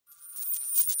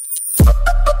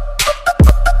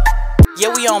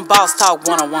Yeah, we on Boss Talk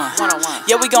 101.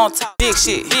 Yeah, we gon' talk big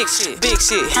shit.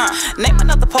 Name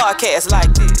another podcast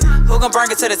like this. Who gon'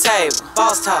 bring it to the table?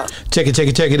 Boss Talk. Check it.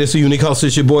 It's a unique host.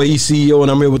 It's your boy ECEO,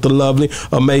 and I'm here with the lovely,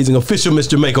 amazing, official Miss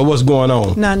Jamaica. What's going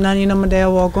on? None, you know my dad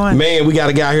walk on. Man, we got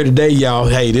a guy here today, y'all.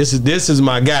 Hey, this is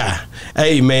my guy.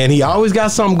 Hey, man, he always got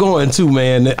something going too,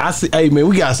 man. Hey, man,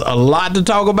 we got a lot to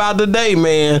talk about today,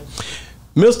 man.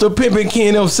 Mr. Pimpin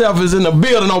King himself is in the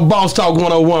building on Boss Talk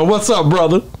 101. What's up,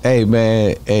 brother? Hey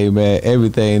man,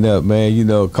 everything up, man. You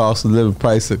know, cost of living,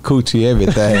 price of coochie,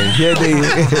 everything.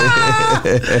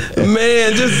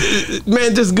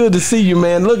 man, just good to see you,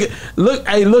 man.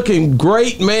 Looking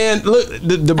great, man. Look,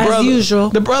 the brother, as usual.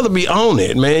 The brother be on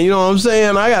it, man. You know what I'm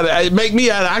saying? I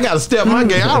gotta step my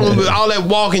game. I don't all that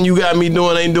walking you got me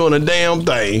doing ain't doing a damn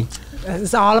thing.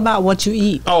 It's all about what you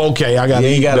eat. Oh, okay. I got.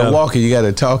 You gotta walk it. You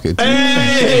gotta talk it.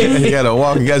 Hey! You gotta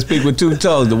walk. You gotta speak with two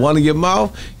tongues. The one in your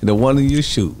mouth and the one in your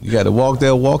shoe. You gotta walk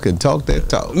that walk and talk that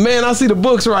talk. Man, I see the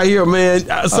books right here, man.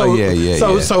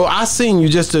 So I seen you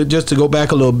just to go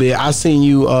back a little bit. I seen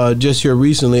you just here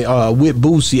recently with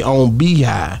Boosie on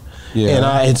Beehive, and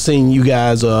I had seen you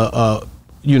guys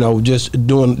just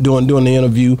doing the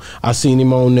interview. I seen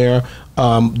him on there.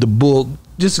 The book.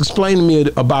 Just explain to me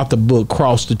about the book,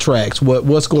 Cross the Tracks.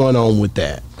 What's going on with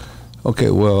that? Okay,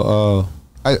 well,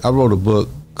 I wrote a book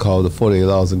called The 48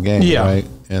 Laws of Game, right?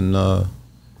 And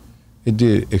it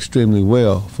did extremely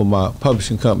well for my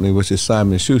publishing company, which is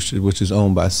Simon & Schuster, which is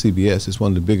owned by CBS. It's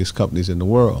one of the biggest companies in the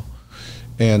world.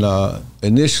 And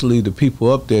initially, the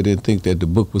people up there didn't think that the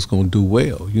book was going to do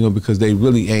well, because they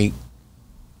really ain't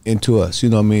into us, you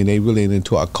know what I mean? They really ain't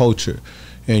into our culture.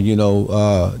 And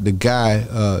the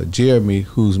guy Jeremy,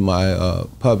 who's my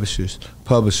publisher,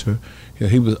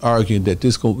 he was arguing that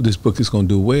this book is going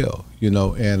to do well,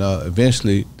 and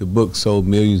eventually the book sold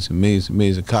millions and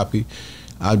millions of copies.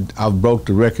 I broke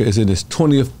the record. It's in its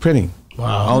 20th printing.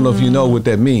 Wow! I don't know if you know what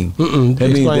that means.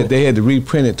 That means that they had to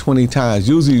reprint it 20 times.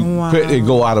 Usually, it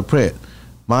go out of print.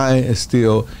 Mine is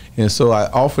still, and so I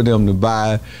offered them to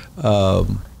buy.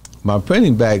 My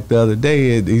printing back the other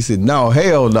day, and he said, "No,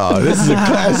 hell no, this is a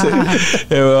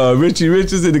classic." And Richie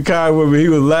Rich was in the car with me. He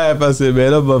was laughing. I said,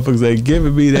 "Man, them motherfuckers ain't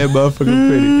giving me that motherfucking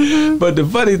printing." But the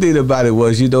funny thing about it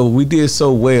was, we did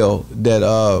so well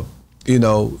that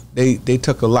they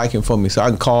took a liking for me. So I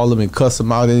can call them and cuss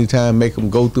them out anytime, make them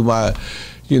go through my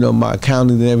my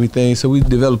accounting and everything. So we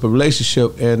developed a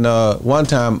relationship. And one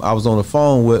time I was on the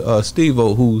phone with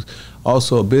Steve-O, who's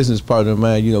also a business partner of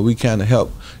mine. We kind of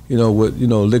help, with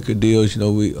liquor deals.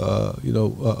 We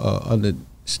under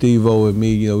Steve-O and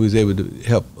me, we was able to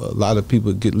help a lot of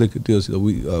people get liquor deals.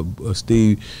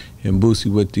 Steve and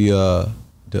Boosie with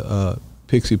the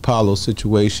Pixie Paulo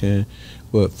situation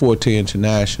with Forte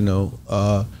International.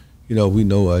 We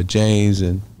know James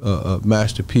and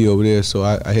Master P over there, so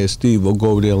I had Steve go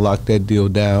over there and lock that deal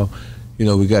down.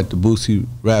 We got the Boosie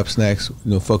Rap Snacks,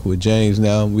 fucking with James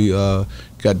now. We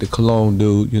got the Cologne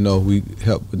dude, we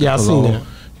helped with the Cologne. I seen that.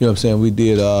 You know what I'm saying? We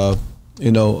did, a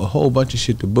whole bunch of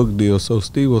shit to book deals. So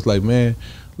Steve was like, man,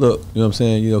 look, you know what I'm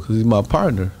saying? Because he's my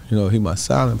partner. He's my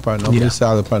silent partner. I'm his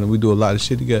silent partner. We do a lot of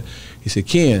shit together. He said,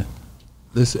 Ken,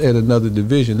 let's add another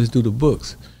division. Let's do the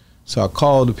books. So I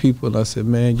called the people and I said,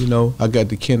 man, I got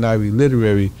the Ken Ivey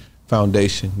Literary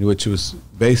Foundation, which was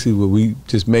basically what we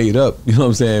just made up. You know what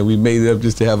I'm saying? We made it up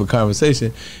just to have a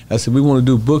conversation. I said, we want to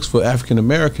do books for African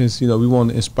Americans. We want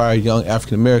to inspire young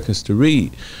African Americans to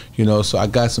read. So I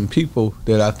got some people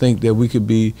that I think that we could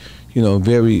be,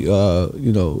 very,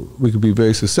 we could be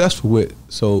very successful with.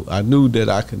 So I knew that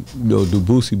I could, do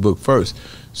Boosie book first.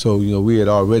 So, we had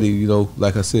already,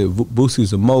 like I said,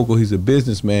 Boosie's a mogul. He's a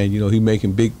businessman. He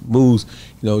making big moves.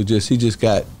 He just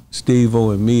got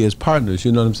Steve-O and me as partners.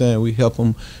 You know what I'm saying? We help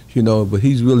him, but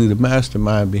he's really the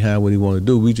mastermind behind what he want to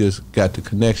do. We just got the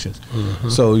connections.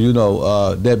 So,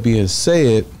 that being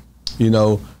said, we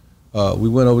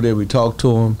went over there, we talked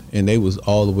to him, and they was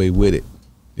all the way with it,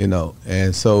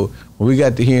 And so when we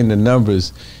got to hearing the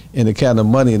numbers and the kind of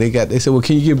money they said, well,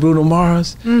 can you get Bruno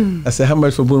Mars? I said, how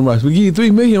much for Bruno Mars? We give you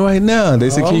 $3 million right now. They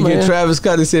said, can you get Travis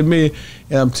Scott? They said, $1 million.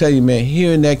 And I'm telling you, man,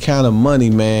 hearing that kind of money,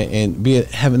 man, and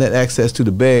having that access to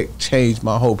the bag changed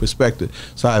my whole perspective.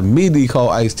 So I immediately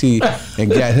called Ice-T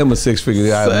and got him a 6-figure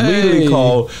deal. I immediately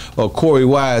called Corey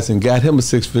Wise and got him a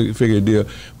 6-figure deal.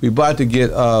 We about to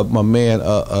get my man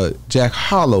Jack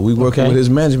Harlow. We working with his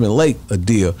management late a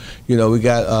deal. We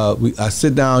got I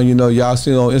sit down, y'all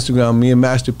seen on Instagram, me and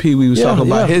Master P, we was talking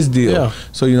about his deal. Yeah.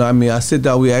 So, you know, I mean, I sit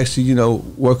down, we actually, you know,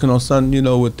 working on something, you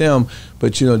know, with them.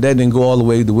 But, you know, that didn't go all the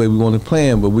way we wanted to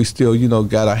plan. But we still, you know,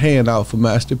 got our hand out for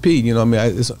Master P. You know what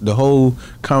I mean? The whole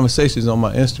conversation is on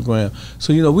my Instagram.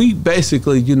 So, you know, we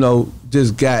basically, you know,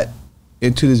 just got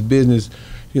into this business,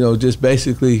 you know, just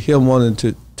basically him wanting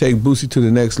to take Boosie to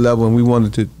the next level, and we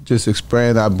wanted to just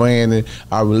expand our brand and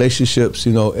our relationships,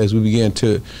 you know, as we began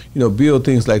to, you know, build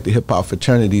things like the hip hop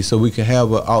fraternity so we can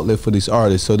have an outlet for these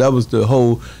artists. So that was the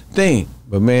whole thing.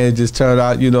 But man, it just turned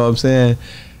out, you know what I'm saying,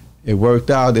 it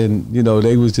worked out, and, you know,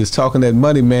 they was just talking that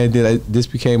money, man, this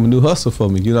became a new hustle for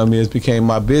me, you know what I mean? It became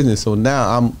my business. So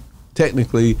now I'm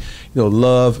technically, you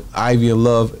know, Ivy and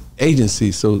Love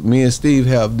agency. So me and Steve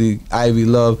have the Ivy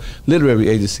Love literary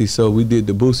agency. So we did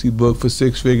the Boosie book for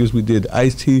 6 figures. We did the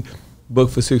Ice-T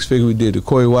book for 6 figures. We did the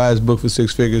Corey Wise book for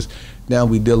 6 figures. Now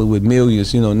we dealing with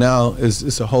millions. You know, now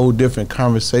it's a whole different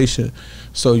conversation.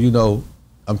 So, you know,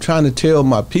 I'm trying to tell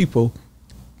my people,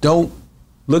 don't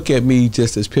look at me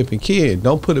just as Pimpin' Kid.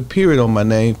 Don't put a period on my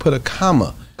name. Put a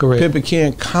comma. Correct. Pimpin'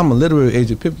 Kid, comma, literary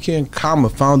agent. Pimpin' Kid, comma,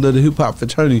 founder of the hip hop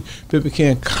fraternity. Pimpin'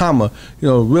 Kid, comma, you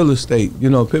know, real estate.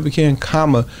 You know, Pimpin' Kid,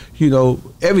 comma, you know,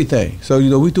 everything. So, you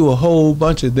know, we do a whole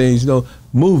bunch of things. You know,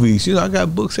 movies. You know, I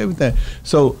got books, everything.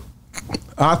 So,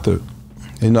 author.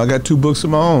 You know, I got 2 books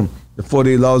of my own: The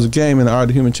 48 Laws of Game and The Art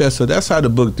of Human Chess. So that's how the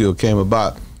book deal came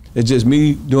about. It's just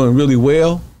me doing really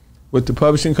well with the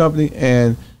publishing company,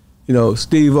 and, you know,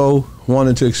 Steve-O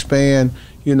wanted to expand,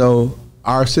 you know,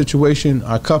 our situation,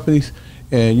 our companies,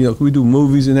 and, you know, we do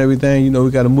movies and everything. You know, we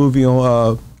got a movie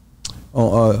on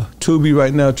Tubi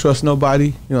right now, Trust Nobody.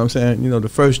 You know what I'm saying? You know, the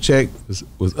first check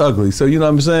was ugly. So, you know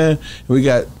what I'm saying? And we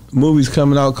got movies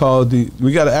coming out called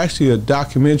we got actually a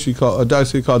documentary called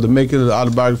The Making of the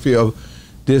Autobiography of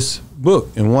this book,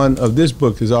 and one of this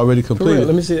book is already completed.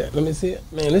 Let me see it. Man, this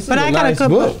is a nice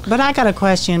book. But I got a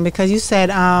question, because you said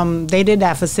they did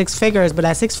that for 6 figures, but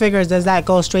at 6 figures, does that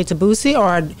go straight to Boosie,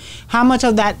 or how much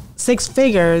of that 6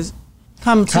 figures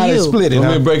come to you? How they split it?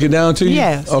 Want me to break it down to you?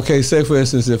 Yes. Okay, say for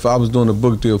instance, if I was doing a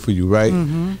book deal for you, right?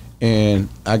 Mm-hmm. And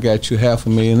I got you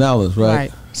 $500,000, right?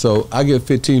 Right. So I get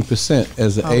 15%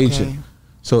 as an agent.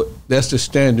 So that's the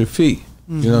standard fee.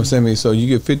 You know what I'm saying? So you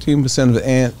get 15%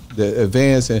 of the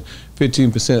advance and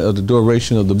 15% of the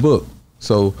duration of the book.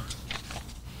 So,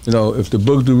 you know, if the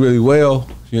book do really well,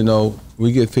 you know,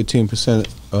 we get 15%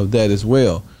 of that as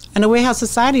well. And the way how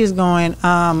society is going,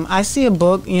 I see a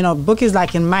book, you know, book is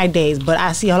like in my days, but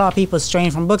I see a lot of people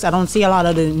straying from books. I don't see a lot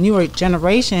of the newer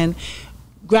generation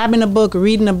grabbing a book,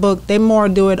 reading a book. They more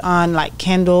do it on like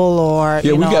Kindle or,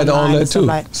 we got all that too.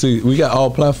 See, we got all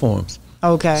platforms.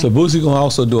 Okay. So Boosie gonna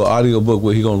also do an audio book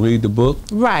where he gonna read the book.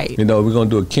 Right. You know, we're gonna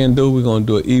do a Kindle, we're gonna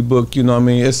do an ebook, you know what I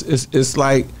mean? It's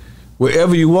like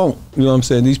wherever you want, you know what I'm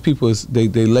saying? These people, they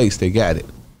lace, they got it.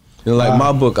 You know, like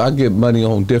my book, I get money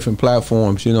on different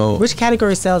platforms, you know. Which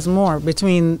category sells more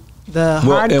between the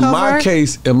hardcover?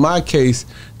 Well, in my case,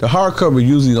 the hardcover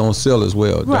usually don't sell as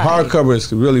well. The hardcover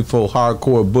is really for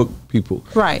hardcore book people.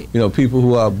 Right. You know, people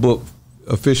who are book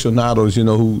aficionados, you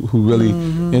know, who really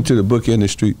into the book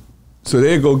industry. So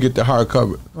they go get the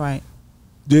hardcover. Right.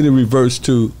 Then it reverts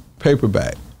to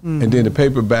paperback. And then the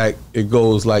paperback, it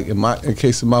goes like, in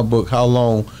case of my book, how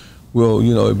long will,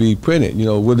 you know, it be printed? You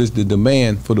know, what is the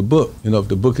demand for the book? You know, if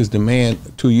the book is demand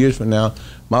 2 years from now,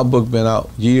 my book been out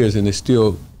years and it's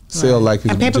still sell like it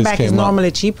just came out. And paperback is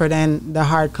normally cheaper than the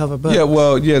hardcover book. Yeah,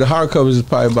 well, the hardcover is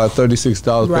probably about $36.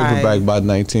 Paperback about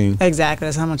 $19. Exactly,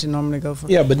 that's how much it normally go for.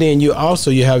 Yeah, but then you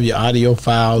have your audio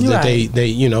files that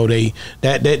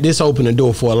this open the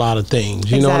door for a lot of things.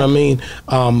 You know what I mean?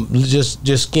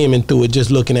 Just skimming through it,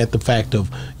 just looking at the fact of,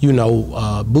 you know,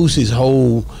 Boosie's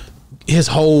whole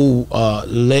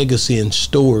legacy and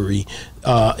story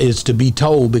is to be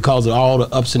told because of all the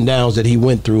ups and downs that he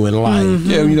went through in life.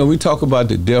 Yeah, you know, we talk about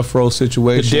the death row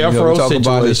situation. We talk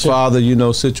about his father, you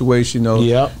know, situation,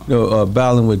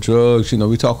 battling with drugs. You know,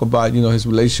 we talk about, you know, his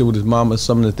relationship with his mama,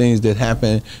 some of the things that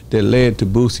happened that led to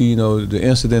Boosie, you know, the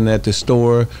incident at the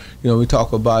store. You know, we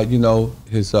talk about, you know,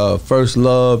 his first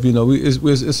love. You know,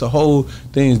 it's a whole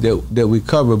things that we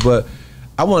cover. But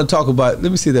I want to talk about,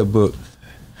 let me see that book.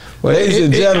 Ladies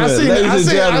and gentlemen,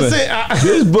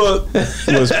 this book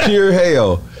was pure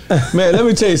hell. Man, let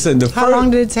me tell you something. How long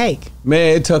did it take?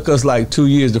 Man, it took us like 2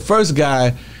 years. The first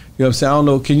guy, you what I'm saying? I don't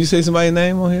know. Can you say somebody's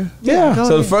name on here? Yeah.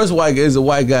 So the first white guy is a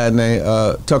white guy named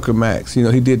Tucker Max. You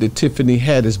know, he did the Tiffany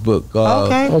Haddish book.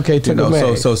 Okay, Tucker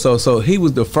Max. So he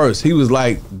was the first. He was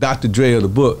like Dr. Dre of the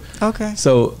book. Okay.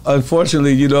 So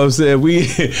unfortunately, you know what I'm saying,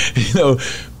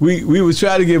 we was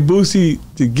trying to get Boosie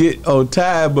to get on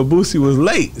time, but Boosie was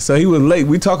late. So he was late.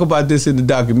 We talk about this in the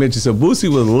documentary. So Boosie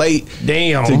was late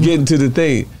to get into the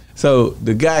thing. So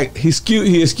the guy, he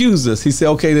excused us. He said,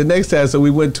 okay, the next time. So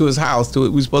we went to his house. We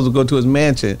were supposed to go to his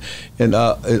mansion in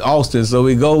Austin. So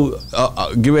we go,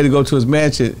 get ready to go to his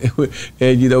mansion.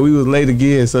 And, you know, we was late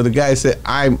again. So the guy said,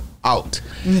 I'm out.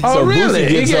 Oh, really?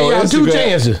 He gave y'all 2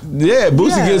 chances. Yeah,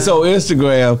 Boosie gets on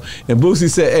Instagram, and Boosie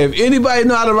said, if anybody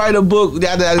know how to write a book,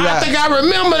 I think I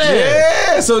remember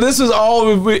that. Yeah, so this was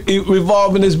all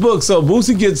revolving this book. So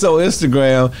Boosie gets on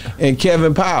Instagram, and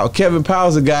Kevin Powell. Kevin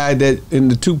Powell's a guy that in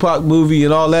the Tupac movie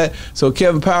and all that. So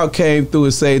Kevin Powell came through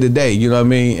and saved the day, you know what I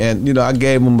mean? And, you know, I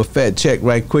gave him a fat check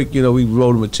right quick. You know, we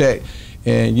wrote him a check.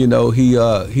 And you know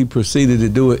he proceeded to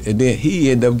do it, and then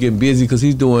he ended up getting busy because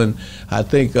he's doing, I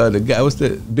think the guy, what's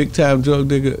that big time drug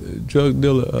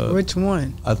dealer? Which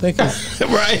one? I think it's,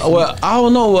 right. Well, I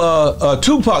don't know.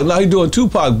 Tupac. Now he's doing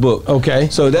Tupac book. Okay.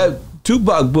 So that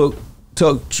Tupac book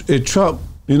took Trump.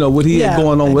 You know what he had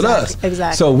going on with us.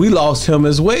 Exactly. So we lost him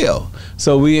as well.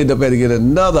 So we ended up having to get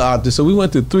another author. So we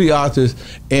went to 3 authors,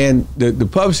 and the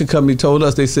publishing company told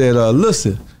us, they said,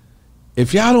 listen,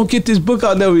 if y'all don't get this book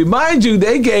out, they'll remind you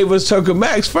they gave us Tucker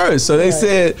Max first. So they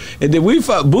said, and then we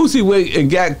fought Boosie went and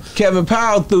got Kevin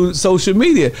Powell through social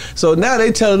media. So now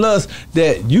they telling us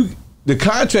that the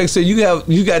contract said you got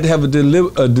to have a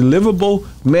deliverable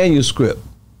manuscript.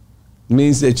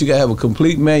 Means that you gotta have a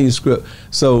complete manuscript.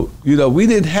 So, you know, we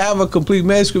didn't have a complete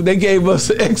manuscript. They gave us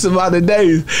X amount of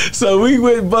days. So we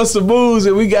went and bust some moves,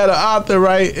 and we got an author,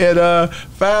 right? And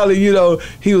finally, you know,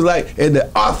 he was like, and the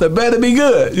author better be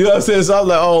good. You know what I'm saying? So I'm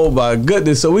like, oh my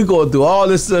goodness. So we going through all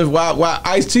this stuff while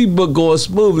Ice-T book going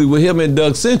smoothly with him and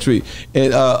Doug Century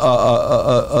and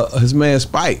his man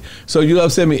Spike. So you know what I'm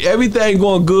saying? I mean, everything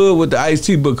going good with the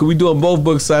Ice-T book, because we doing both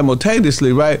books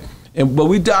simultaneously, right? But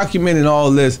we documented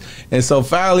all this, and so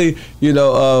finally, you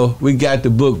know, we got the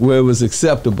book where it was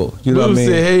acceptable. You know what I mean?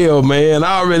 Boosie, hell, man,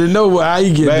 I already know how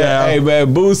you get down. Hey,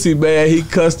 man, Boosie, man, he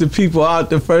cussed the people out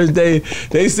the first day.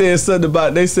 They said something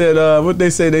about, they said, what they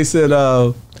say? They said,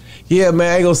 yeah,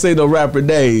 man, I ain't gonna say no rapper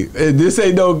name. This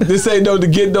ain't no to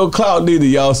get no clout neither,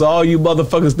 y'all. So all you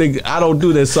motherfuckers think I don't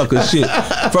do that sucker shit.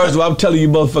 First of all, I'm telling you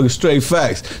motherfuckers straight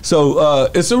facts. So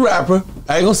it's a rapper.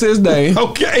 I ain't gonna say his name.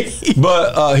 Okay.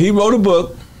 But he wrote a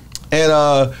book,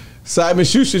 and Simon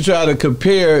Schuster tried to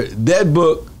compare that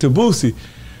book to Boosie.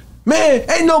 Man,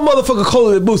 ain't no motherfucker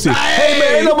colder than Boosie. Hey,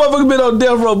 man, ain't no motherfucker been on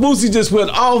death row. Boosie just went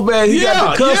off, man. He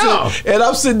got the cussing. And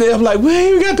I'm sitting there, I'm like, we ain't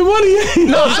even got the money yet. You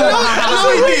know what I'm saying? I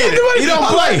know he did it. He don't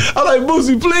play. I'm like,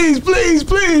 Boosie, please.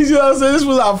 You know what I'm saying? This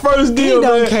was our first deal,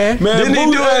 man. He don't care. Man, Didn't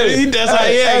he do it? That's how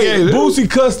he acted. Boosie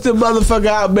cussed the motherfucker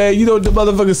out, man. You know what the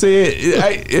motherfucker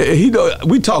said? He know,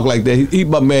 we talk like that. He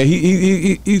my man,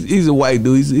 he's a white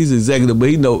dude. He's executive, but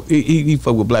he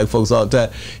fuck with black folks all the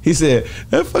time. He said,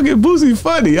 that fucking Boosie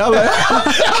funny. I'm like,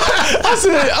 I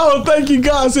said, oh, thank you,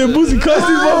 God. I said, Boosie cussed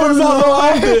these motherfuckers out so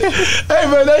often.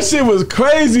 Hey, man, that shit was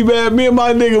crazy, man. Me and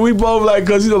my nigga, we both like,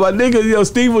 because, you know, my nigga, you know,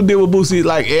 Steve will deal with Boosie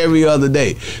like every other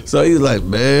day. So he's like,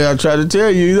 man, I try to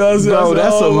tell you, you know what I'm saying? Bro,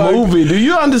 that's a movie. Do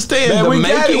you understand man,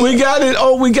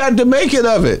 we got the making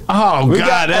of it. Oh,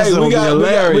 God, that's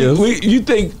hilarious. You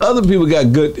think other people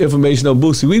got good information on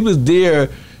Boosie. We was there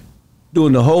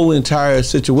doing the whole entire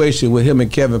situation with him and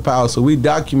Kevin Powell. So we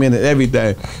documented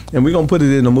everything, and we're gonna put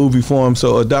it in a movie form,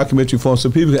 so a documentary form,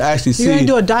 so people can actually see. You're gonna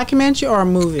do a documentary or a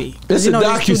movie? It's a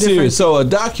docu-series. So a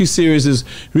docu-series is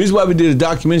the reason why we did a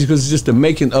documentary, because it's just the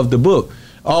making of the book.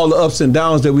 All the ups and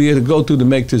downs that we had to go through to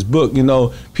make this book. You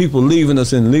know, people leaving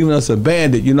us and leaving us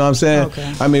abandoned. You know what I'm saying?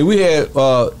 Okay. I mean, we had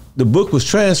the book was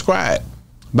transcribed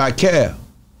by Cav.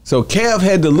 So Cav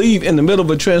had to leave in the middle of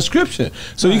a transcription.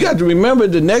 So you got to remember,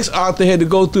 the next author had to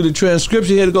go through the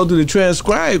transcription, he had to go through the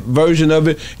transcribed version of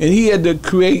it, and he had to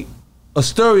create a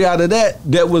story out of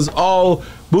that was all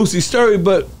Boosie's story,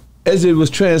 but as it was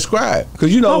transcribed.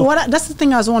 Because, you know. That's the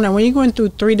thing I was wondering. When you're going through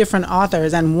 3 different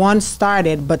authors and one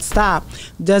started but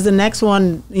stopped, does the next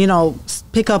one, you know,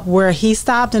 pick up where he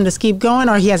stopped and just keep going,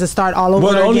 or he has to start all over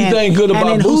again? Well, the only thing good about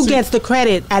Boosie. And then who gets the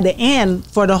credit at the end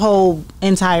for the whole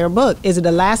entire book? Is it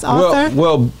the last author?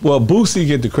 Well, Boosie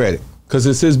get the credit because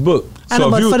it's his book. I know,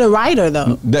 but for the writer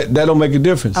though, that don't make a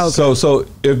difference. Okay. So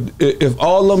if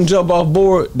all of them jump off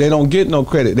board, they don't get no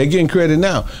credit. They getting credit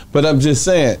now. But I'm just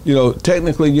saying,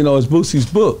 technically, it's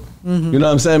Boosie's book. Mm-hmm. You know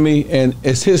what I'm saying? And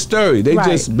it's his story. They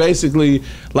just basically,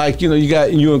 like, you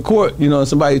in court,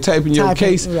 somebody typing your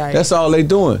case. Right. That's all they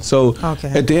doing. So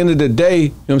at the end of the day, you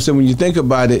know what I'm saying, when you think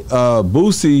about it,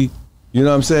 Boosie, you know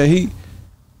what I'm saying,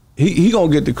 he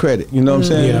gonna get the credit. You know what I'm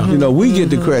saying? Yeah. We get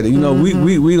the credit.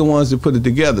 We the ones that put it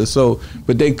together. So,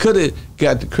 but they could have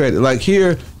got the credit. Like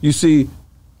here, you see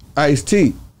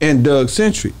Ice-T and Doug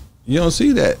Century. You don't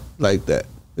see that like that.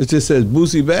 It just says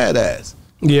Boosie Badass.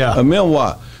 Yeah, a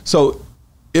memoir. So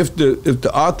if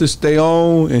the author stay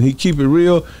on and he keep it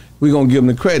real, we gonna give him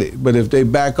the credit. But if they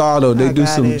back out or they do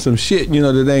some shit,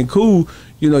 that ain't cool,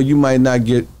 you might not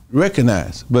get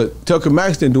recognized. But Tucker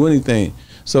Max didn't do anything.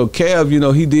 So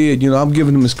Kev, he did. I'm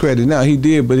giving him his credit now. He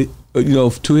did, but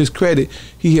to his credit,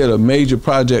 he had a major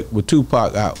project with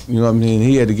Tupac out. You know what I mean?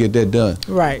 He had to get that done.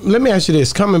 Right. Let me ask you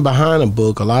this: coming behind a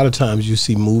book, a lot of times you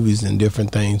see movies and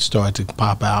different things start to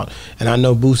pop out. And I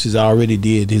know Boosie's already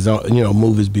did his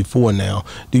movies before now.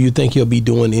 Do you think he'll be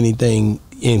doing anything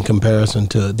in comparison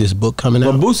to this book coming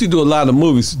out? But Boosie do a lot of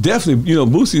movies. Definitely,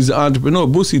 Boosie's an entrepreneur.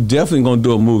 Boosie definitely gonna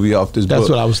do a movie off this book. That's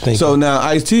what I was thinking. So now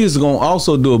Ice-T is gonna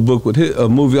also do a book with a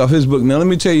movie off his book. Now let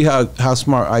me tell you how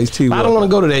smart Ice-T was. I don't want to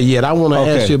go to that yet. I want to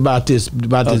ask you about this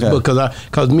book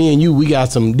because me and you, we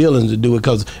got some dealings to do it.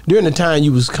 Because during the time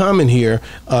you was coming here,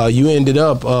 you ended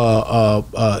up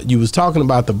you was talking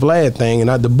about the Vlad thing,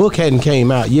 and the book hadn't came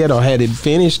out yet, or had it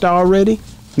finished already?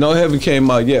 No, it haven't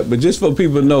came out yet, but just for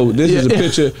people to know, this is a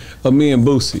picture of me and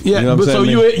Boosie. Yeah, you know what I'm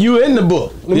saying? So you in the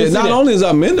book. Not only is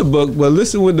I'm in the book, but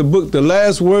listen with the book, the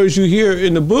last words you hear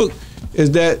in the book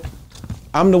is that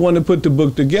I'm the one that put the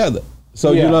book together.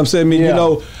 So you know what I'm saying?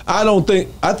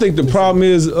 I think the problem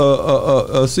is,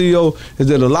 CEO, is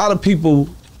that a lot of people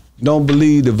don't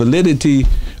believe the validity,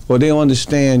 or they don't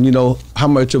understand, how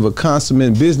much of a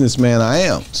consummate businessman I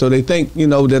am. So they think,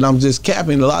 that I'm just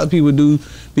capping. A lot of people do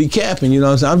be capping, you know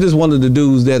what I'm saying? I'm just one of the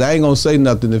dudes that I ain't gonna say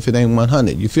nothing if it ain't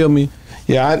 100. You feel me?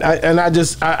 Yeah,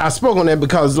 I spoke on that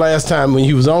because last time when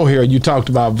you was on here, you talked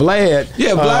about Vlad.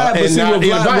 Yeah,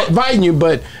 Vlad, inviting you,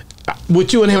 but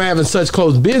with you and him having such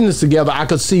close business together, I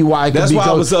could see why it could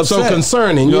be so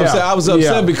concerning. You know what I'm saying? I was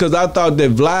upset because I thought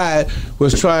that Vlad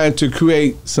was trying to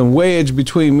create some wedge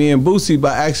between me and Boosie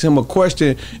by asking him a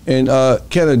question and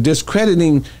kind of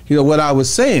discrediting, what I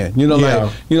was saying.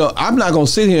 I'm not gonna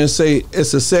sit here and say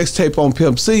it's a sex tape on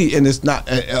Pimp C and it's not,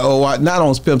 or not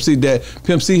on Pimp C, that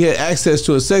Pimp C had access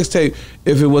to a sex tape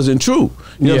if it wasn't true.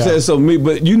 You know what I'm saying? So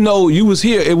but you was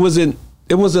here. It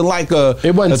wasn't like a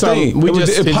thing.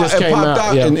 It just came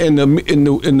out in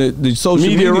the social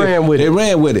media. They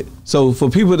ran with it. So for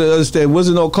people to understand,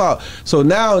 wasn't no clout. So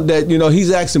now that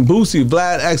he's asking Boosie,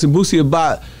 Vlad asking Boosie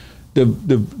about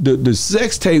the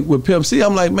sex tape with Pimp C,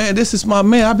 I'm like, man, this is my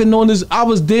man. I've been knowing this. I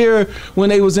was there when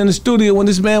they was in the studio when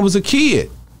this man was a kid.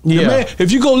 Yeah. Man,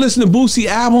 if you go listen to Boosie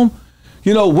album,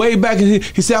 way back,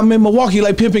 he said, I'm in Milwaukee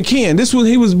like Pimpin' Ken. This was,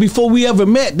 he was before we ever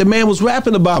met. The man was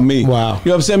rapping about me. Wow. You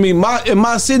know what I'm saying? In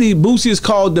my city, Boosie is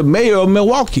called the mayor of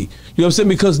Milwaukee. You know what I'm saying?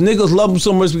 Because niggas love him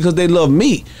so much because they love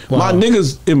me. Wow. My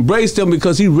niggas embraced him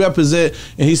because he represent,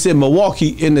 and he said Milwaukee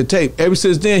in the tape. Ever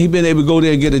since then, he been able to go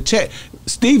there and get a check.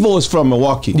 Steve-O is from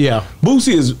Milwaukee. Yeah.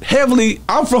 Boosie is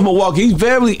I'm from Milwaukee. He's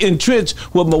very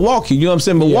entrenched with Milwaukee. You know what I'm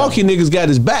saying? Milwaukee niggas got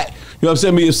his back. You know what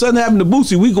I'm saying? If something happened to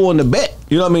Boosie, we go on the bet.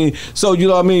 You know what I mean? So, you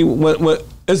know what I mean? When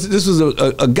this was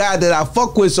a guy that I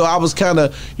fuck with, so I was kind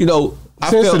of,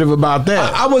 sensitive about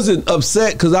that. I wasn't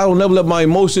upset because I don't never let my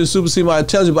emotions supersede my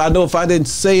intelligence, but I know if I didn't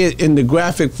say it in the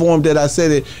graphic form that I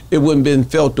said it, it wouldn't been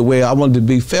felt the way I wanted to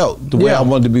be felt, the way I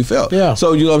wanted to be felt. Yeah.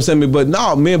 So, you know what I'm saying? But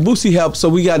no, me and Boosie helped, so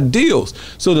we got deals.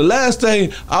 So the last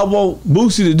thing I want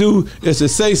Boosie to do is to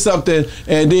say something,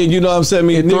 and then, you know what I'm saying,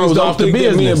 niggas don't think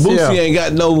that me and Boosie ain't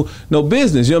got no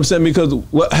business. You know what I'm saying? Because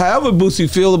however Boosie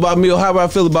feel about me or however I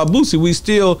feel about Boosie, we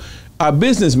still are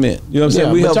businessmen. You know what I'm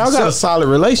saying? But y'all got a solid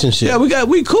relationship. Yeah,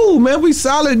 we cool, man. We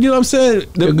solid. You know what I'm saying?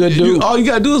 Good dude. All you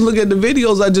gotta do is look at the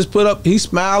videos I just put up. He's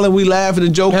smiling, we laughing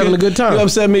and joking, having a good time. You know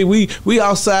what I'm saying? We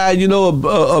outside,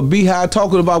 a beehive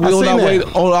talking about we on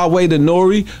our way to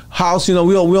Nori house. We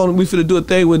finna do a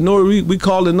thing with Nori. We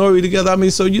call it Nori together.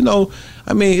 So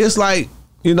it's like,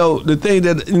 the thing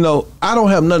that, I don't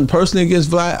have nothing personally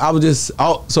against Vlad. I was just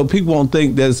so people won't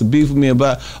think that it's a beef with me and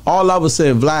Vlad. All I was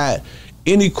saying, Vlad,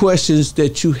 any questions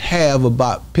that you have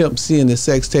about Pimp C and the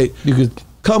sex tape, you could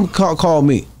call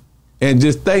me. And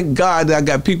just thank God that I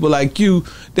got people like you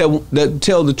that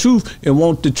tell the truth and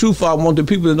want the truth. I want the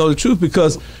people to know the truth,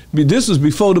 because this was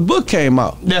before the book came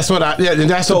out. That's what I. Yeah,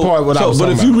 that's the part what I was.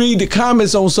 But if you read the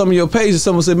comments on some of your pages,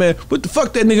 someone said, "Man, what the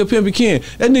fuck that nigga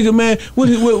Pimpin? That nigga, man, what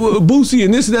Boosie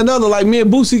and this and that and other. Like, me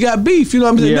and Boosie got beef. You know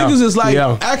what I'm saying? Yeah. Niggas is like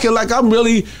acting like I'm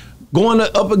really going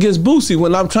up against Boosie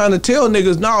when I'm trying to tell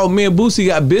niggas, no, me and Boosie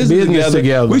got business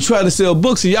together. We try to sell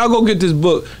books, so y'all go get this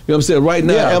book, you know what I'm saying, right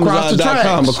now,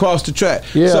 Amazon.com, across the track.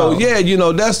 Yeah. So, yeah, you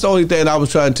know, that's the only thing I was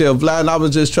trying to tell Vlad, and I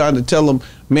was just trying to tell him,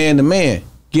 man to man,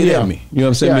 get at me. You know what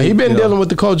I'm saying? Yeah, he been dealing with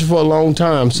the culture for a long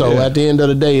time, so at the end of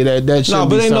the day, that should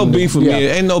but ain't no beef with me.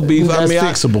 Ain't no beef. That's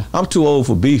fixable. I'm too old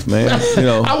for beef, man. You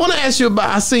know. I want to ask you about,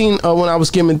 I seen when I was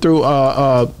skimming through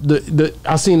I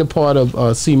seen the part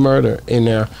of C Murder in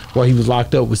there where he was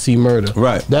locked up with C Murder.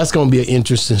 Right. That's going to be an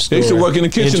interesting story. They should work in the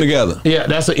kitchen together. Yeah,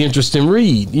 that's an interesting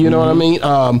read. You know what I mean?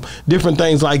 Different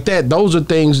things like that. Those are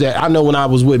things that I know when I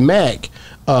was with Mac,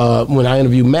 when I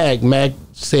interviewed Mac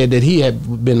said that he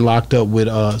had been locked up with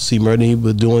C Murder. He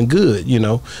was doing good, you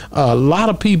know. A lot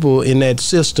of people in that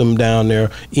system down there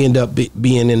end up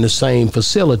being in the same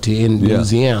facility in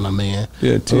Louisiana, man.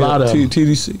 Yeah, a lot of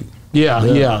TDC.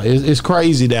 Yeah, it's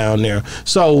crazy down there.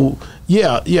 So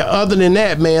other than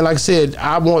that, man, like I said,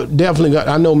 I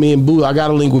know me and Boo, I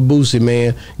got a link with Boosie,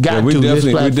 man. We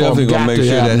definitely gonna make sure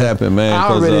that happen, man. I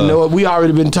already know it. We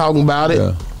already been talking about it.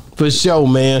 Yeah. For sure,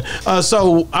 man.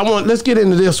 So let's get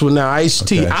into this one now.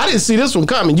 H.T. Okay. I didn't see this one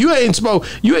coming. You ain't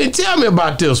tell me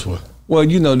about this one. Well,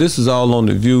 you know, this is all on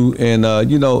The View,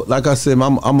 and you know, like I said,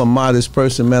 I'm a modest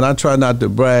person, man. I try not to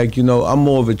brag. You know, I'm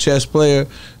more of a chess player,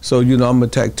 so you know, I'm a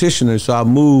tactician, so I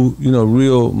move, you know,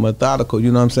 real methodical.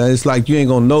 You know what I'm saying? It's like you ain't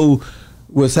gonna know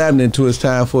what's happening until it's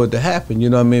time for it to happen. You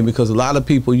know what I mean? Because a lot of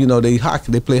people, you know, they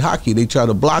play hockey, they try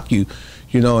to block you.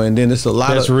 You know, and then it's a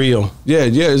lot That's real. Yeah,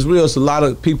 it's real. It's a lot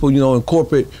of people, you know, in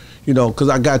corporate, you know, because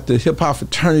I got the hip hop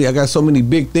fraternity, I got so many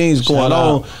big things going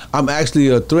on. I'm actually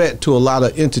a threat to a lot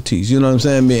of entities, you know what I'm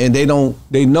saying? And they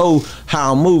know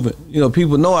how I'm moving. You know,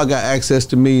 people know I got access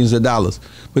to millions of dollars,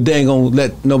 but they ain't gonna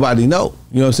let nobody know.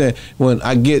 You know what I'm saying? When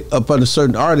I get up under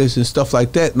certain artists and stuff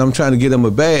like that, and I'm trying to get them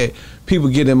a bag, people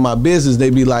get in my business, they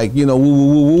be like, you know, woo,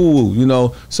 woo, woo, woo, woo, you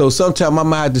know. So sometimes I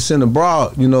might have to send a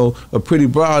broad, you know, a pretty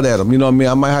broad at them, you know what I mean?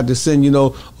 I might have to send, you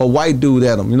know, a white dude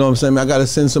at them, you know what I'm saying? I got to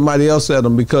send somebody else at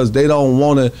them because they don't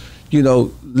want to, you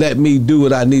know, let me do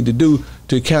what I need to do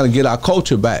to kind of get our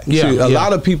culture back. Yeah, See, a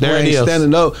lot of people ain't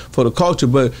standing up for the culture,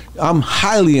 but I'm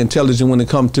highly intelligent when it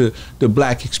comes to the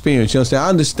black experience. You know what I'm saying? I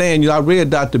understand, you know, I read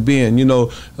Dr. Ben, you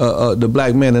know, the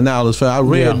Black Man Analysis. I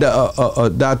read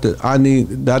Dr.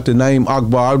 Naeem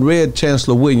Akbar. I read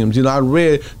Chancellor Williams. You know, I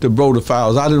read the Broder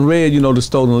Files. I done read, you know, the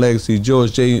Stolen Legacy,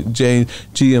 George G.M.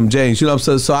 James. You know what I'm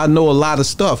saying? So I know a lot of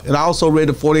stuff. And I also read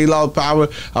the 48 Laws of Power.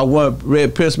 I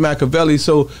read Prince Machiavelli.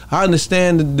 So I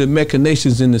understand the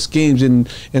machinations and the schemes and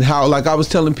how, like I was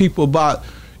telling people about,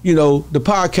 you know, the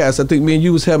podcast. I think me and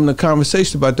you was having a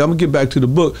conversation about that. I'm gonna get back to the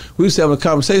book. We was having a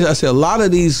conversation. I said a lot of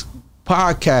these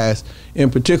podcasts, in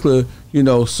particular, you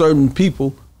know, certain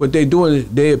people, what they're doing is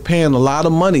they're paying a lot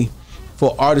of money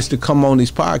for artists to come on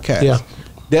these podcasts. Yeah.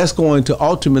 That's going to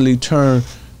ultimately turn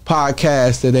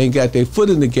podcasts that ain't got their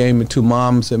foot in the game into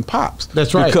moms and pops.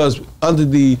 That's right. Because under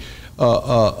the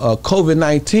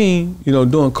COVID-19, you know,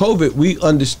 during COVID, we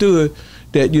understood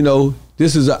that, you know,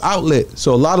 this is an outlet.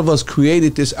 So a lot of us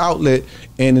created this outlet,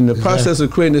 and in the process of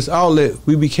creating this outlet,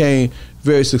 we became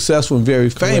very successful and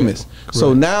very famous. Correct.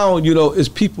 So now, you know, it's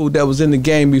people that was in the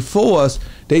game before us,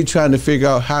 they trying to figure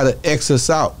out how to X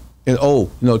us out. And you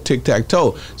know,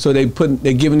 tic-tac-toe. So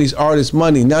they're giving these artists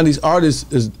money. Now these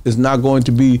artists is not going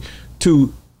to be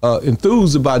too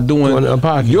enthused about doing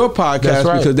your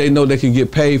podcast because they know they can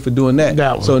get paid for doing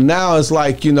that. So now it's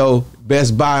like, you know,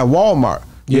 Best Buy and Walmart.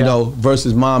 You know,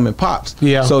 versus mom and pops.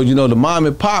 Yeah. So, you know, the mom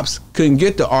and pops couldn't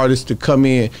get the artists to come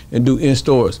in and do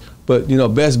in-stores. But, you know,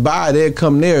 Best Buy, they'd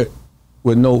come there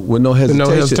with no hesitation. No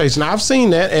hesitation. I've seen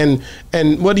that,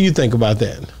 and what do you think about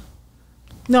that?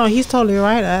 No, he's totally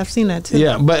right. I've seen that too.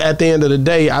 Yeah, but at the end of the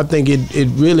day, I think it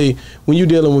really, when you're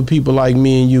dealing with people like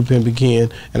me and you,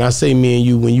 Pimpin, and I say me and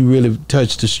you, when you really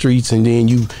touch the streets and then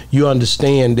you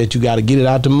understand that you got to get it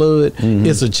out the mud,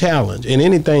 it's a challenge. And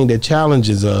anything that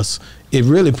challenges us, it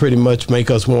really pretty much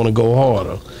make us want to go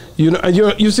harder. You know,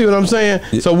 you see what I'm saying?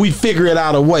 Yeah. So we figure it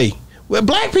out a way. Well,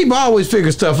 black people always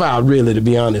figure stuff out, really, to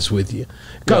be honest with you.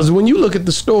 Because when you look at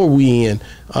the store we in,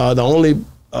 the only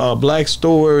black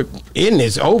store in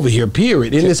this over here,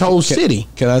 period, in this whole city.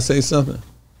 Can I say something?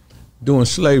 During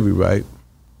slavery, right?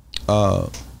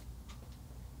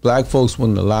 Black folks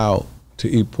weren't allowed to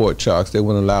eat pork chops. They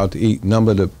weren't allowed to eat.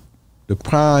 Number of the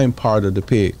prime part of the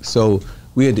pig. So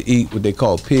we had to eat what they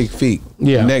call pig feet,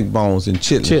 neck bones, and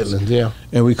chitlins. Chitlins, yeah.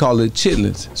 And we call it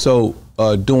chitlins. So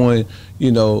during,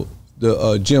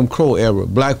 the Jim Crow era,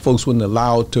 black folks weren't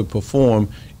allowed to perform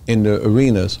in the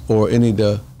arenas or any of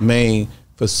the main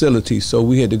facilities. So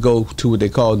we had to go to what they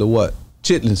call the what?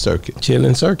 Chitlin circuit.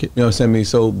 Chitlin circuit. You know what I'm saying?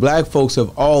 So black folks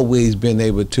have always been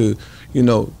able to,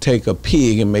 take a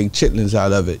pig and make chitlins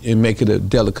out of it and make it a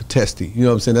delicatessen. You know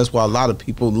what I'm saying? That's why a lot of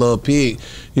people love pig,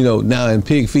 now in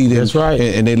pig feet. That's right.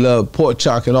 And they love pork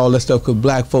chop and all that stuff because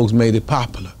black folks made it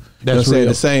popular. That's you know what I'm saying? real.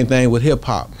 The same thing with hip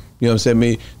hop. You know what I'm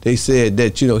saying? They said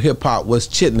that, hip hop was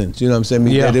chitlins. You know what I'm saying?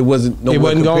 Yeah. That it wasn't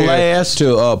nowhere gonna last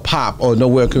to pop or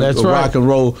nowhere rock and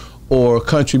roll or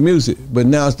country music. But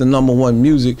now it's the #1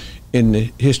 music in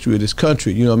the history of this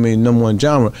country. You know what I mean? #1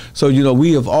 genre. So,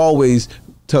 we have always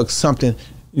took something,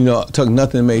 took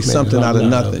nothing and made something out of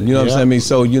nothing. You know what I'm saying?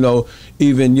 So,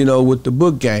 even, with the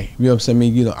book game, you know what I'm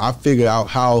saying? I figured out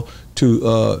how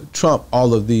to trump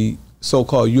all of the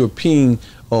so-called European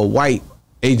or white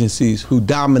agencies who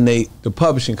dominate the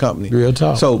publishing company. Real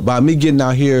talk. So by me getting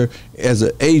out here as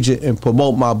an agent and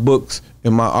promote my books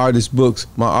and my artist books,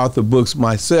 my author books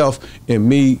myself, and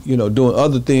me, doing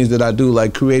other things that I do,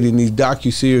 like creating these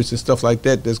docuseries and stuff like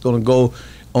that, that's going to go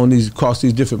on across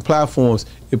these different platforms,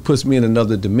 it puts me in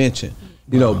another dimension.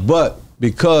 But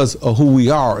because of who we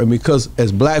are and because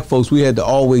as black folks we had to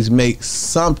always make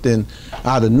something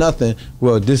out of nothing,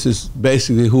 well, this is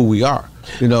basically who we are.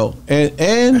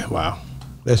 And wow.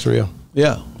 That's real.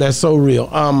 Yeah. That's so real.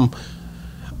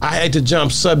 I had to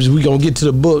jump subjects. We're going to get to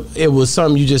the book. It was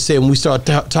something you just said when we started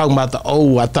talking about the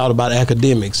old, I thought about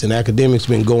academics, and academics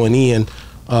been going in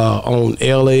on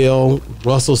LL,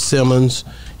 Russell Simmons.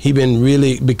 He been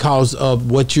really, because of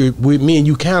what me and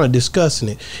you kind of discussing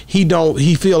it. He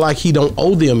feel like he don't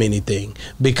owe them anything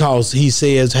because he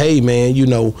says, hey man, I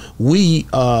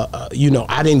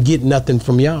didn't get nothing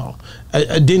from y'all.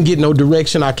 I didn't get no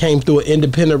direction. I came through an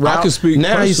independent route. I can speak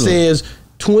now personally. He says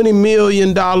 $20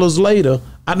 million later,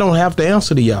 I don't have to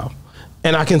answer to y'all.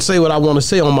 And I can say what I want to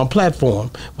say on my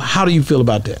platform. How do you feel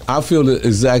about that? I feel the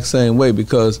exact same way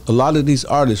because a lot of these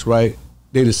artists, right,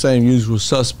 they're the same usual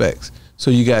suspects.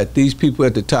 So you got these people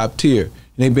at the top tier, and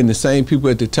they've been the same people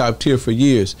at the top tier for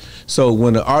years. So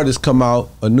when an artist come out,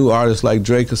 a new artist like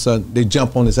Drake or something, they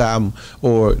jump on his album,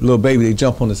 or Lil Baby, they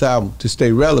jump on his album to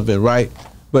stay relevant, right?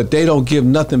 But they don't give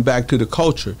nothing back to the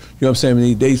culture. You know what I'm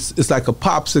saying? It's like a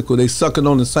popsicle. They sucking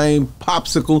on the same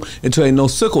popsicle until ain't no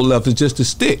sickle left. It's just a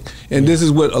stick. And this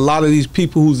is what a lot of these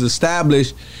people who's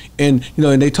established, and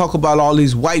and they talk about all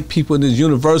these white people and this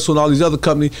Universal and all these other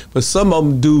companies, but some of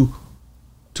them do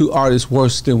to artists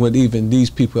worse than what even these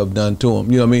people have done to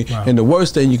them. You know what I mean? Wow. And the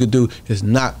worst thing you could do is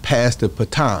not pass the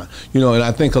baton. And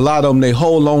I think a lot of them, they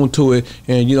hold on to it,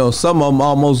 and some of them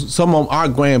are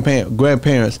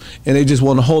grandparents, and they just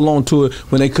want to hold on to it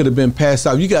when they could have been passed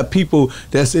out. You got people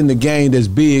that's in the game that's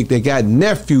big, they got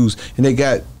nephews, and they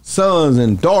got sons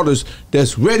and daughters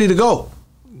that's ready to go.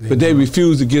 But they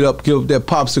refuse to give up that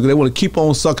popsicle. They want to keep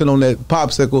on sucking on that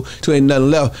popsicle till ain't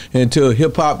nothing left, until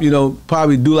hip hop,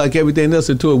 probably do like everything else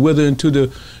until it wither into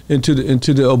the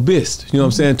abyss. You know what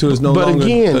I'm saying? Until it's no longer. But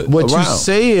again, what around. You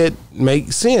said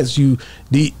makes sense.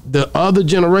 The other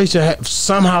generation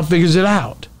somehow figures it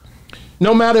out,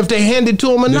 no matter if they hand it to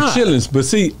them or not. The chillings. But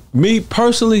see, me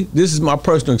personally, this is my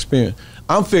personal experience.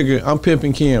 I'm figuring I'm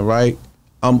Pimpin' Ken, right?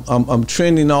 I'm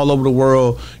trending all over the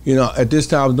world. At this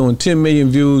time I'm doing 10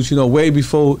 million views. Way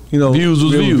before views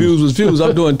was views.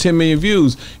 I'm doing 10 million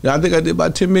views. I think I did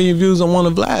about 10 million views on one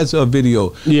of Vlad's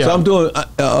video. Yeah. So I'm doing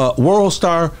World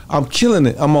Star. I'm killing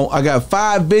it. I got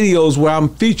 5 videos where I'm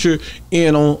featured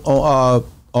in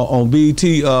on BET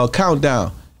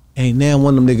Countdown. Ain't now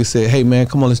one of them niggas said, "Hey man,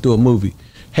 come on, let's do a movie."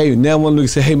 Hey, now one of them niggas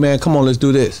said, "Hey man, come on, let's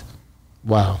do this."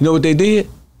 Wow. You know what they did?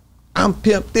 I'm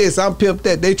Pimp this, I'm Pimp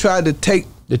that. They tried to take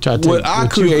what I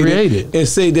created and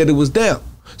say that it was them.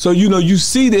 So, you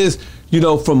see this,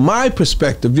 from my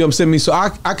perspective, you know what I'm saying? So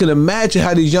I can imagine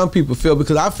how these young people feel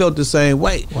because I felt the same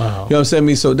way. Wow. You know what I'm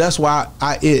saying? So that's why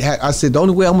I said the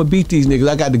only way I'm going to beat these niggas,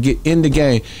 I got to get in the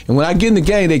game. And when I get in the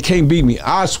game, they can't beat me.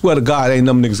 I swear to God, ain't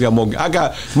them niggas got more game. I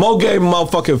got more game than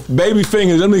motherfucking baby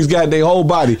fingers. Them niggas got their whole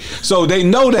body. So they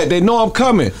know that. They know I'm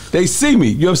coming. They see me.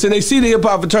 You know what I'm saying? They see the hip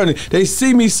hop fraternity. They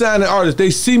see me signing artists. They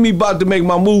see me about to make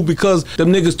my move because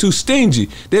them niggas too stingy.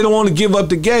 They don't want to give up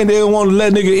the game. They don't want to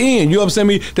let nigga in. You know what I'm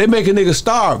saying? They make a nigga niggas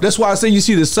starve. That's why I say you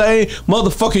see the same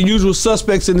motherfucking usual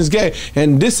suspects in this game.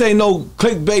 And this ain't no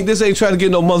clickbait. This ain't trying to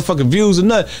get no motherfucking views or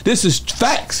nothing. This is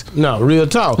facts. No, real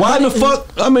talk. Why in the fuck?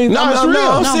 I mean,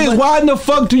 I'm saying, why in the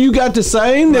fuck do you got the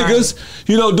same niggas,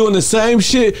 you know, doing the same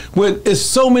shit when it's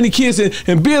so many kids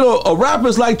and being a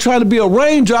rapper's like trying to be a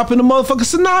raindrop in the motherfucking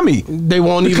tsunami. They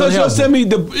won't even help. Because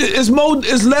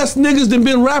it's less niggas than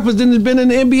being rappers than there's been in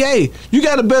the NBA. You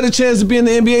got a better chance to be in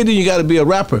the NBA than you got to be a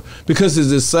rapper because it's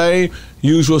the same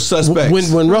usual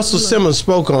suspects. When Russell Simmons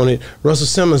spoke on it, Russell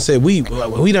Simmons said we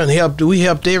done helped. We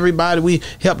helped everybody. We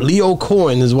helped Leo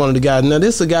Cohen is one of the guys. Now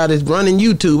this is a guy that's running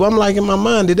YouTube. I'm like in my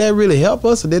mind, did that really help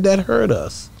us or did that hurt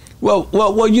us?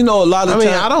 Well, you know, a lot of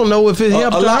I don't know if it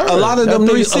helped. A lot of them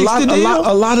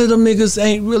niggas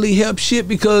ain't really helped shit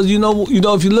because you know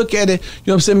if you look at it, you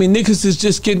know what I'm saying. I mean, niggas is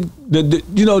just getting the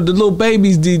little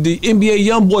babies, the NBA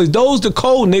young boys. Those the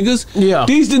cold niggas. Yeah.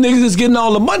 These the niggas that's getting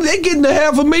all the money. They getting the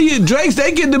 $500,000 Drakes.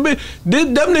 They getting them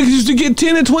niggas used to get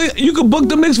 10 and 20. You could book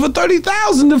them niggas for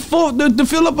 $30,000 to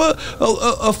fill up a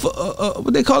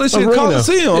what they call this shit,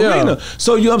 Coliseum arena.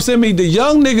 So you know what I'm saying. I mean, the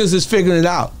young niggas is figuring it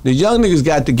out. The young niggas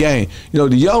got the game. You know,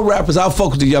 the young rappers, I'll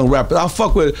fuck with the young rappers. I'll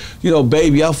fuck with, you know,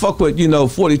 Baby. I'll fuck with, you know,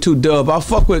 42 Dub. I'll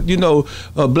fuck with, you know,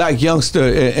 a Black Youngster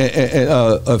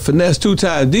and Finesse 2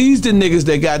 times. These the niggas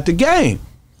that got the game.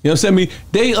 You know what I'm saying? I mean,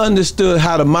 they understood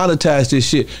how to monetize this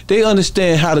shit. They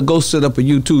understand how to go set up a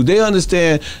YouTube. They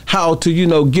understand how to, you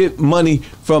know, get money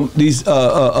from these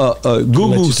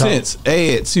Google Sense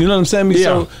ads. You know what I'm saying? I mean,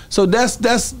 yeah. So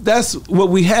that's what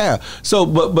we have. So,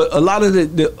 but a lot of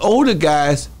the older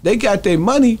guys, they got their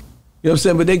money. You know what I'm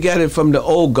saying? But they got it from the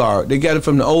old guard. They got it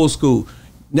from the old school.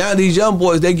 Now these young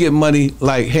boys, they get money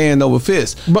like hand over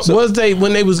fist. But was they,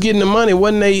 when they was getting the money,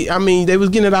 wasn't they, I mean, they was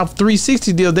getting it off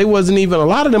 360 deals. They wasn't even, a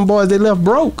lot of them boys, they left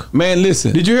broke. Man,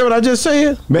 listen. Did you hear what I just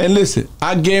said? Man, listen.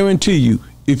 I guarantee you,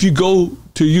 if you go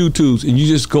to YouTube's and you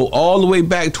just go all the way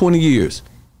back 20 years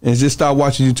and just start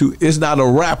watching YouTube, it's not a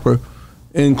rapper,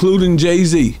 including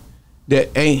Jay-Z,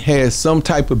 that ain't had some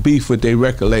type of beef with their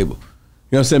record label.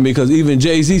 You know what I'm saying? Because even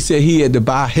Jay-Z said he had to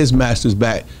buy his masters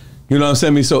back. You know what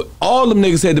I'm saying? So all them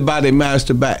niggas had to buy their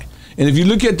master back. And if you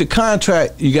look at the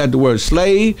contract, you got the word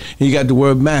slave and you got the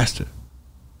word master.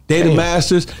 They the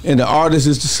masters and the artist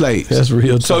is the slaves. That's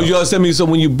real talk. So you know what I'm saying? So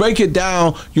when you break it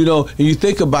down, you know, and you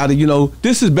think about it, you know,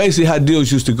 this is basically how deals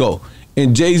used to go.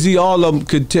 And Jay-Z, all of them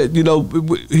could tell, you know,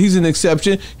 he's an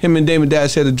exception. Him and Damon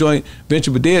Dash had a joint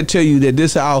venture, but they'll tell you that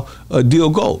this is how a deal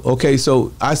go. Okay,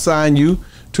 so I sign you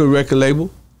to a record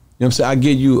label. You know what I'm saying? I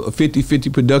give you a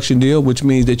 50-50 production deal, which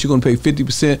means that you're gonna pay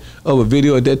 50% of a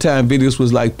video. At that time, videos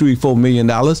was like $3-4 million.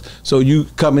 So you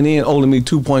coming in owing me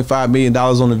 $2.5 million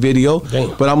on the video.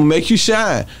 Damn. But I'm gonna make you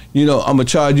shine. You know, I'm gonna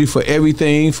charge you for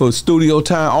everything, for studio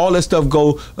time, all that stuff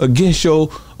go against your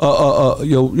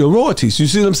royalties. You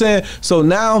see what I'm saying? So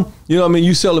now, you know what I mean,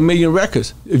 you sell 1 million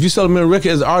records. If you sell 1 million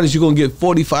records as an artist, you're gonna get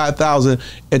 45,000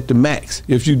 at the max.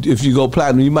 If you go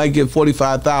platinum, you might get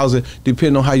 45,000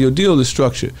 depending on how your deal is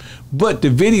structured. But the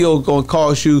video gonna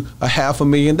cost you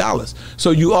 $500,000.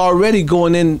 So you already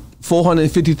going in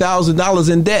 $450,000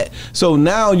 in debt. So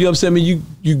now, you know what I'm saying, I mean,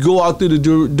 you go out through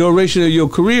the duration of your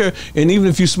career, and even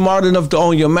if you're smart enough to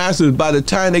own your masters, by the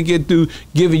time they get through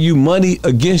giving you money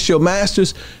against your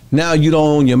masters, now you don't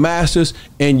own your masters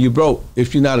and you broke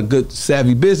if you're not a good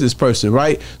savvy business person,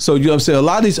 right? So you know what I'm saying, a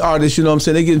lot of these artists, you know what I'm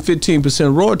saying, they're getting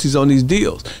 15% royalties on these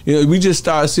deals. You know, we just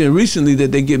started seeing recently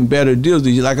that they're getting better deals.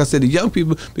 Like I said, the young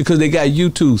people, because they got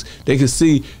YouTubes, they can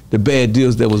see the bad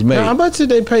deals that was made. Now, how much did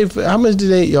they pay for, how much did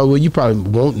they, well, you probably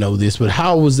won't know this, but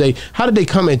how did they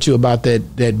come at you about that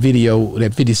video,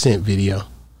 that 50 Cent video?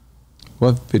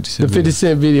 What 50 Cent? The 50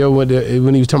 Cent video when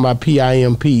he was talking about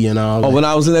PIMP and all that. Oh, when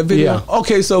I was in that video? Yeah.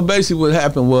 Okay, so basically what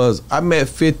happened was I met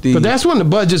 50. But that's when the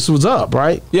budget was up,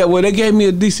 right? Yeah, well, they gave me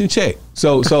a decent check.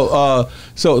 So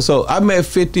I met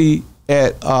 50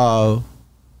 at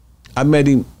I met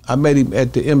him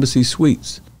at the Embassy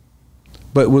Suites.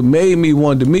 But what made me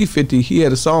want to meet 50, he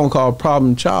had a song called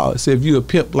Problem Child. It said, if you a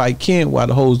pimp like Ken, why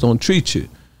the hoes don't treat you?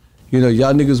 You know,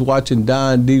 y'all niggas watching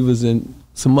Don Divas and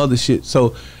some other shit.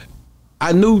 So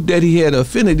I knew that he had an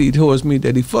affinity towards me,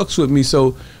 that he fucks with me.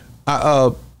 So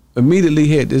I immediately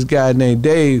had this guy named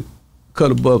Dave,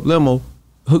 Cut Above Limo,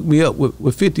 hooked me up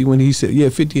with 50 when he said, yeah,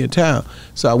 50 in town.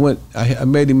 So I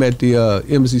met him at the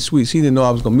Embassy Suites. He didn't know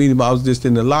I was gonna meet him. I was just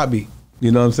in the lobby.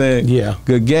 You know what I'm saying? Yeah.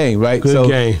 Good game, right? Good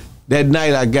game. That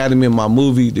night I got him in my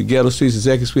movie, The Ghetto Streets of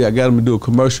Second Street. I got him to do a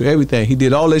commercial, everything. He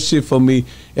did all that shit for me.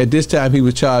 At this time he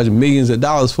was charging millions of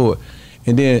dollars for it.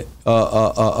 And then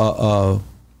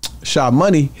Shot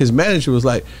Money, his manager was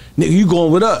like, nigga, you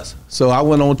going with us? So I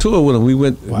went on tour with him. We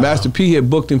went. Wow. Master P had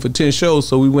booked him for 10 shows,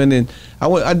 so we went in.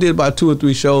 I did about 2 or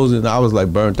 3 shows, and I was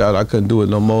like burnt out. I couldn't do it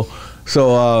no more.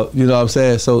 So you know what I'm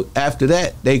saying. So after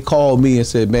that, they called me and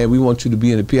said, man, we want you to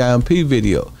be in the PIMP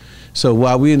video. So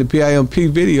while we in the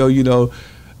PIMP video,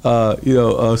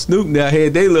 Snoop now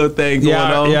had their little thing going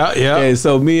on. Yeah. And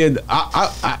so me and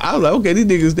I was like, okay, these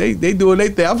niggas, they doing their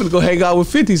thing. I'm gonna go hang out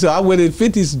with 50. So I went in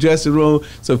 50's dressing room.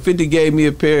 So 50 gave me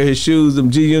a pair of his shoes,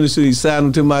 them G-Unit shoes. He signed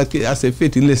them to my kid. I said,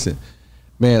 50, listen,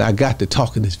 man, I got to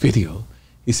talk in this video.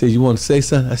 He said, you want to say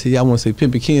something? I said, yeah, I want to say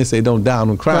Pimpin say don't down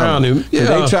him, crown him. Yeah.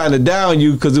 They trying to down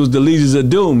you because it was the Legions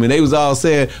of Doom. And they was all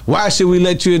saying, why should we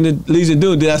let you in the Legion of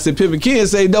Doom? Then I said, Pimpin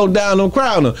say don't down him,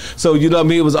 crown him. So, you know what I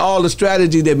mean? It was all the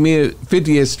strategy that me and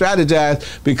 50 had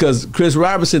strategized because Chris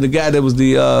Robertson, the guy that was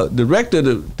the director of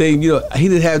the thing, he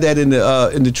didn't have that in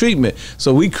the treatment.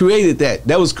 So we created that.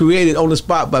 That was created on the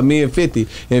spot by me and 50.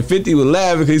 And 50 was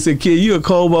laughing because he said, kid, you a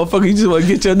cold motherfucker. You just want to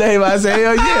get your name. I said,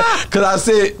 hell yeah. Because I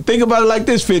said, think about it like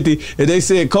this, 50. And they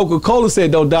said Coca-Cola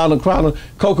said don't down the crown.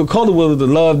 Coca-Cola would have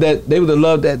loved that. They would have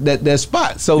loved that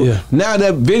spot. So now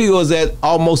that video is at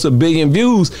almost 1 billion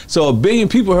views. So 1 billion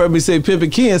people heard me say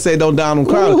Pimpin say don't down the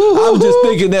crown. I was just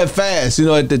thinking that fast,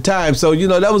 at the time. So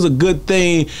that was a good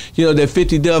thing, that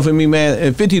 50 done for me, man.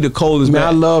 And 50 the coldest man.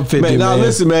 I love 50. Man. Now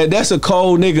listen, man, that's a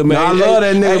cold nigga, man. I love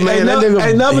that nigga, man. That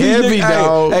nigga heavy,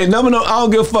 dog. Hey, none of them, I don't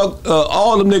give a fuck.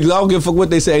 All them niggas, I don't give a fuck what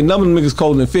they say. Ain't none of them niggas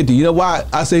colder than 50. You know why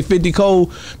I say 50 cold?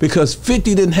 Because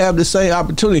 50 didn't have the same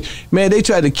opportunity. Man, they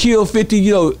tried to kill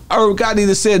 50. Irv Gotti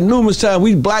that said numerous times,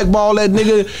 we blackball that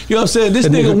nigga. You know what I'm saying? This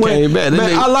nigga went. Man,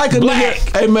 I like a black.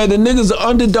 Nigga. Hey, man, the nigga's an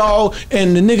underdog,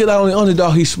 and the nigga not only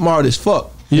underdog, he's smart as fuck.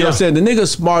 You know what I'm saying? The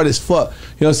nigga's smart as fuck. You know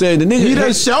what I'm saying? The nigga, he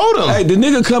done showed him. Hey, the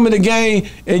nigga come in the game,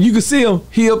 and you can see him.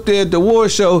 He up there at the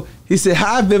award show. He said,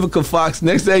 hi, Vivica Fox.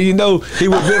 Next thing you know, he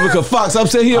was Vivica Fox. I'm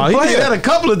saying he a player. He did that a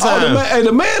couple of times.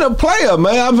 The man a player,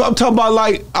 man. I'm talking about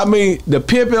the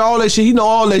Pimp and all that shit. He know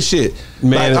all that shit.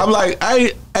 Man. I'm like,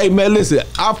 hey, man, listen,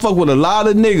 I fuck with a lot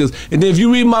of niggas. And then if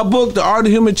you read my book, The Art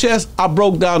of Human Chess, I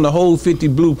broke down the whole 50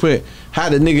 blueprint. How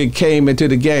the nigga came into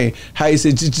the game. How he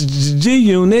said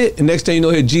G-Unit, and next thing you know,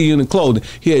 he had G-Unit clothing.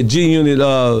 He had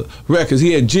G-Unit records.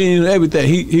 He had G-Unit everything.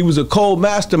 He was a cold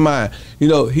mastermind.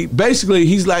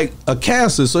 He's like a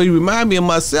cancer, so he reminded me of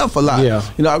myself a lot. Yeah.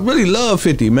 I really love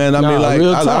 50, man. I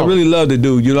really love the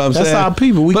dude. You know what I'm saying? That's our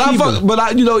people. We keep him.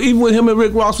 But even when him and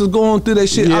Rick Ross was going through that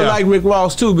shit, I like Rick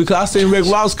Ross too because I seen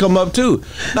Rick Ross come up too.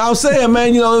 Now I'm saying,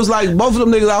 man, it was like both of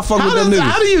them niggas. I fuck with them niggas.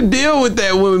 How do you deal with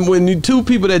that when you two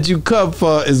people that you cover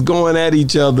for is going at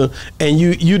each other and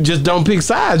you just don't pick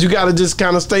sides? You got to just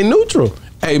kind of stay neutral.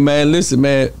 Hey, man, listen,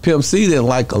 man. Pimp C didn't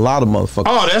like a lot of motherfuckers.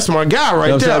 Oh, that's my guy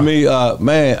right there. I mean,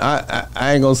 man,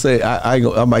 I ain't gonna say.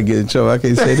 I might get in trouble. I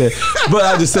can't say that. But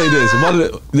I just say this: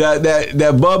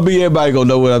 that Bub B, everybody gonna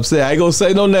know what I'm saying. I ain't gonna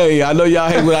say no name. I know y'all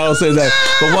hate when I don't say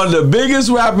that. But one of the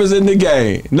biggest rappers in the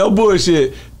game, no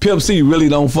bullshit. Pimp C really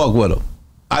don't fuck with him.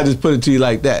 I just put it to you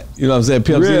like that. You know what I'm saying?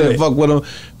 Pimp C didn't fuck with him.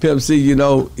 Pimp C, he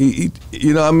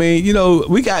what I mean?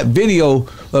 We got video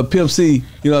of Pimp C,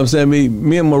 you know what I'm saying?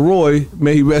 Me and Maroy,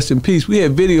 may he rest in peace, we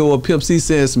had video of Pimp C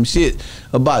saying some shit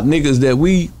about niggas that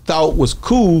we thought was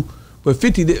cool, but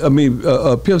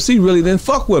Pimp C really didn't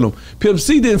fuck with him. Pimp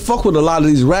C didn't fuck with a lot of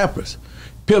these rappers.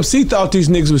 Pimp C thought these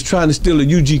niggas was trying to steal a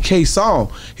UGK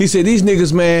song. He said, these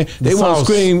niggas, man, they want to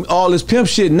scream all this Pimp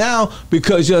shit now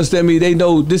because, you understand me, they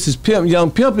know this is Pimp,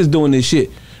 young Pimp is doing this shit.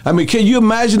 I mean, can you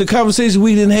imagine the conversation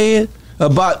we done had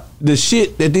about the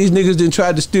shit that these niggas done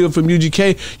tried to steal from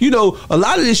UGK? A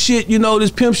lot of this shit,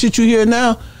 this Pimp shit you hear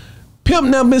now, Pimp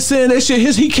never been saying that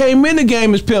shit. He came in the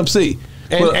game as Pimp C.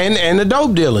 And the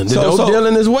dope dealing. The dope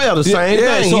dealing as well. The same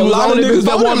thing. So a lot of niggas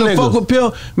that want to fuck with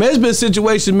Pimp. Man, it's been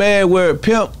situations, man, where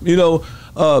Pimp, made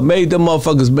them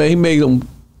motherfuckers, man, he made them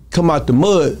come out the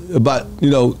mud about,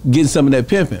 getting some of that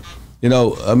pimping. He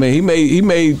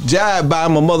made Jive buy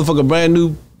him a motherfucking brand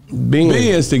new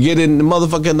Benz to get in the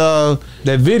motherfucking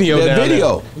that video. You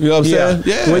know what I'm saying?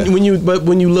 Yeah.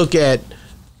 When you look at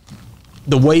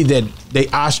the way that they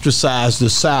ostracized the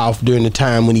South during the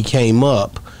time when he came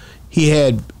up, he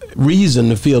had reason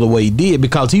to feel the way he did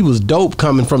because he was dope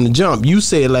coming from the jump. You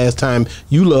said last time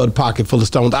you loved Pocket Full of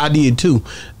Stones. I did too.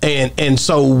 And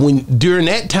so during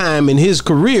that time in his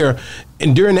career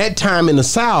and during that time in the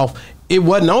South, it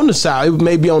wasn't on the South. It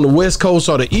may be on the West Coast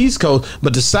or the East Coast,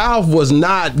 but the South was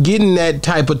not getting that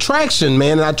type of traction,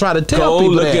 man. And I try to tell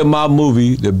people look at my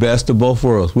movie, The Best of Both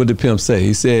Worlds. What did Pimp say?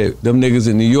 He said, them niggas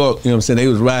in New York, you know what I'm saying, they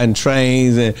was riding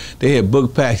trains and they had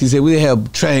book packs. He said, we didn't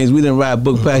have trains, we didn't ride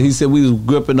book packs. He said, we was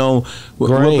gripping on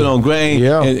grain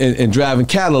and driving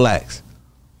Cadillacs.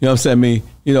 You know what I'm saying? I mean,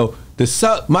 you know,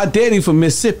 my daddy from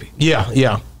Mississippi.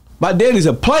 Yeah. My daddy's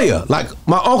a player. Like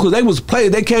my uncles, they was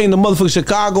players. They came to motherfucking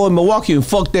Chicago and Milwaukee and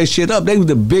fucked that shit up. They was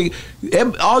the big.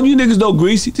 All you niggas know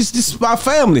Greasy. This is my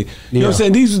family. You know what I'm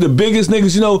saying? These were the biggest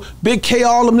niggas. You know, Big K,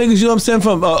 all them niggas. You know what I'm saying?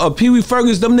 From Pee Wee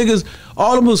Fergus, them niggas.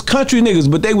 All them was country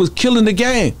niggas, but they was killing the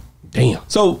game. Damn.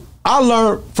 So I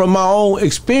learned from my own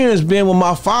experience being with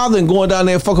my father and going down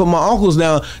there and fucking with my uncles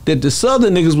now that the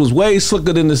southern niggas was way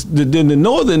slicker than the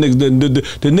northern niggas.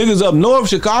 The niggas up north,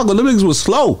 Chicago, them niggas was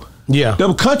slow. Yeah.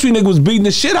 Them country niggas was beating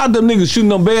the shit out them niggas, shooting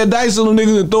them bad dice on them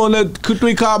niggas and throwing that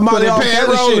 3-car Molly off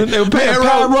that shit. They were pad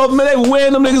rolling, man. They were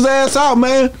wearing them niggas ass out,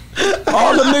 man.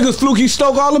 All them niggas, Fluky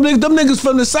Stoke, all them niggas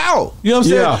from the South. You know what I'm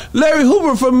saying? Yeah. Larry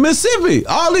Hoover from Mississippi.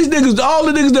 All these niggas, all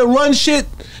the niggas that run shit.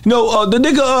 You know, the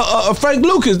nigga Frank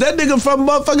Lucas, that nigga from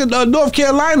motherfucking North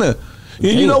Carolina. And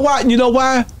you know why? You know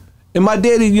why? And my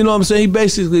daddy, you know what I'm saying, he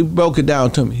basically broke it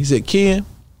down to me. He said, Ken,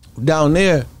 down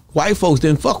there, white folks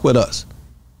didn't fuck with us.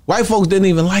 White folks didn't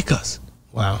even like us.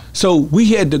 Wow. So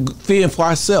we had to fend for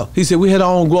ourselves. He said we had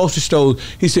our own grocery stores.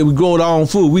 He said we growed our own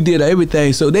food. We did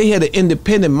everything. So they had an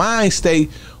independent mind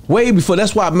state way before.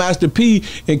 That's why Master P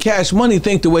and Cash Money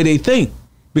think the way they think.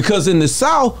 Because in the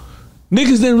South,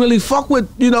 niggas didn't really fuck with,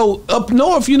 you know, up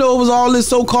north, you know, it was all this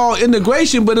so-called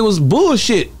integration, but it was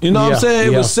bullshit. You know what I'm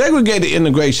saying? It was segregated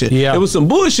integration. It was some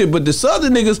bullshit, but the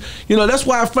southern niggas, you know, that's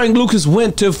why Frank Lucas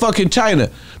went to fucking China.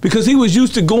 Because he was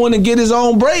used to going and get his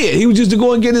own bread. He was used to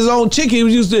go and get his own chicken. He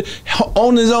was used to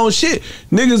own his own shit.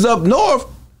 Niggas up north,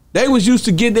 they was used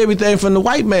to getting everything from the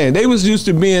white man. They was used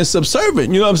to being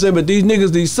subservient, you know what I'm saying? But these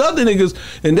niggas, these southern niggas,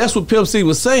 and that's what Pimp C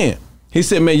was saying. He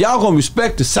said, man, y'all gonna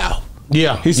respect the South.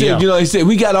 Yeah. He said, you know, he said,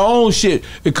 we got our own shit.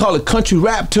 They call it country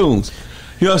rap tunes.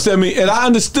 You know what I'm saying? I mean, and I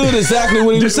understood exactly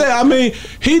what he was saying. I mean,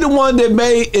 he the one that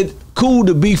made it cool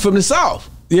to be from the South.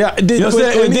 Yeah, you know what I'm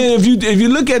saying? And then if you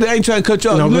look at it, I ain't trying to cut you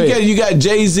off. No, you look at it, you got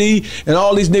Jay-Z and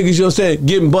all these niggas, you know what I'm saying,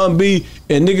 getting Bun B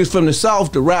and niggas from the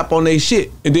South to rap on their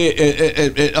shit. And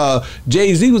then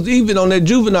Jay-Z was even on that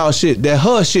juvenile shit, that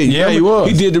Hush shit. Yeah, he was.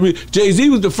 He did Jay-Z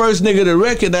was the first nigga to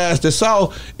recognize the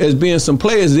South as being some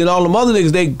players. And then all them other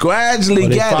niggas, they gradually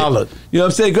got it. You know what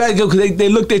I'm saying? Gradually, because they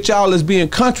looked at y'all as being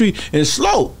country and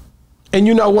slow. And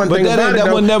you know one thing about it,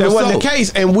 that wasn't the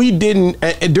case. And we didn't,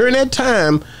 during that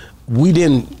time, we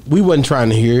wasn't trying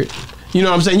to hear it. You know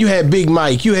what I'm saying? You had Big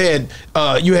Mike, you had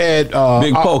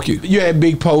Big Pokey. You had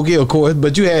Big Pokey, of course,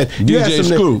 but you had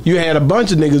Screw. You had a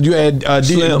bunch of niggas. You had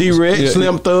D-Rex,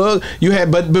 Slim Thug. You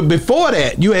had but before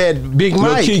that, you had Big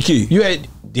Mike. Lil Kiki. You had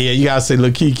you gotta say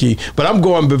Lil Kiki. But I'm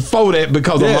going before that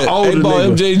because I'm an older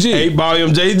nigga. 8-Ball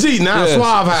MJG. Now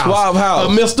Suave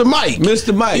House. Mr. Mike.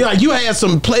 Mr. Mike. Yeah, you had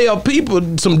some player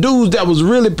people, some dudes that was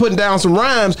really putting down some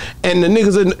rhymes, and the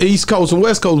niggas in the East Coast and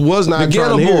West Coast was not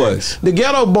trying to hear it. The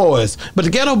Ghetto Boys. But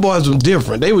the Ghetto Boys was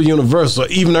different. They were universal,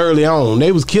 even early on.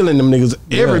 They was killing them niggas.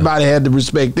 Yeah. Everybody had to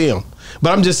respect them.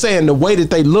 But I'm just saying, the way that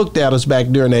they looked at us back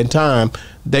during that time,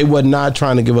 they were not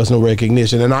trying to give us no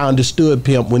recognition. And I understood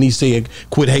Pimp when he said,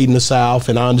 quit hating the South.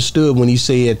 And I understood when he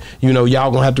said, you know, y'all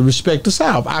gonna have to respect the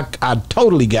South. I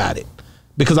totally got it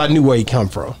because I knew where he come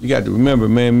from. You got to remember,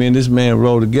 man, me and this man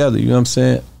rolled together. You know what I'm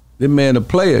saying? This man a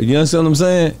player. You understand what I'm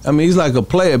saying? I mean, he's like a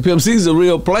player. Pimp C's a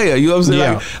real player. You know what I'm saying?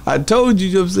 Yeah. Like, I told you,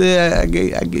 you know what I'm saying? I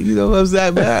get, you know what I'm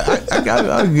saying? Man,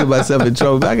 I'll get myself in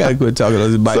trouble. I got to quit talking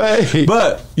on this mic.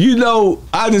 But, you know,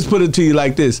 I just put it to you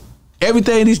like this.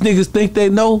 Everything these niggas think they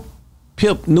know,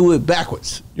 Pimp knew it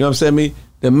backwards. You know what I'm saying? I mean,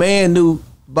 the man knew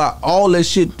about all that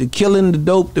shit, the killing, the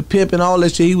dope, the pimp, and all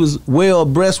that shit. He was well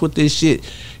abreast with this shit.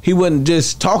 He wasn't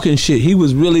just talking shit. He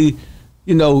was really,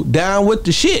 you know, down with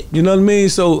the shit. You know what I mean?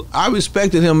 So I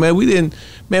respected him, man. We didn't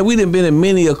been in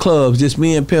many a clubs, just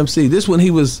me and Pimp C. This when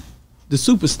he was the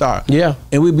superstar. Yeah.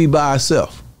 And we'd be by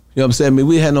ourselves. You know what I'm saying? I mean,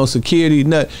 we had no security,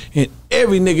 nothing. And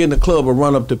every nigga in the club would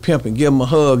run up to Pimp and give him a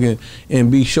hug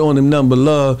and be showing him nothing but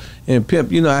love. And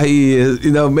Pimp, you know how he is,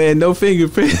 you know, man, no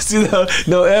fingerprints, you know,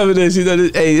 no evidence, you know.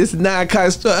 Hey, it's 9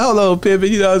 kind stuff. Hello, Pimp,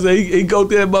 you know what I'm saying? He go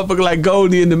through that motherfucker like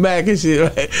Goldie in the Mac and shit,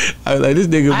 right? I was like, this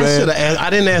nigga, man. I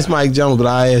didn't ask Mike Jones, but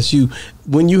I asked you,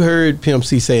 when you heard Pimp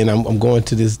C saying, I'm going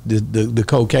to the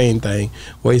cocaine thing,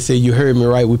 where he said, you heard me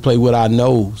right, we play with our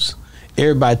nose.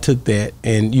 Everybody took that,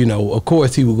 and you know, of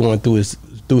course, he was going through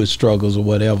his struggles or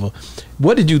whatever.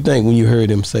 What did you think when you heard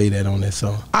him say that on that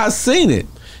song? I seen it.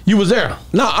 You was there.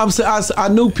 No, I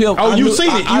knew Pimp. Oh, you seen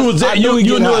it. You was there. You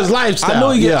knew his lifestyle. I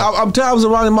know he. Yeah. I was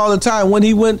around him all the time. When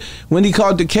he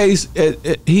caught the case,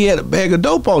 he had a bag of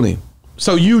dope on him.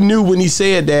 So you knew when he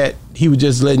said that he was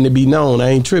just letting it be known.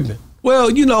 I ain't tripping.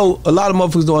 Well, you know, a lot of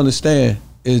motherfuckers don't understand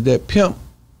is that Pimp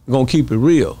gonna keep it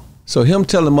real. So him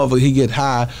telling motherfucker he get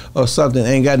high or something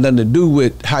ain't got nothing to do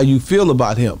with how you feel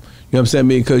about him. You know what I'm saying?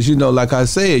 Because, you know, like I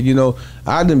said, you know,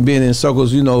 I done been in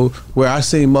circles, you know, where I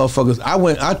seen motherfuckers.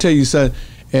 I tell you something,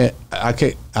 and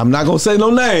I'm not gonna say no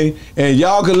name, and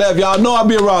y'all can laugh. Y'all know I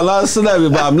be around a lot of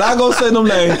celebrities, but I'm not gonna say no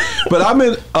name. But I'm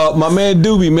in my man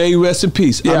Doobie, may he rest in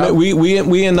peace. Yeah. We in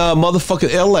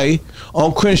motherfucking LA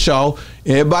on Crenshaw.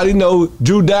 Everybody know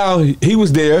Drew Down, he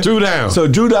was there. Drew Down. So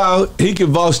Drew Down, he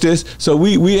can vouch this. So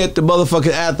we at the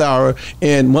motherfucking after hour,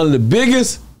 and one of the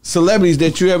biggest celebrities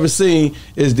that you ever seen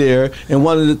is there, and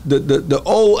one of the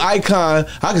old icon,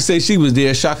 I could say she was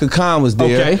there, Shaka Khan was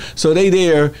there. Okay. So they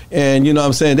there, and you know what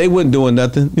I'm saying, they wasn't doing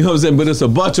nothing, you know what I'm saying, but it's a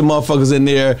bunch of motherfuckers in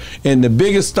there, and the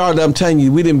biggest star that I'm telling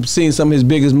you, we didn't see some of his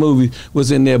biggest movies, was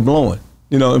in there blowing,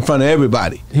 you know, in front of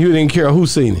everybody. You didn't care who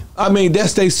seen it. I mean,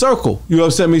 that's their circle. You know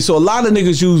what I'm saying? So a lot of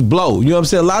niggas use blow. You know what I'm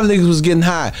saying? A lot of niggas was getting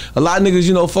high. A lot of niggas,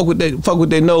 you know, fuck with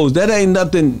their nose. That ain't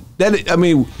nothing. I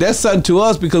mean, that's something to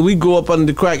us because we grew up under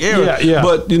the crack era. Yeah, yeah.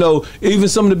 But, you know, even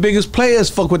some of the biggest players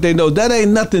fuck with their nose. That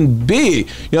ain't nothing big. You know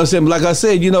what I'm saying? But like I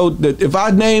said, you know, that if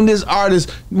I name this artist,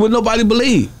 would nobody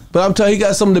believe? But I'm telling you, he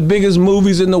got some of the biggest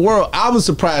movies in the world. I was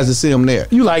surprised to see him there.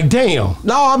 You like, damn.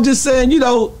 No, I'm just saying, you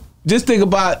know, just think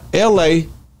about L.A.,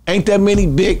 ain't that many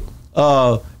big,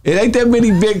 it ain't that many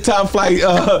big top flight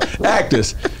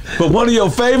actors. But one of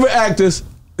your favorite actors,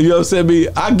 you know what I'm saying,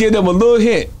 I give them a little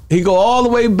hint. He go all the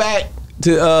way back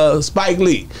to Spike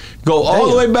Lee. Go all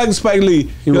the way back to Spike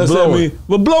Lee. You know what I'm saying?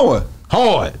 We're blowing.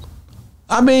 Hard.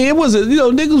 I mean, it was, you know,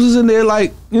 niggas was in there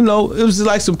like, you know, it was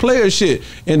like some player shit.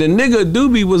 And the nigga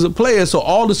Doobie was a player, so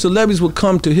all the celebrities would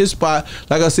come to his spot.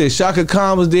 Like I said, Shaka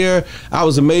Khan was there. I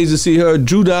was amazed to see her.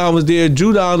 Drew Down was there.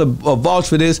 Drew Down a vouch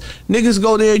for this. Niggas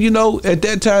go there, you know, at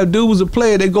that time, dude was a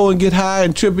player. They go and get high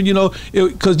and tripping, you know,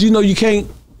 because, you know, you can't,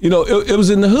 you know, it was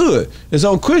in the hood. It's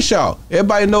on Crenshaw.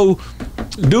 Everybody know,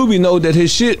 Doobie know that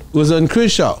his shit was on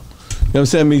Crenshaw. You know what I'm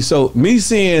saying? So me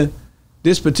seeing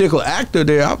this particular actor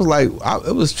there, I was like,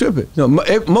 it was tripping. You know,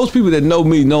 most people that know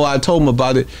me know I told them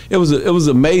about it. It was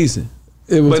amazing.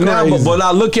 It was crazy. Now, but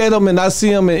I look at him and I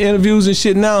see him in interviews and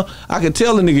shit now, I can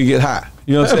tell the nigga get high.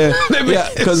 You know what I'm saying? Yeah,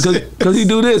 because he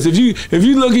do this. If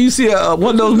you look and you see one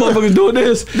of those motherfuckers doing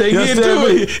this, they get to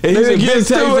it. And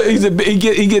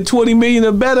he get 20 million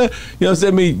or better. You know what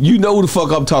I'm saying? You know who the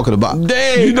fuck I'm talking about.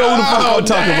 Dang, you know who the fuck I'm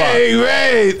talking about.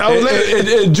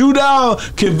 Right. And Drew Down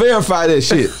can verify that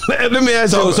shit. Let me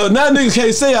ask you. So now niggas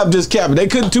can't say I'm just capping. They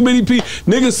couldn't. Too many people.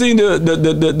 Niggas seen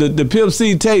the Pimp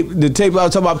C tape. The tape I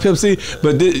was talking about Pimp C,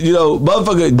 but you know,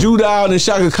 motherfucker Drew Down and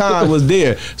Shaka Khan was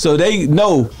there, so they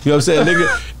know. You know what I'm saying?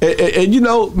 And you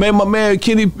know, man, my man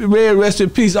Kenny Red, rest in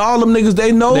peace. All them niggas,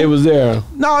 they know they was there.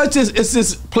 No, it's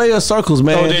just player circles,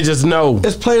 man. Oh, they just know.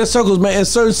 It's player circles, man. In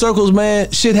certain circles, man,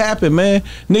 shit happen, man.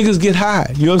 Niggas get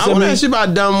high. You know what I'm saying? I want to ask you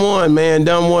about Dumb One, man.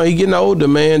 Dumb One, he getting older,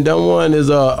 man. Dumb One is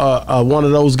one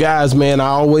of those guys, man. I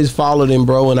always followed him,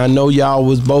 bro, and I know y'all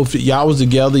was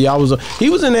together. He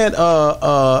was in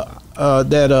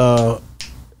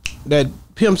that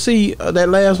Pimp C, that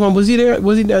last one, was he there?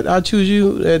 Was he that I Choose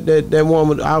You? That one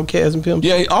with Outkast and Pimp C?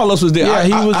 Yeah, all of us was there. Yeah,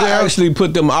 he was there. I actually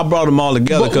put them. I brought them all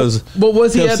together because. But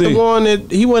was he Pimp at C. the one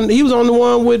that he wasn't? He was on the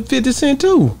one with 50 Cent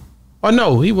too. Or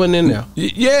no, he wasn't in there.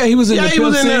 Yeah, he was in the Pimp C. He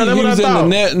was in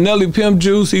the Nelly Pimp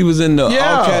Juice. He was in the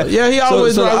Outkast. Yeah, he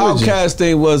always. So the Outkast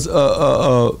thing was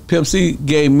Pimp C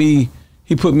gave me.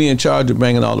 He put me in charge of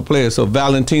bringing all the players. So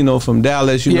Valentino from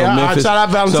Dallas, you know, Memphis. Shout out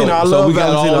Valentino. I love so we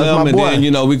got Valentino. all them, and then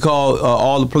you know we called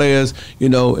all the players, you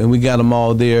know, and we got them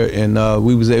all there, and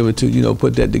we was able to, you know,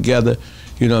 put that together.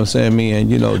 You know what I'm saying? Me and,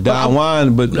 you know, Don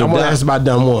Juan. But I want to ask about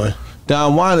Don Juan.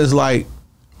 Don Juan is like,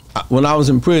 when I was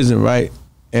in prison, right,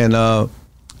 and I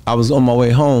was on my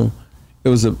way home. It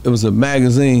was a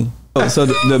magazine. So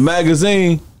the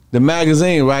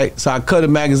magazine, right? So I cut the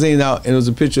magazine out, and it was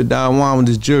a picture of Don Juan with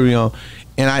his jewelry on.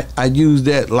 And I used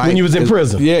that like when you was in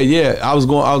prison. Yeah. I was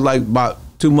like about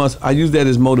 2 months. I used that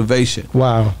as motivation.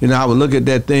 Wow. You know, I would look at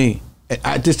that thing.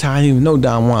 At this time, I didn't even know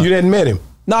Don Juan. You didn't met him?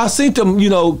 No, I seen him. You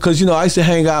know, because you know I used to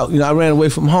hang out. You know, I ran away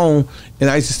from home,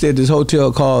 and I used to stay at this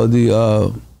hotel called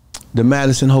the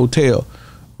Madison Hotel,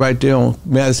 right there on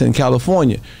Madison,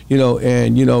 California. You know,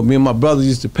 and you know, me and my brothers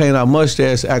used to paint our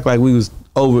mustache, act like we was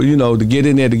over. You know, to get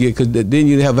in there because then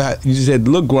you just had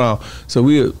to look around. So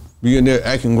we be in there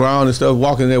acting ground and stuff,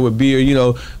 walking there with beer, you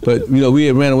know. But, you know, we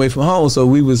had ran away from home, so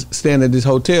we was staying at this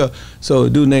hotel. So a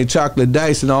dude named Chocolate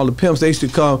Dice and all the pimps, they used to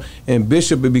come, and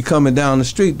Bishop would be coming down the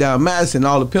street, down Madison,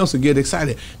 all the pimps would get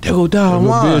excited. There go Don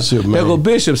Juan. There go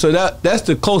Bishop. So that's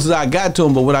the closest I got to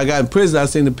him. But when I got in prison, I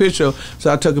seen the picture,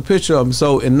 so I took a picture of him.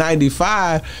 So in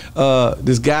 95,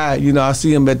 this guy, you know, I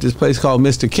see him at this place called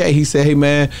Mr. K. He said, hey,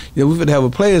 man, you know, we finna have a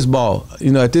players ball.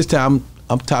 You know, at this time,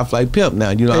 I'm top flight pimp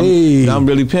now, you know. I'm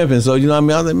really pimping, so you know what I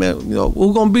mean. I was like, man, you know,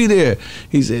 who's gonna be there?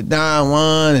 He said Don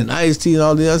Juan and Ice-T and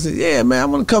all this. I said, yeah, man,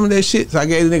 I'm gonna come to that shit. So I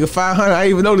gave the nigga $500. I didn't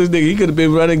even know this nigga. He could have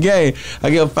been running game. I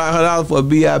gave him $500 for a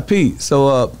BIP.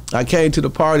 So I came to the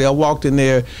party. I walked in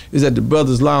there. It was at the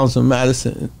Brothers Lounge in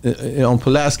Madison on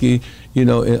Pulaski, you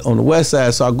know, on the west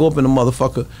side. So I go up in the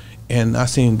motherfucker, and I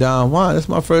seen Don Juan. That's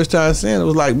my first time seeing it. It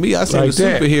was like me. I seen like the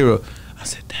superhero. I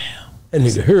said, damn, that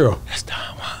nigga hero. That's Don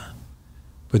Juan.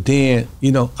 But then,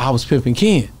 you know, I was Pimpin'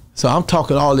 Ken. So I'm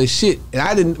talking all this shit. And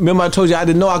I didn't, remember I told you I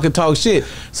didn't know I could talk shit.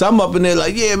 So I'm up in there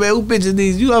like, yeah, man, who bitches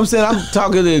these? You know what I'm saying? I'm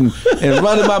talking and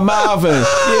running my mouth and,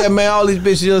 yeah, man, all these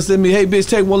bitches just send me, hey, bitch,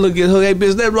 take one look at her. Hey,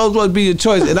 bitch, let Rolls Royce be your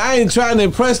choice. And I ain't trying to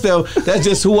impress them. That's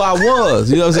just who I was.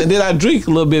 You know what I'm saying? Then I drink a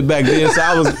little bit back then, so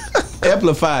I was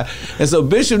amplified. And so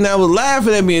Bishop now was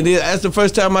laughing at me, and then that's the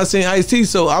first time I seen Ice-T.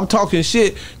 So I'm talking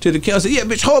shit to the council. Yeah,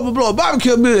 bitch, horrible blow,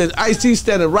 barbecue me. And Ice-T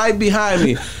standing right behind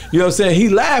me. You know what I'm saying? He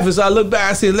laughing, so I look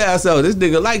back, I see him laugh. I said, oh, this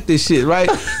nigga like this shit, right?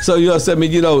 So you know what I'm saying? I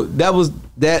mean, you know, that was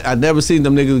that. I never seen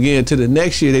them niggas again till the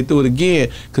next year. They threw it again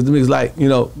because the niggas like, you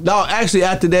know, no, actually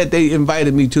after that they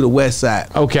invited me to the west side.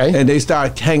 Okay. And they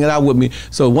started hanging out with me.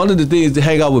 So one of the things to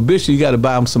hang out with Bishop, you got to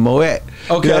buy him some Moet. Okay. You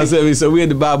know what I'm saying? So we had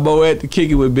to buy Moet to kick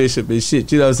it with Bishop and shit.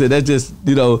 You know what I'm saying? That's just,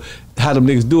 you know, how them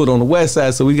niggas do it on the west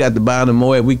side. So we got to buy them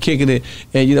Moet. We kicking it.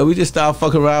 And, you know, we just started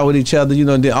fucking around with each other. You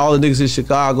know, and then all the niggas in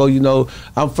Chicago, you know,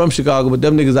 I'm from Chicago, but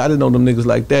them niggas, I didn't know them niggas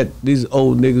like that. These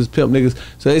old niggas, pimp niggas.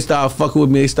 So they started fucking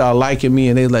with me. They started liking me.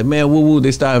 And they was like, man, woo-woo.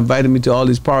 They started inviting me to all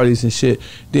these parties and shit.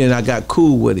 Then I got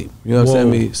cool with him. You know what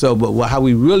I'm saying? So, but how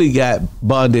we really got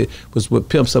bonded was with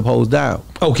Pimp Up Hoes Down.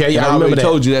 Okay, yeah, I remember already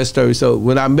told you that story. So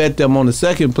when I met them on the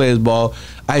second players ball,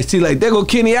 I see like, there go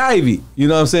Kenny Ivey. You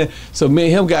know what I'm saying? So me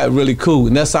and him got really cool.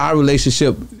 And that's how our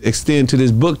relationship extend to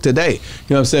this book today. You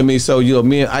know what I'm saying? So, you know,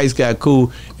 me and Ice got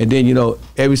cool. And then, you know,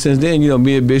 ever since then, you know,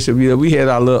 me and Bishop, you know, we had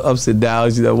our little ups and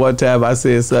downs. You know, one time I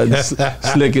said something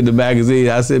slick in the magazine.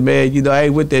 I said, man, you know, I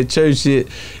ain't with that church shit.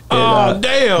 And,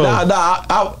 damn.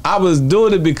 I was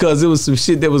doing it because it was some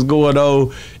shit that was going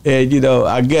on. And, you know,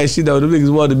 I guess, you know, the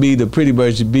niggas wanted me to pretty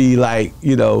much be like,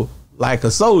 you know, like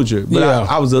a soldier. But yeah.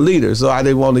 I was a leader, so I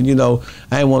didn't want to, you know,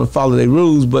 I didn't want to follow their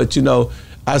rules. But, you know,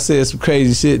 I said some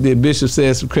crazy shit. Then Bishop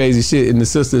said some crazy shit in the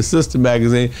Sister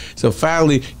magazine. So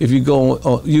finally, if you go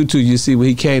on YouTube, you see when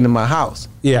he came to my house.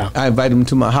 Yeah. I invited him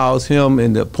to my house, him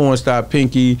and the porn star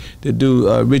Pinky, the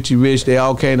dude Richie Rich, they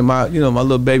all came to my, you know, my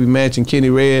little baby mansion,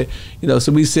 Kenny Red. You know,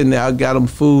 so we sitting there, I got him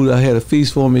food, I had a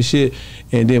feast for him and shit.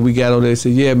 And then we got on there and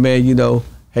said, yeah, man, you know,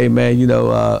 hey, man, you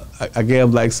know, I gave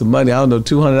him like some money. I don't know,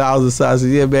 $200 or so. I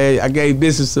said, yeah, man, I gave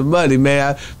Bishop some money,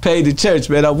 man. I paid the church,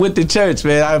 man. I went to church,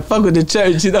 man. I fuck with the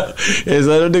church, you know. And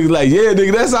so them niggas like, yeah,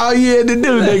 nigga, that's all you had to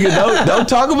do, nigga. Don't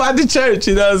talk about the church,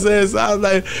 you know what I'm saying? So I was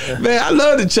like, man, I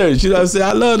love the church, you know what I'm saying?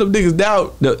 I love them niggas.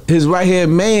 Now, his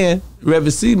right-hand man,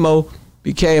 Reverend Simo,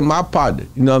 became my partner,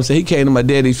 you know what I'm saying? He came to my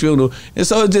daddy's funeral. And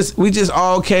so we just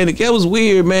all came together. It was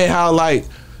weird, man, how like,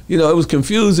 you know, it was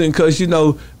confusing because, you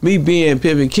know, me being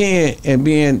Pimpin' Ken and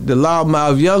being the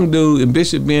loudmouth young dude and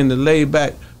Bishop being the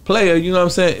laid-back player, you know what I'm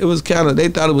saying? It was kind of, they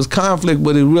thought it was conflict,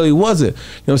 but it really wasn't. You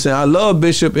know what I'm saying? I love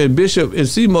Bishop and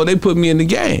Simo, they put me in the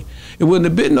game. It wouldn't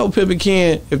have been no Pimpin'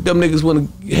 Ken if them niggas wouldn't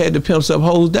have had the Pimp Up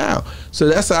Hoes Down. So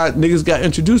that's how niggas got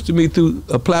introduced to me through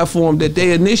a platform that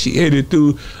they initiated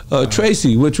through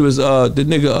Tracy, which was the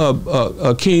nigga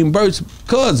Keem Burt's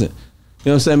cousin. You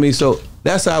know what I'm saying? I mean, so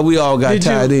that's how we all got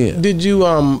tied in. Did you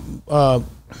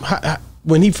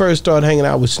when he first started hanging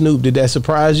out with Snoop, did that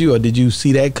surprise you, or did you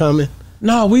see that coming?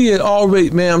 No, we had already,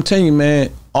 man. I'm telling you,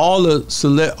 man. All the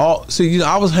see, you know,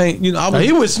 I was hanging. You know,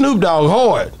 he was Snoop Dogg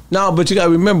hard. No, but you gotta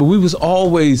remember, we was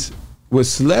always with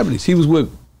celebrities. He was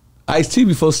with Ice-T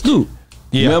before Snoop.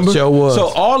 Yeah, remember? Sure was. So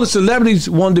all the celebrities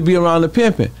wanted to be around the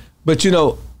Pimpin', but you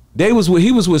know, he was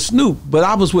with Snoop, but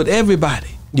I was with everybody.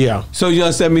 Yeah. So you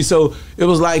understand me? So it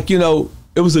was like, you know,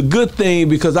 it was a good thing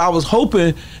because I was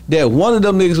hoping that one of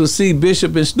them niggas would see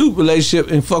Bishop and Snoop relationship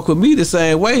and fuck with me the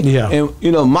same way. Yeah. And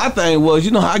you know, my thing was,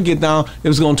 you know how I get down, it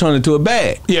was gonna turn into a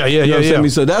bag. Yeah. You know what I'm saying?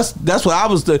 So that's what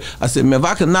I said, man, if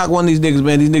I could knock one of these niggas,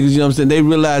 man, these niggas, you know what I'm saying, they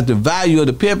realized the value of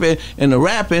the pimping and the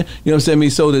rapping, you know what I'm saying?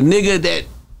 So the nigga that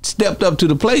stepped up to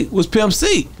the plate was Pimp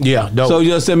C. Yeah, dope. So you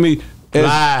know what I'm saying?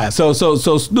 Live. So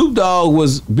Snoop Dogg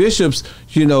was Bishop's,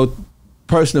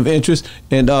 person of interest,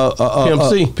 and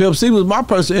Pimp C was my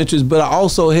person of interest, but I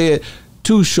also had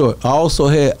Too Short. I also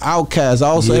had Outkast. I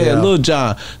also had Lil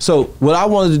Jon. So what I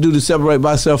wanted to do to separate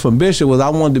myself from Bishop was I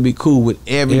wanted to be cool with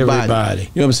everybody. You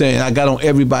know what I'm saying? And I got on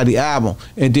everybody's album,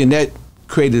 and then that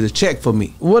created a check for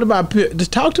me. What about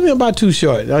just talk to me about Too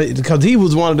Short, because he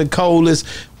was one of the coldest.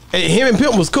 And him and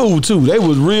Pimp was cool too. They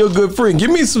was real good friends. Give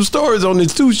me some stories on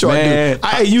this Too Short dude.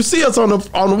 You see us on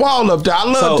the wall up there. I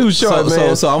love Too Short,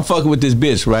 man. So I'm fucking with this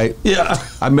bitch, right? Yeah.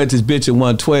 I met this bitch at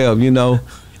 112,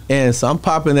 and so I'm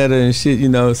popping at her and shit,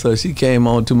 So she came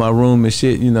on to my room and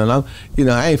shit, and I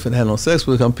ain't finna have no sex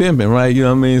with her. I'm pimping, right? You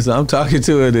know what I mean? So I'm talking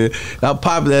to her, and I'm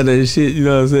popping at her and shit. You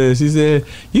know what I'm saying? She said,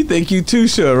 "You think you Too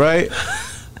Short, right?"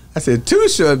 I said, Too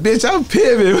Short, bitch, I'm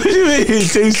pimping. What you mean,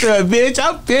 Too Short, bitch?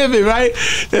 I'm pimping, right?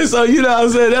 And so, what I'm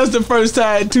saying? That's the first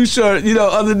time Too Short,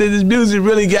 other than his music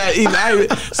really got even.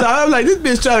 So I'm like, this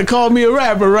bitch trying to call me a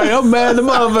rapper, right? I'm mad at the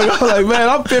motherfucker. I'm like, man,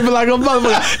 I'm pimping like a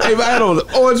motherfucker. Hey, man, I had on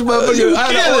an orange motherfucker.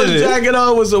 I had an orange jacket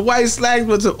on with some white slacks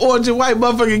with some orange and white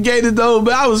motherfucking gators on,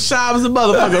 but I was shy as a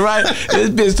motherfucker, right?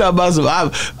 And this bitch talking about some,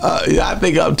 I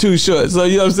think I'm Too Short. So,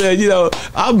 you know what I'm saying?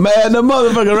 I'm mad at the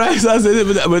motherfucker, right? So I said,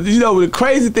 but the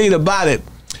crazy thing about it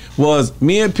was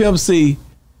me and Pimp C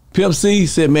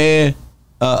said, man,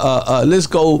 let's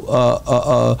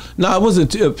go. No, it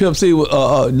wasn't Pimp C.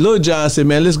 Lil Jon said,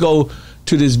 man, let's go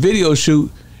to this video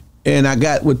shoot, and I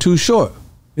got with Too Short.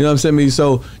 You know what I'm saying?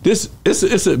 So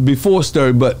it's a before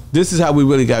story, but this is how we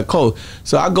really got close.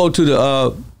 So I go to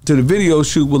the video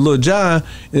shoot with Lil Jon.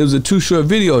 And it was a Too Short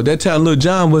video. At that time, Lil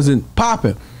Jon wasn't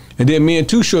popping. And then me and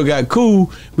Too Short got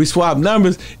cool. We swapped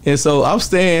numbers, and so I'm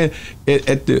staying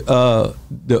at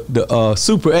the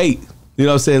Super 8. You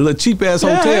know what I'm saying? A little cheap ass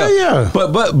hotel. Yeah.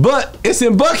 But it's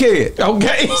in Buckhead.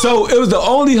 Okay. So it was the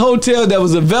only hotel that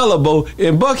was available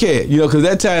in Buckhead. Because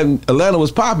that time Atlanta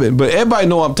was popping. But everybody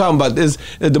know what I'm talking about. This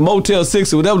the Motel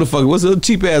 6 or whatever the fuck. It was a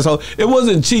cheap ass hotel. It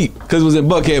wasn't cheap because it was in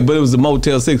Buckhead, but it was the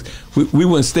Motel 6. We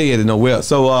wouldn't stay at it nowhere.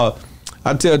 So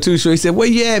I tell Too Short, he said, where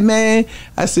you at, man?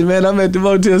 I said, man, I'm at the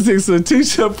Motel 6. So Too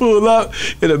Short pulled up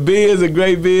in a Benz, a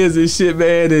great Benz and shit,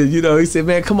 man. And, he said,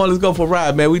 man, come on, let's go for a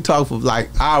ride, man. We talked for like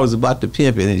hours about the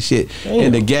pimping and shit. Damn.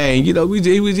 And the gang. He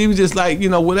was just like,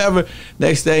 whatever.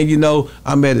 Next thing,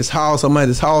 I'm at his house. I'm at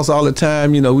his house all the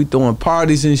time. We throwing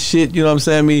parties and shit. You know what I'm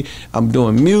saying? I'm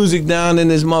doing music down in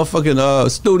this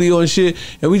motherfucking studio and shit.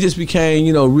 And we just became,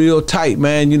 real tight,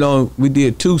 man. We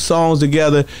did 2 songs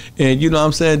together. And,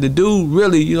 I'm saying? The dude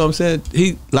really, you know what I'm saying?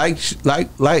 He like I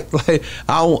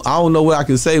don't know what I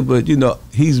can say, but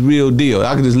he's real deal.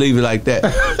 I can just leave it like that. You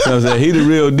know what I'm saying? He the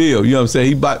real deal. You know what I'm saying?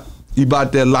 He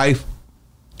bought that life,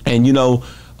 and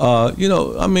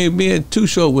I mean, me and Too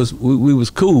Short we was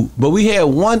cool, but we had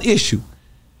one issue.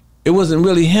 It wasn't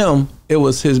really him. It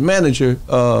was his manager,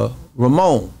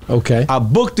 Ramon. Okay. I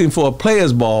booked him for a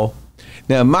players ball.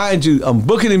 Now, mind you, I'm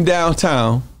booking him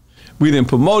downtown. We didn't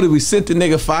promote it. We sent the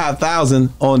nigga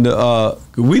 5,000 on the.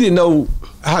 We didn't know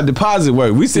how deposit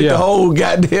worked. We sent the whole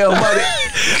goddamn money.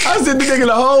 I sent the nigga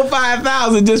the whole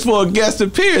 5,000 just for a guest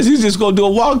appearance. He's just gonna do a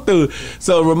walkthrough.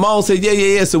 So Ramon said,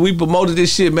 yeah. So we promoted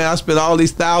this shit, man. I spent all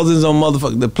these thousands on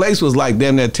motherfuckers. The place was like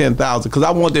damn near 10,000 because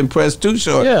I wanted to impress Too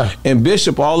Short and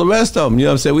Bishop, all the rest of them. You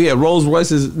know what I'm saying? We had Rolls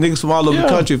Royces, niggas from all over the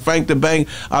country. Frank the Bank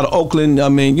out of Oakland. I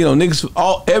mean,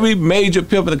 niggas, every major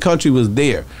pimp in the country was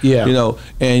there. Yeah.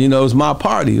 And it was my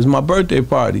party. It was my birthday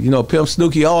party. Pimp,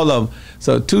 Snooki, all of them.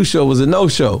 So Too Short was a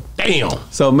no-show. Damn.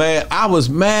 So, man, I was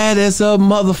mad as a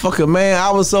motherfucker, man.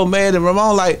 I was so mad. And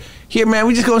Ramon like, here, man,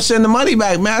 we just gonna send the money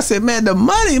back, man. I said, man, the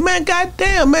money, man,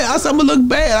 goddamn, man. I said, I'm gonna look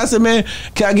bad. I said, man,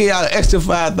 can I get y'all an extra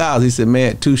 5,000? He said,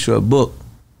 man, Too Short book.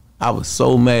 I was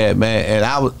so mad, man. And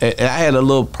I had a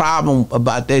little problem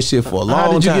about that shit for a long time.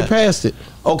 How did you get past it?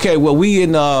 Okay, well, we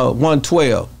in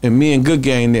 112, and me and Good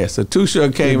Gang there. So Too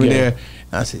Short came in there.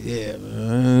 I said, yeah,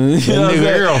 man.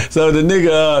 So the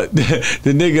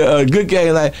nigga, Good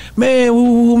Gang, like,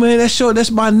 man, that's short.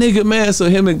 That's my nigga, man. So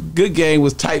him and Good Gang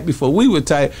was tight before we were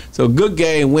tight. So Good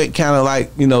Gang went kind of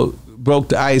like, broke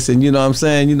the ice, and you know what I'm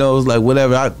saying, it was like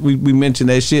whatever. We mentioned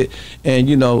that shit, and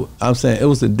I'm saying it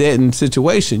was a deadened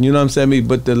situation. You know what I'm saying?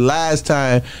 But the last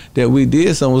time that we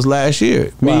did something was last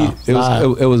year.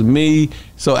 It was me.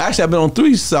 So actually, I've been on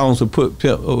 3 songs with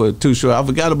Pimp Too Short. I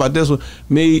forgot about this one.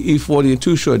 Me, E40, and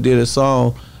Too Short did a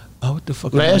song. What the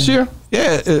fuck? Last year?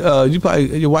 Yeah.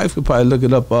 Your wife could probably look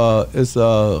it up. It's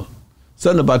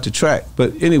something about the track.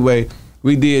 But anyway,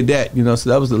 we did that. So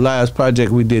that was the last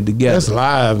project we did together. That's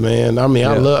live, man. I mean,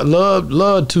 I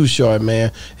love Too Short,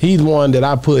 man. He's one that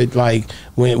I put like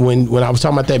when I was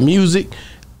talking about that music.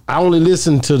 I only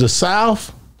listened to the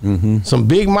South some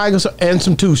Big Mike and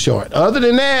some Too Short. Other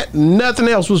than that, nothing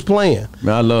else was playing.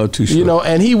 Man, I love Too Short. You know,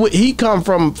 and he come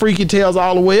from Freaky Tales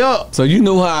all the way up. So you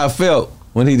knew how I felt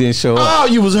when he didn't show up. Oh,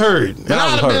 you was hurt. And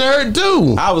I'd have been hurt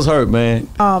too. I was hurt, man.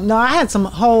 No, I had some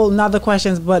whole nother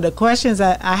questions, but the questions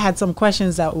that I had some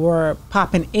questions that were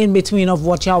popping in between of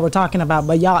what y'all were talking about,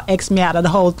 but y'all X'd me out of the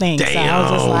whole thing. Damn. So I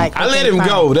was just like, I let him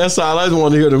go. That's all. I just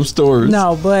want to hear them stories.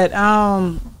 No, but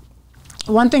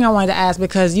one thing I wanted to ask,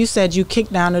 because you said you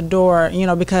kicked down the door, you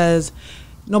know, because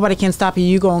nobody can stop you.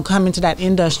 You gonna come into that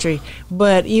industry.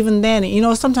 But even then, you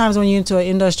know, sometimes when you're into an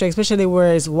industry, especially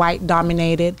where it's white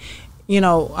dominated, you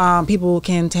know, people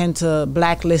can tend to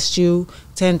blacklist you,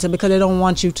 because they don't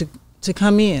want you to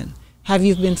come in. Have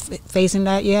you been facing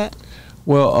that yet?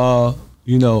 Well,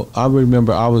 you know, I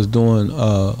remember I was doing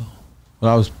when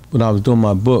I was doing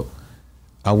my book,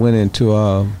 I went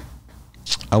to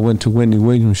Wendy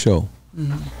Williams' show,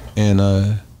 and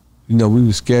you know, we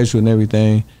were scheduled and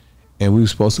everything, and we were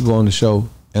supposed to go on the show,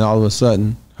 and all of a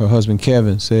sudden, her husband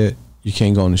Kevin said, "You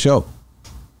can't go on the show."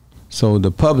 So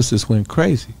the publicist went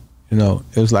crazy. You know,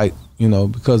 it was like, you know,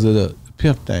 because of the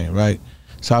Pimp thing, right?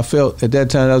 So I felt at that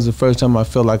time, that was the first time I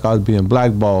felt like I was being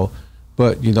blackballed.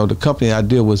 But, you know, the company I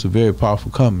did was a very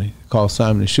powerful company called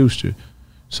Simon & Schuster.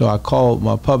 So I called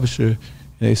my publisher, and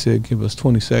they said, give us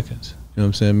 20 seconds. You know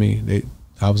what I'm saying?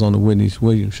 I was on the Wendy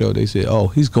Williams show. They said, oh,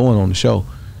 he's going on the show.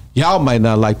 Y'all might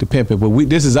not like the Pimpin', but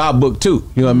this is our book too.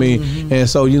 You know what I mean? And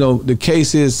so, you know, the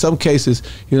case is, some cases,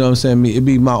 you know what I'm saying, it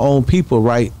be my own people,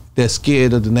 right, that's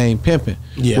scared of the name Pimpin'.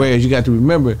 Yeah. Whereas you got to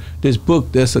remember, this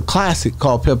book that's a classic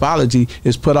called Pimpology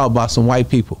is put out by some white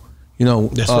people. You know,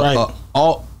 that's right.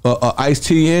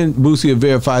 Ice-T and Boosie have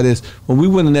verified this. When we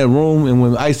went in that room, and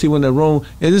when Ice-T went in that room,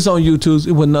 and it's on YouTube,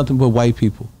 it was nothing but white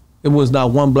people. It was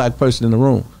not one black person in the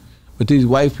room. But these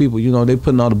white people, you know, they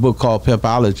putting out a book called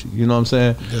Pimpology. You know what I'm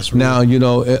saying? That's right. Now, you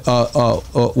know,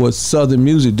 with Southern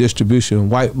Music Distribution,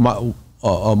 Mike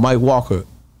Walker,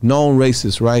 known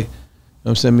racist, right? You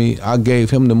know what I'm saying? I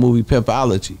gave him the movie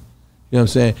Pimpology. You know what I'm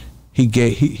saying?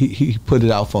 He put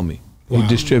it out for me. Wow. He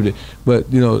distributed it.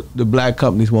 But, you know, the black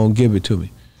companies won't give it to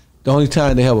me. The only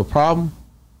time they have a problem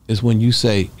is when you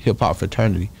say hip-hop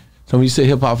fraternity. So when you say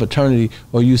hip-hop fraternity,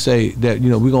 or you say that, you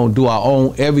know, we're going to do our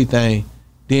own everything,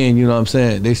 then, you know what I'm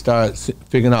saying, they start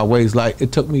figuring out ways. Like,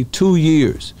 it took me 2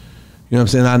 years. You know what I'm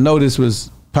saying? I know this was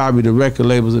probably the record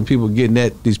labels and people getting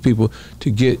at these people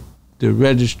to get the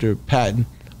registered patent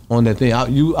on that thing. I was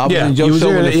in your show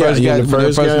when the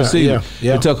first one season.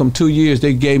 It took them 2 years.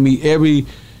 They gave me every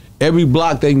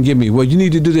block they can give me. Well, you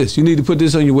need to do this. You need to put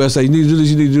this on your website. You need to do this.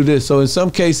 You need to do this. So in some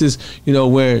cases, you know,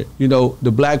 where, you know,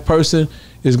 the black person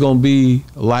is going to be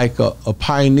like a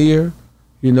pioneer,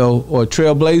 you know, or a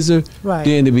trailblazer, right,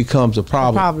 then it becomes a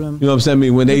problem. You know what I'm saying? I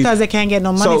mean, because they can't get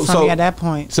no money from you at that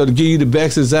point. So to give you the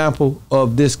best example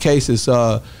of this case is,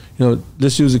 you know,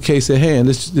 let's use a case at hand.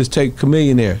 Let's take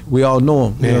Chamillionaire. We all know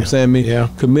him. You know what I'm saying? I mean,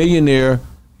 Chamillionaire,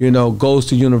 you know, goes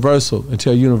to Universal and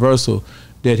tell Universal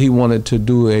that he wanted to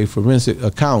do a forensic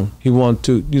account. He wanted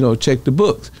to, you know, check the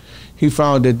books. He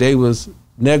found that they was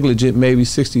negligent, maybe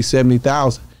 60,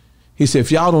 70,000. He said,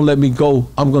 if y'all don't let me go,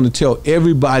 I'm going to tell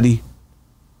everybody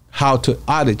how to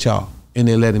audit y'all, and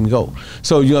they let him go.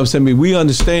 So, you know what I'm saying? I mean, we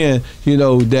understand, you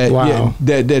know, that,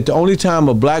 that the only time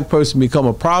a black person become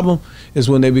a problem is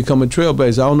when they become a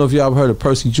trailblazer. I don't know if y'all ever heard of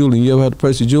Percy Julian. You ever heard of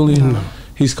Percy Julian? No.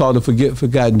 He's called the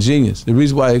Forgotten Genius. The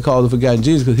reason why they call it the Forgotten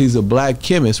Genius is because he's a black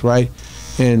chemist, right?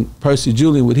 And Percy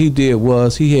Julian, what he did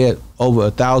was he had over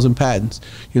 1,000 patents.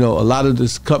 You know, a lot of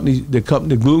this company, the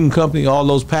gluten company, all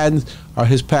those patents are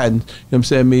his patents. You know what I'm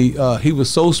saying? I mean, he was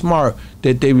so smart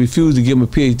that they refused to give him a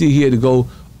PhD. He had to go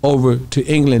over to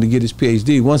England to get his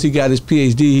PhD. Once he got his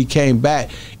PhD, he came back,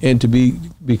 and to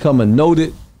become a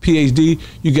noted PhD,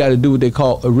 you got to do what they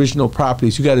call original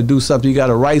properties. You got to do something. You got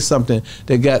to write something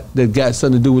that got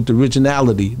something to do with the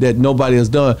originality that nobody has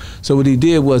done. So what he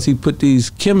did was he put these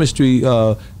chemistry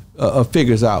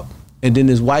figures out, and then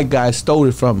this white guy stole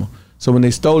it from him. So when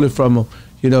they stole it from him,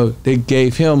 you know, they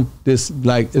gave him this,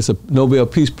 like, it's a Nobel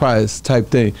Peace Prize type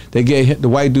thing. They gave him, the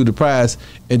white dude, the prize,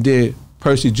 and then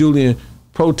Percy Julian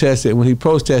protested. When he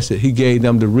protested, he gave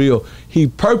them the real. He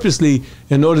purposely,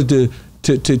 in order to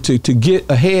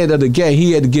get ahead of the game,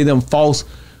 he had to give them false,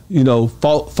 you know,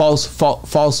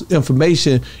 false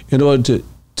information in order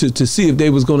to see if they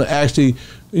was going to actually,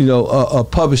 you know,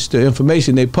 publish the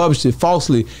information. They published it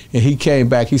falsely, and he came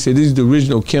back. He said, this is the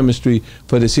original chemistry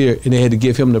for this here, and they had to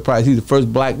give him the prize. He's the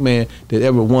first black man that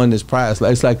ever won this prize.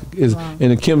 It's like, in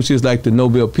the chemistry, it's like the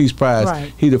Nobel Peace Prize.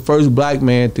 Right. He's the first black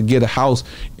man to get a house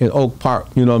in Oak Park.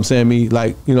 You know what I'm saying? I mean,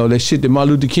 like, you know, that shit that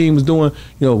Martin Luther King was doing,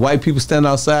 you know, white people standing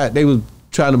outside, they was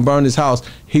trying to burn his house.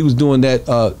 He was doing that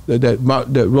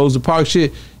Rosa Parks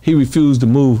shit. He refused to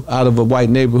move out of a white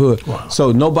neighborhood. Wow.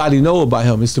 So nobody know about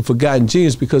him. It's the forgotten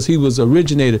genius because he was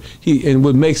originator. And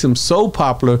what makes him so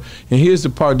popular, and here's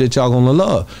the part that y'all gonna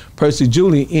love. Percy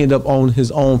Julian ended up owning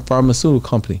his own pharmaceutical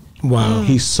company. Wow.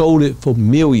 He sold it for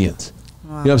millions. Wow.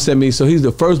 You know what I'm saying? So he's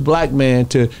the first black man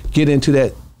to get into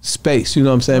that space, you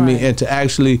know what I'm saying? Right. And to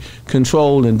actually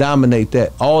control and dominate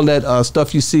that. All that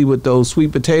stuff you see with those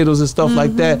sweet potatoes and stuff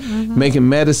like that, making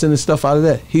medicine and stuff out of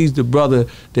that. He's the brother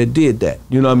that did that.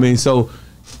 You know what I mean? So,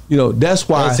 you know, that's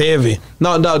why. That's heavy.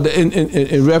 No,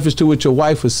 in reference to what your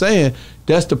wife was saying,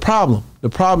 that's the problem. The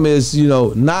problem is, you know,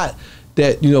 not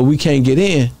that, you know, we can't get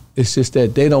in. It's just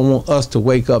that they don't want us to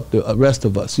wake up the rest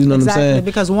of us. You know what I'm saying?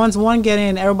 Because once one get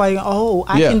in, everybody,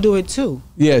 I can do it too.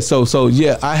 Yeah, so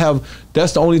yeah, I have,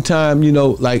 that's the only time, you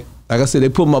know, like I said, they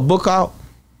put my book out,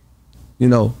 you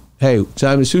know, hey,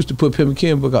 Simon Schuster put Pimpin'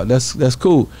 Ken book out. That's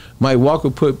cool. Mike Walker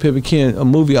put Pimpin' Ken a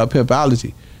movie out,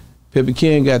 Pimpology. Pimpin'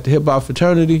 Ken got the hip hop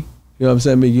fraternity, you know what I'm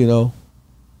saying? You know,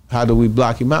 how do we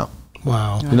block him out?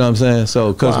 Wow. You know what I'm saying?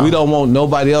 So, because we don't want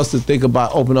nobody else to think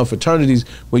about opening up fraternities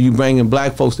where you bringing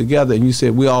black folks together and you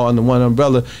said we all under one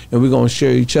umbrella and we're going to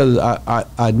share each other.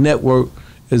 Our network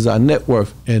is our net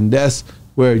worth. And that's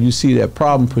where you see that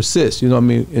problem persist, you know what I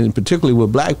mean? And particularly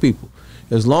with black people.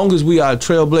 As long as we are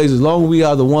trailblazers, as long as we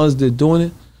are the ones that doing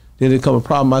it, then it come a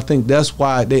problem. I think that's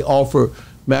why they offer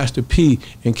Master P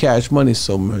and Cash Money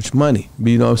so much money.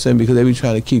 You know what I'm saying? Because they be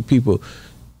trying to keep people,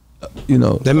 you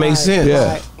know. That makes sense.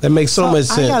 Yeah. Right. That makes so much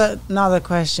sense. I got another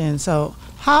question. So,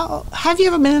 how have you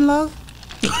ever been in love?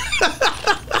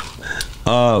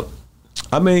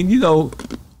 I mean, you know,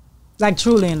 like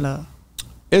truly in love.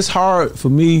 It's hard for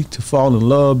me to fall in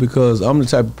love because I'm the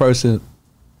type of person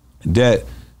that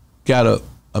got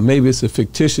maybe it's a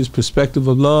fictitious perspective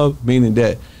of love, meaning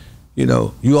that, you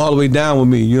know, you all the way down with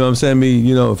me, you know what I'm saying?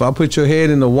 You know, if I put your head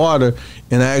in the water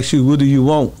and I ask you, what do you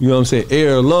want? You know what I'm saying?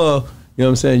 Air or love? You know what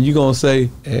I'm saying? You're going to say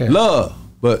love.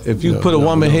 But if you put a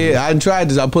woman head, I didn't try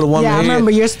this, I put a woman head. Yeah, I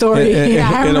remember your story.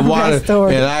 In the water.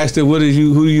 And I asked her, who do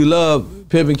you love,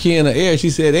 Pimpin' Ken or air? She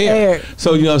said air.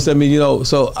 So, you know what I'm saying? You know,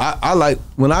 so I like,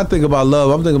 when I think about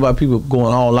love, I'm thinking about people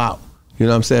going all out. You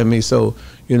know what I'm saying? So,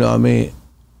 you know what I mean?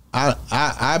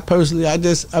 I personally,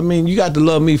 you got to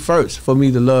love me first for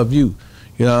me to love you.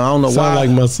 You know, I don't know why. Sound like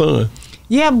my son.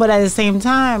 Yeah, but at the same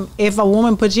time, if a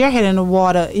woman puts your head in the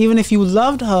water, even if you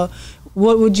loved her,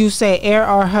 what would you say, air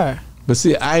or her? But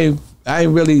see, I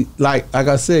ain't really, like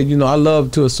I said, you know, I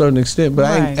love to a certain extent, but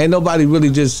ain't nobody really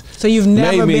just. So you've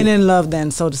never been in love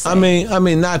then, so to say. I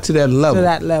mean, not to that level. To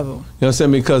that level. You know what I'm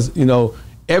saying? Because, you know,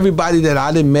 everybody that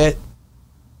I done met,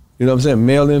 you know what I'm saying,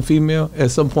 male and female,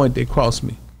 at some point they crossed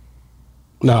me.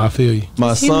 No, I feel you.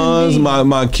 My sons,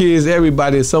 my kids,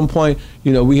 everybody at some point,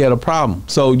 you know, we had a problem.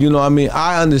 So, you know what I mean?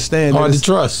 I understand. Hard to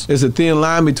trust. There's a thin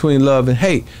line between love and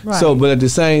hate. Right. So, but at the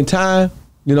same time,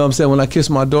 you know what I'm saying, when I kiss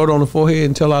my daughter on the forehead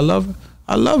and tell her I love her,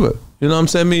 I love her. You know what I'm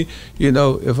saying? You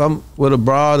know, if I'm with a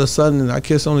broad or something and I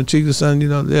kiss on the cheek or something, you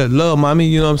know, yeah, love, mommy,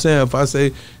 you know what I'm saying? If I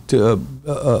say to a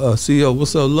CEO,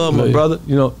 what's up, love, my brother,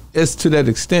 you know, it's to that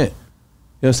extent. You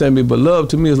know what I'm saying? But love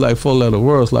to me is like 4-letter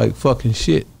words, like fucking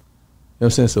shit. You know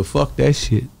what I'm saying? So fuck that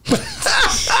shit.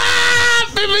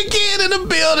 Pimpin' Ken in the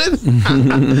building.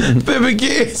 Pimpin'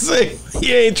 Ken say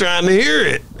he ain't trying to hear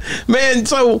it. Man,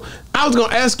 so I was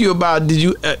gonna ask you about, did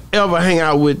you ever hang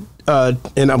out with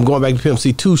and I'm going back to Pimp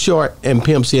C, Too Short and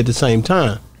Pimp C at the same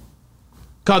time?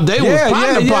 Cause they was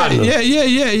partner. Yeah.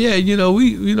 You know,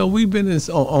 we've been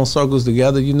on circles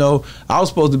together. You know, I was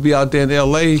supposed to be out there in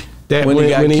L.A. when he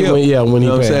got killed. When he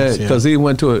passed. Because he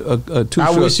went to a Too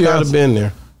Short. I wish you had have been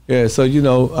there. Yeah, so you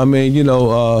know, I mean, you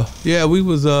know,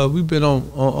 we've been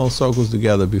on circles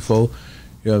together before.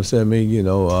 You know what I'm saying? I mean, you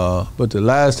know, but the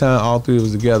last time all three of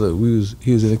us together,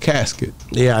 he was in a casket.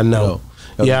 Yeah, I know.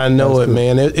 You know, I know it, good.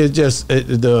 Man. It's just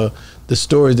the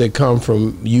stories that come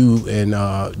from you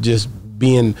and just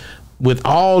being with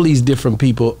all these different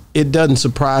people. It doesn't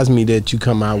surprise me that you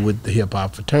come out with the hip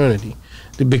hop fraternity,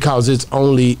 because it's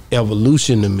only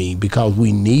evolution to me, because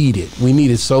we need it. We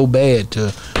need it so bad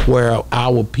to where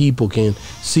our people can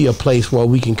see a place where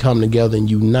we can come together and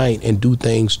unite and do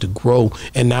things to grow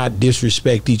and not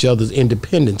disrespect each other's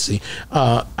independency.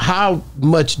 How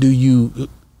much do you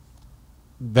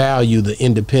value the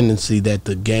independency that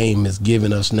the game has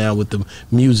given us now with the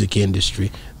music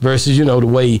industry versus, you know, the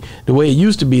way it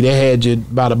used to be? They had you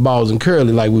by the balls and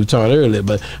curly, like we were talking earlier.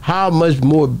 But how much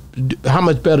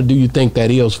better do you think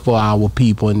that is for our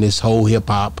people in this whole hip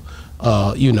hop,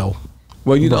 you know?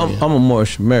 Well, you know, I'm a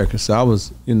Moorish American, so I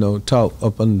was, you know, taught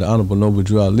up under the Honorable Noble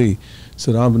Drew Ali.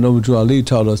 So the Honorable Drew Ali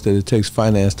taught us that it takes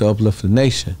finance to uplift the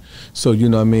nation. So, you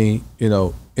know what I mean, you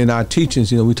know, in our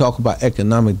teachings, you know, we talk about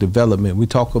economic development. We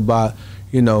talk about,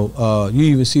 you know, you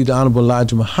even see the Honorable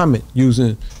Elijah Muhammad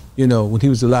using, you know, when he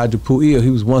was Elijah Pu'il, he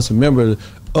was once a member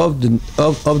of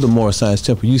the Moorish Science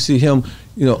Temple. You see him,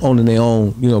 you know, owning their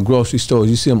own, you know, grocery stores.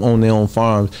 You see them owning their own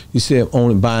farms. You see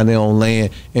them buying their own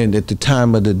land. And at the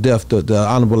time of the death, the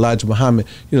Honorable Elijah Muhammad,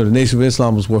 you know, the Nation of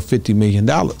Islam was worth $50 million.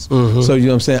 So, you know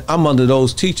what I'm saying? I'm under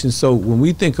those teachings. So when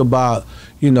we think about,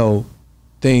 you know,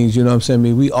 things, you know what I'm saying? I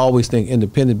mean, we always think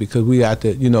independent because we have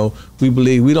to, you know, we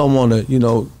believe we don't want to, you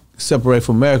know, separate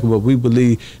from America, but we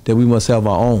believe that we must have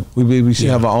our own. We believe we should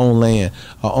have our own land,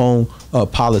 our own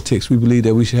politics. We believe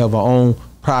that we should have our own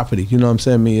property. You know what I'm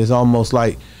saying? I mean, it's almost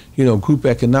like, you know, group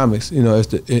economics. You know, as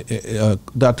the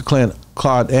Dr.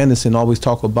 Claude Anderson always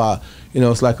talk about, you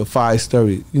know, it's like a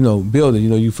 5-story, you know, building. You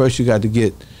know, you got to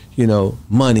get, you know,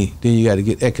 money, then you got to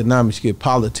get economics, you get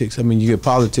politics. I mean, you get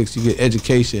politics, you get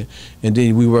education, and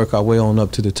then we work our way on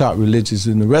up to the top, religions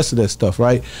and the rest of that stuff,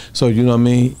 right? So, you know what I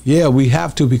mean? Yeah, we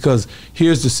have to, because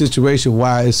here's the situation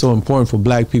why it's so important for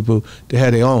black people to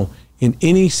have their own. In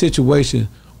any situation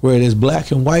where it is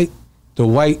black and white, the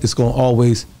white is going to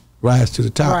always rise to the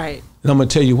top. Right. And I'm going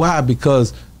to tell you why,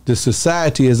 because the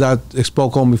society, as I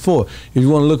spoke on before, if you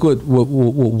want to look at what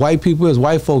white people is,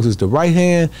 white folks is the right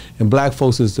hand and black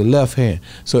folks is the left hand.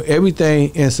 So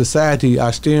everything in society,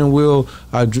 our steering wheel,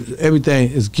 everything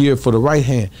is geared for the right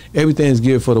hand. Everything is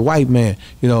geared for the white man.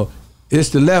 You know, it's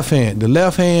the left hand. The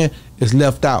left hand is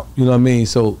left out. You know what I mean?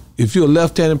 So if you're a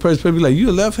left-handed person, people be like,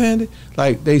 you a left-handed?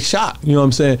 Like, they shocked. You know what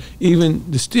I'm saying? Even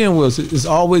the steering wheel is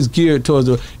always geared towards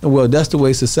the, and well, that's the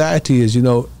way society is, you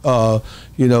know.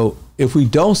 If we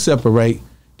don't separate,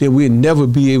 then we'll never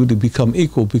be able to become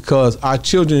equal, because our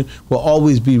children will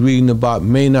always be reading about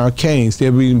Maynard Keynes.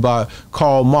 They're reading about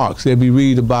Karl Marx. They'll be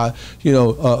reading about, you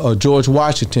know, George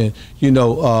Washington, you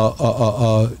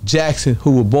know, Jackson,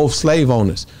 who were both slave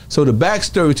owners. So the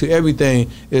backstory to everything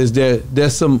is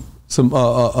there's some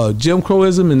Jim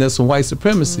Crowism and there's some white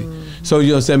supremacy. So, you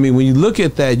know what I'm saying? I mean, when you look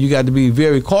at that, you got to be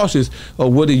very cautious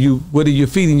of what are you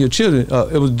feeding your children.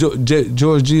 It was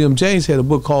George G.M. James had a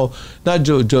book called, not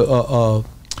George, The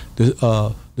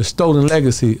Stolen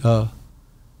Legacy. Man,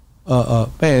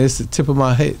 it's the tip of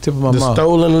my head, tip of my mouth. The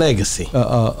Stolen Legacy.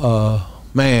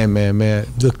 Man.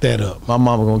 Look that up. My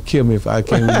mama gonna kill me if I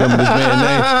can't remember this man's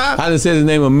name. I done said his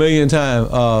name a million times.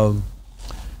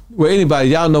 Well, anybody,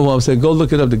 y'all know what I'm saying, go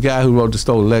look it up, the guy who wrote The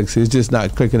Stolen Legacy. It's just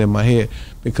not clicking in my head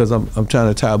because I'm trying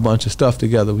to tie a bunch of stuff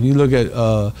together. When you look at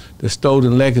The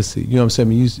Stolen Legacy, you know what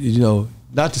I'm saying, you know,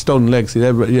 not The Stolen Legacy,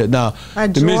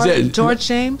 George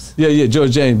James? Yeah,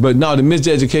 George James, but no, The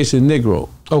Miseducation of the Negro.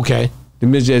 Okay. The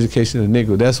Miseducation of the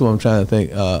Negro, that's what I'm trying to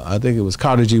think. I think it was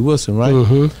Carter G. Wilson,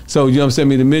 right? So, you know what I'm saying,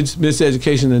 I mean, the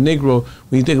Miseducation of the Negro,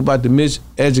 when you think about the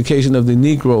miseducation of the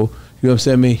Negro, you know what I'm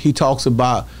saying, I mean, he talks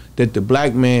about that the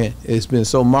black man has been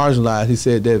so marginalized. He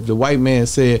said that if the white man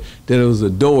said that it was a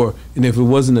door, and if it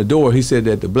wasn't a door, he said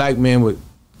that the black man would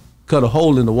cut a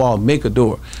hole in the wall, make a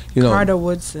door. You know,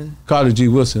 Carter G.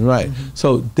 Wilson, right?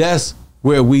 So that's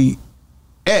where we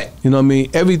at. You know what I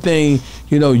mean? Everything.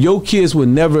 You know, your kids would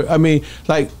never. I mean,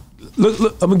 like,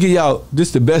 look. I'm gonna give y'all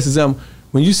this the best example.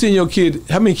 When you send your kid,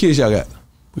 how many kids y'all got?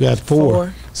 We got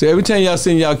 4. So every time y'all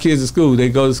send y'all kids to school, they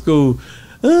go to school.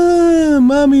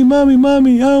 Mommy, I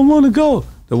don't want to go.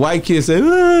 The white kids say,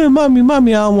 mommy,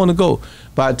 I don't want to go.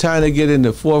 By the time they get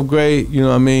into 4th grade, you know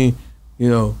what I mean, you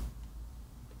know,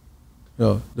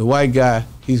 the white guy,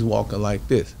 he's walking like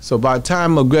this. So by the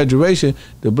time of graduation,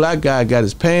 the black guy got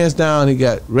his pants down, he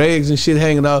got rags and shit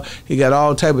hanging out, he got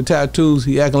all type of tattoos,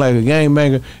 he acting like a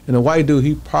gangbanger, and the white dude,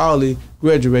 he probably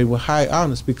graduated with high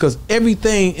honors, because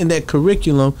everything in that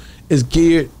curriculum is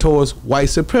geared towards white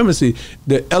supremacy,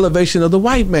 the elevation of the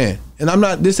white man. And I'm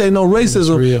not, this ain't no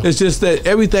racism, it's just that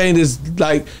everything is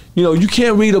like, you know, you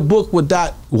can't read a book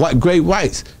without great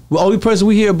whites. The only person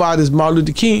we hear about is Martin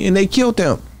Luther King, and they killed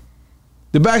him.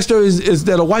 The backstory is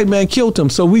that a white man killed him,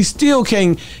 so we still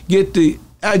can't get the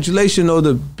adulation or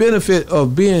the benefit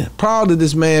of being proud of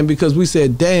this man, because we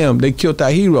said, damn, they killed our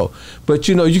hero. But,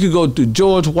 you know, you could go through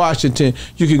George Washington,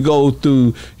 you could go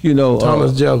through, you know,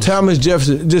 Thomas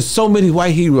Jefferson, just so many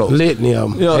white heroes. Litany of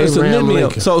them. You know, it's a litany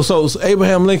of them. So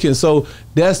Abraham Lincoln. So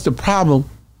that's the problem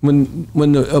when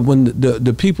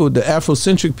the people, the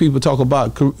Afrocentric people talk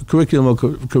about curriculum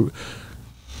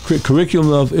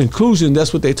of inclusion.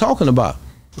 That's what they're talking about.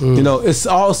 You know, it's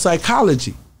all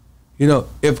psychology. You know,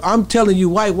 if I'm telling you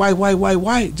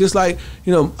white, just like,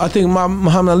 you know, I think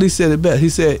Muhammad Ali said it best. He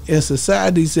said, in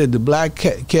society, he said, the black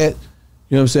cat,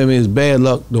 You know what I'm saying? It's bad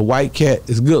luck. The white cat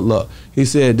is good luck. He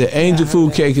said the angel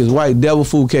food cake is white, devil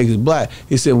food cake is black.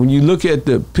 He said when you look at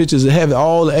the pictures of heaven,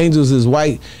 all the angels is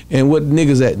white, and what the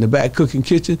niggas at in the back cooking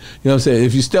kitchen. You know what I'm saying?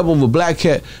 If you step over a black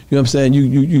cat, you know what I'm saying?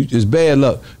 You it's bad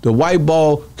luck. The white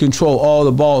ball control all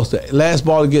the balls. The last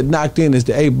ball to get knocked in is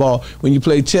the 8 ball. When you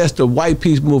play chess, the white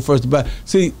piece move first to back.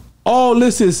 See, all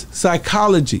this is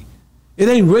psychology. It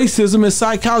ain't racism, it's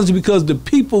psychology, because the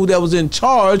people that was in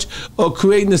charge of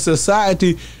creating the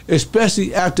society,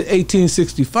 especially after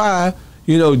 1865,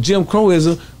 you know, Jim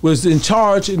Crowism was in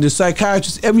charge, and the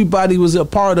psychiatrists, everybody was a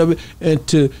part of it, and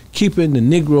to keeping the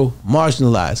Negro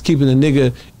marginalized, keeping the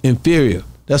nigger inferior.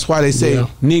 That's why they say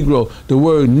Negro. The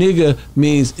word nigger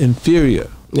means inferior.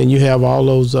 And you have all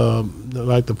those,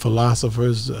 like the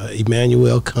philosophers,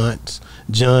 Immanuel Kant,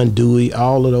 John Dewey,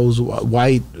 all of those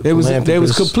white. They was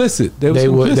complicit.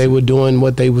 They were doing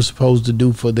what they were supposed to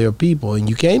do for their people, and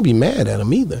you can't be mad at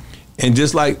them either. And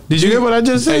just like, did you hear what I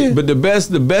just said? Hey, but the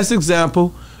best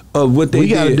example of what they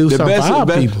did, gotta do something for our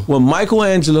people. When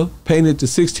Michelangelo painted the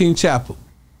Sistine Chapel,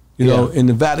 you know, in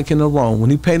the Vatican of Rome, when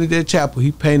he painted that chapel,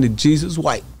 he painted Jesus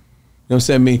white. You know what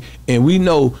I'm saying? And we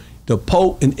know the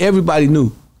Pope and everybody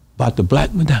knew about the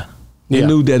Black Madonna. They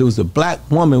knew that it was a black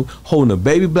woman holding a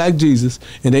baby black Jesus,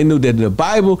 and they knew that in the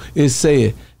Bible it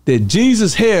said that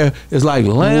Jesus' hair is like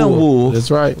lamb wool. That's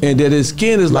right. And that his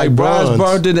skin is like bronze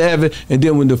burnt in the oven. And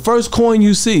then when the first coin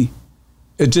you see,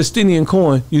 a Justinian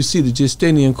coin, you see the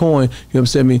Justinian coin, you know what I'm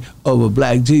saying, of a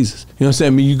black Jesus. You know what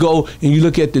I'm saying? You go and you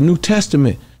look at the New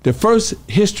Testament. The first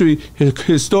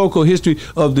historical history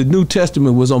of the New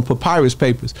Testament was on papyrus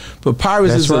papers.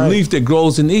 Papyrus is a leaf that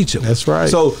grows in Egypt. That's right.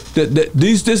 So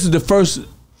this is the first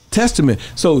testament.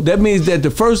 So that means that the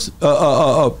first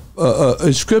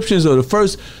inscriptions, or the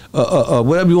first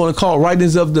whatever you want to call it,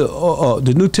 writings of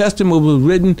the New Testament was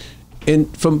written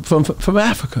from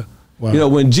Africa. Wow. You know,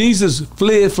 when Jesus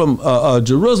fled from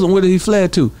Jerusalem, where did he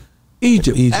fled to?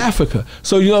 Egypt, Africa.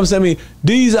 So, you know what I'm saying? I mean,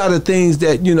 these are the things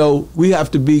that, you know, we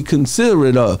have to be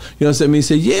considerate of. You know what I'm saying? I mean,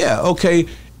 say, yeah, okay,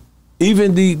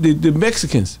 even the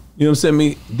Mexicans, you know what I'm saying? I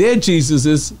mean, their Jesus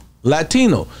is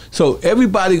Latino. So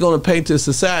everybody gonna paint the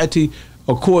society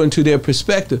according to their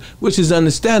perspective, which is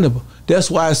understandable.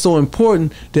 That's why it's so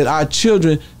important that our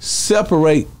children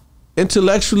separate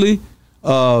intellectually,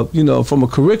 you know, from a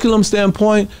curriculum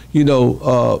standpoint, you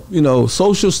know,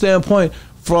 social standpoint,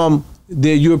 from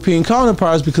their European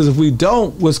counterparts, because if we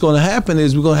don't, what's going to happen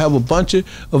is we're going to have a bunch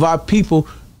of our people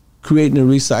creating a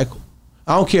recycle.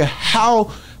 I don't care how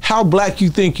black you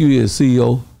think you is,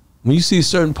 CEO. When you see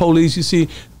certain police, you see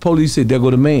police say, there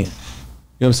go the man. You know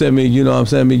what I'm saying? I mean, you know what I'm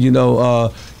saying? I mean,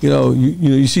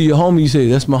 you see your homie, you say,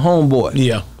 that's my homeboy.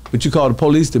 Yeah. But you call the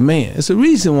police the man. It's a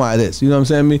reason why this. You know what I'm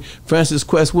saying? I mean, Frances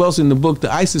Quest Wells in the book, The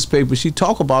ISIS Papers, she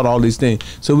talk about all these things.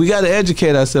 So we got to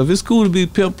educate ourselves. It's cool to be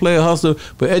pimp, player, hustler,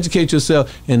 but educate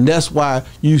yourself. And that's why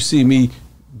you see me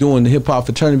doing the hip hop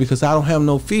fraternity, because I don't have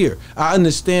no fear. I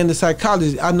understand the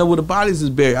psychology. I know where the bodies is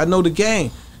buried. I know the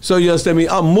game. So you understand me?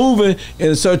 I'm moving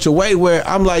in such a way where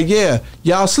I'm like, yeah,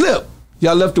 y'all slipped.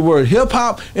 Y'all left the word hip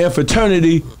hop and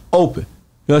fraternity open. You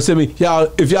know what I'm saying?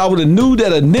 Y'all, if y'all would have knew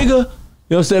that a nigga,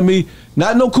 you know what I'm saying?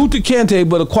 Not no Kunta Kinte,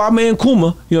 but a Kwame Nkrumah. You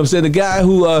know what I'm saying? The guy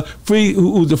who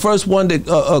was the first one that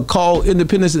called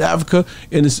independence in Africa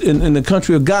in the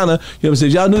country of Ghana. You know what I'm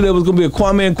saying? Y'all knew there was gonna be a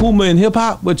Kwame Nkrumah in hip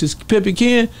hop, which is Pimpin'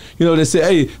 Ken. You know, they said,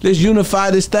 hey, let's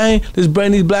unify this thing. Let's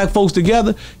bring these black folks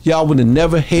together. Y'all would have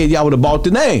never had. Y'all would have bought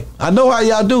the name. I know how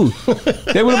y'all do.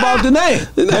 They would have bought the name.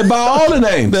 They buy all the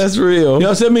names. That's real. You know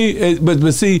what I'm saying?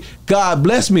 But see, God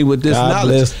blessed me with this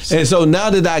knowledge, and so now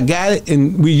that I got it,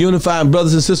 and we unifying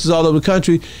brothers and sisters all over the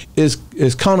country, is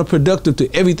counterproductive to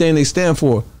everything they stand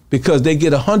for, because they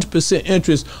get 100%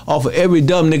 interest off of every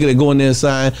dumb nigga that go in there and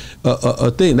sign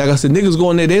a thing. Like I said, niggas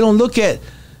go in there, they don't look at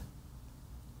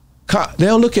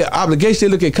obligation,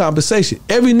 they look at compensation.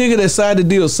 Every nigga that signed the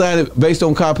deal signed it based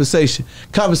on compensation.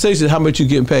 Compensation is how much you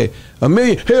getting paid. $1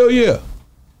 million, hell yeah.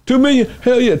 $2 million,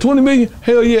 hell yeah. 20 million,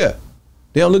 hell yeah.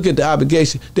 They don't look at the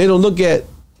obligation. They don't look at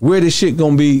where this shit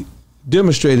gonna be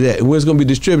demonstrated at and where it's gonna be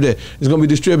distributed at. It's gonna be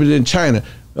distributed in China,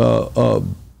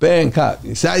 Bangkok,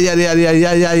 yada yada yada yada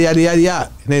yada yada yada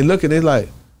yada. And they look and they like,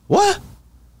 what?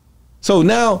 So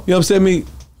now, you know what I'm saying?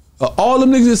 All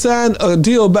them niggas that signed a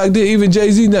deal back then, even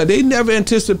Jay-Z now, they never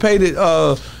anticipated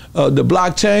the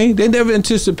blockchain. They never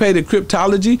anticipated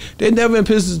cryptology. They never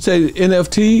anticipated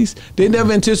NFTs. They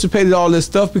never anticipated all this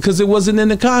stuff because it wasn't in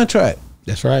the contract.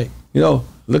 That's right. You know,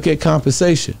 look at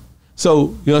compensation.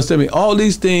 So, you understand me? All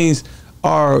these things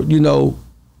are, you know,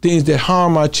 things that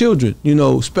harm our children, you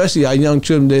know, especially our young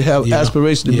children that have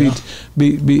aspirations to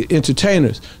be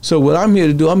entertainers. So what I'm here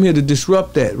to do, I'm here to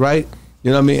disrupt that, right? You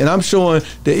know what I mean? And I'm showing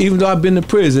that even though I've been to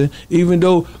prison, even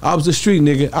though I was a street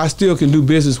nigga, I still can do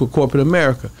business with corporate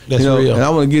America. That's real. And I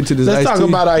want to get to this. Let's talk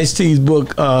about Ice-T's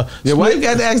book. Why you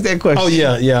got to ask that question? Oh,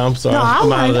 yeah, I'm sorry.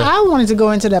 No, I wanted to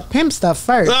go into the pimp stuff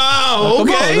first. Oh,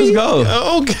 okay. Let's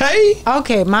go. Okay.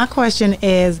 Okay, my question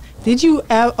is, did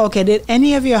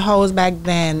any of your hoes back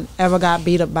then ever got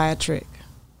beat up by a trick?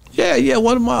 Yeah.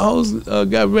 One of my hoes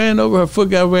got ran over. Her foot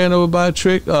got ran over by a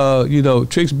trick.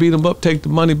 Tricks beat them up, take the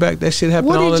money back. That shit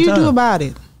happened all the time. What did you do about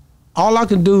it? All I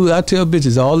can do, I tell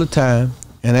bitches all the time,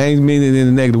 and I ain't mean it in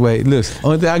a negative way. Listen,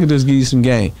 only thing I can do is give you some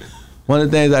game. One of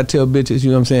the things I tell bitches, you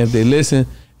know what I'm saying, if they listen,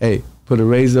 hey, put a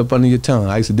razor up under your tongue.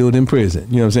 I used to do it in prison.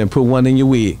 You know what I'm saying? Put one in your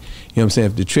wig. You know what I'm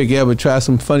saying? If the trick ever try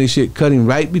some funny shit, cutting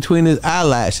right between his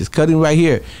eyelashes, cutting right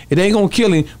here. It ain't gonna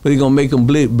kill him, but he gonna make him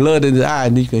bleed blood in his eye,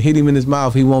 and you can hit him in his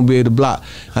mouth. He won't be able to block.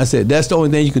 I said that's the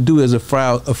only thing you can do as a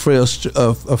frail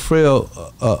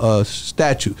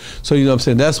statue. So you know what I'm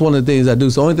saying? That's one of the things I do.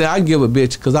 So the only thing I can give a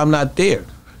bitch, because I'm not there,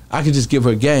 I can just give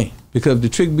her game. Because if the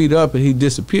trick beat up and he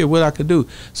disappeared, what I could do?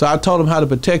 So I taught them how to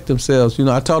protect themselves.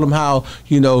 I taught them how,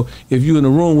 if you in a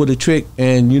room with a trick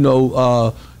and, you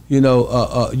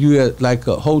at like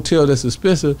a hotel that's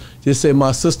expensive, just say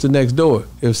my sister next door.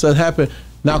 If something happened,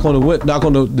 not gonna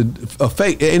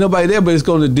fake. Ain't nobody there, but it's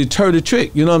gonna deter the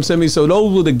trick. You know what I'm saying? So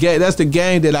those were that's the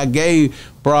game that I gave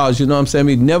bras. You know what I'm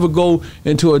saying? Never go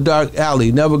into a dark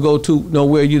alley. Never go to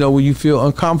nowhere. Where you feel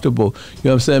uncomfortable. You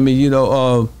know what I'm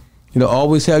saying?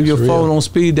 Always have your phone on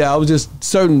speed dial. It was just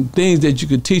certain things that you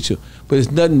could teach them. But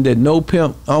it's nothing that no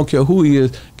pimp, I don't care who he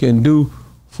is, can do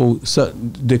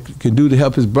to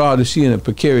help his broad if she in a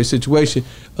precarious situation,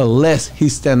 unless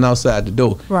he's standing outside the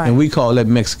door. Right. And we call that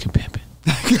Mexican pimping.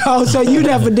 Oh, so you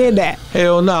never did that?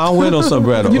 Hell no, I went on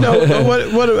sombrero.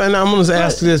 What? And I'm gonna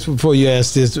ask this before you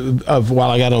ask this.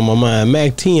 While I got on my mind,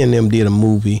 Mac 10 them did a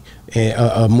movie,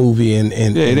 and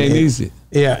it ain't easy.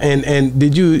 Yeah, and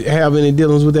did you have any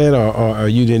dealings with that, or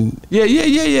you didn't? Yeah.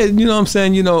 You know what I'm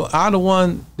saying? I'm the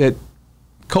one that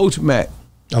coach Mac.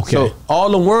 Okay. So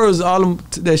all the words,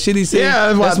 that shit he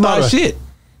said, that's my shit.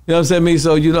 You know what I'm saying?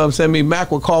 So you know what I'm saying?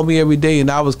 Mac would call me every day,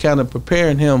 and I was kind of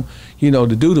preparing him,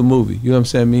 to do the movie. You know what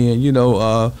I'm saying?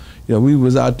 And we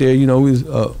was out there. We was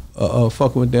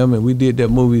fucking with them, and we did that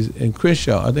movies in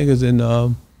Crenshaw. I think it's in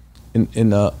L.A.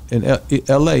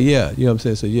 Yeah, you know what I'm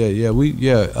saying? So we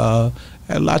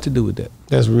had a lot to do with that.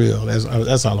 That's real.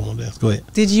 That's all I want to ask. Go ahead.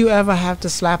 Did you ever have to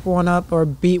slap one up or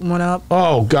beat one up?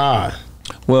 Oh God.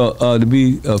 Well, to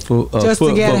be just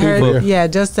to get her,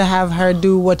 just to have her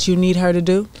do what you need her to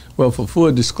do. Well, for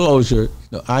full disclosure,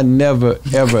 I never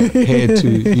ever had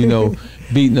to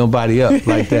beat nobody up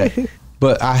like that.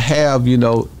 But I have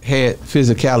had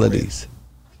physicalities.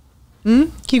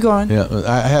 Keep going. Yeah,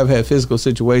 I have had physical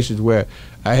situations where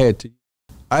I had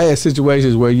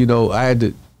situations where I had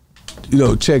to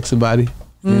check somebody.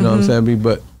 You know what I'm saying?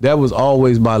 But that was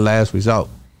always my last resort.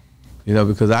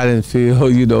 Because I didn't feel, I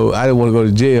didn't want to go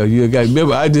to jail.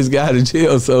 Remember, I just got out of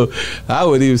jail, so I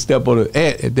wouldn't even step on an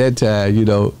ant at that time,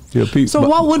 people. So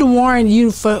what would warrant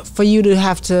you for you to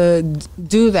have to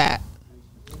do that?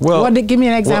 Well, give me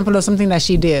an example of something that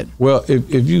she did. Well,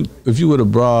 if you were a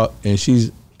broad and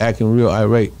she's acting real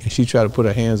irate and she try to put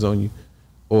her hands on you,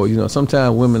 or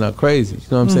sometimes women are crazy. You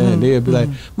know what I'm saying? They'll be like,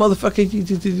 "Motherfucker," you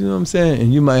know what I'm saying?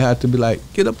 And you might have to be like,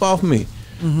 "Get up off me."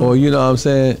 Or you know what I'm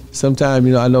saying?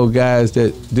 Sometimes I know guys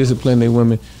that discipline their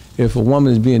women. If a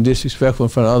woman is being disrespectful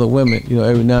in front of other women,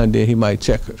 every now and then he might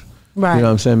check her. Right. You know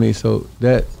what I'm saying? So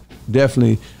that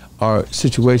definitely are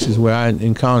situations where I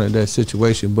encountered that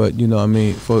situation. But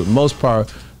for the most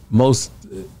part, most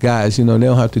guys, they don't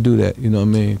have to do that. You know what I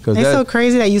mean? It's so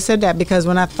crazy that you said that, because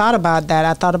when I thought about that,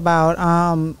 I thought about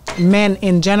men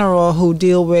in general who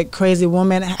deal with crazy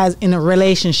women as in a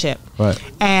relationship. Right.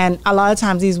 And a lot of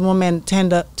times these women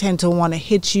tend to want to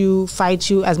hit you, fight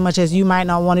you, as much as you might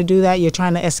not want to do that. You're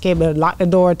trying to escape, but lock the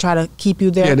door, try to keep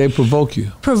you there. Yeah, they provoke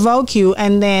you.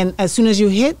 And then as soon as you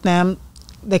hit them,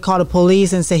 they call the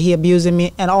police and say he abusing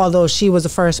me, and although she was the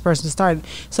first person to start.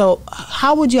 So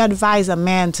how would you advise a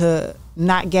man to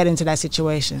not get into that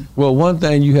situation? Well, one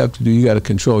thing you have to do, you got to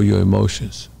control your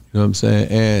emotions. You know what I'm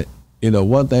saying? And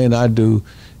one thing I do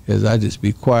is I just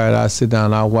be quiet. I sit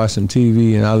down, I watch some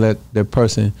TV, and I let that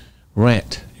person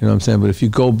rant. You know what I'm saying? But if you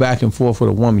go back and forth with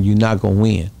a woman, you're not gonna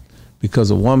win, because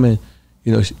a woman,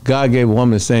 God gave a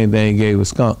woman the same thing He gave a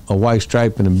skunk, a white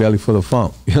stripe and a belly full of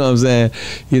funk. You know what I'm saying?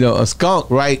 A skunk,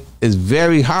 right, is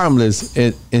very harmless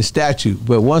in statute,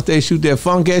 but once they shoot their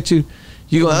funk at you,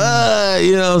 you go,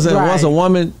 you know what I'm saying? Right. Once a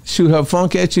woman shoot her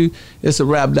funk at you, it's a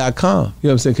rap.com. You know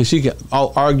what I'm saying? Because she can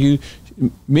argue.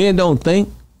 Men don't think.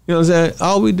 You know what I'm saying?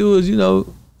 All we do is,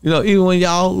 even when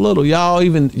y'all little, y'all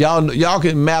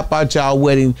can map out y'all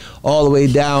wedding all the way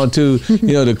down to,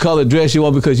 the color dress you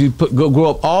want because you grow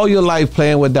up all your life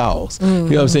playing with dolls. You know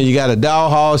what I'm saying? You got a doll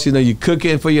house, you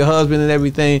cooking for your husband and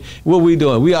everything. What we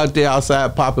doing? We out there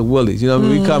outside popping willies. You know what I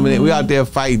mean? We coming in, we out there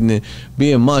fighting and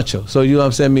being macho. So you know what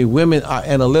I'm saying? I mean, women are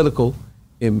analytical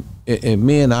and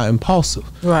men are impulsive.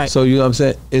 Right. So you know what I'm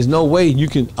saying? There's no way you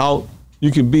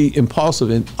can be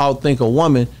impulsive and outthink a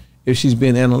woman if she's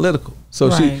being analytical. So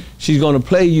she's gonna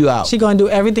play you out. She's gonna do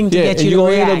everything to get you to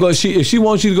react. If she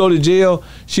wants you to go to jail,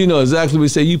 she know exactly what to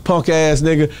say. You punk ass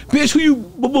nigga, bitch, who you?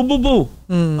 Boo boo boo boo.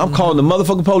 I'm calling the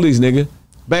motherfucking police, nigga.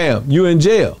 Bam, you in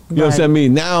jail. You know what I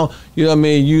mean? Now, you know what I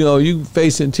mean? You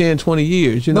facing 10, 20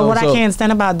 years. But what I can't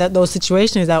stand about those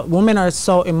situations is that women are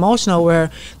so emotional where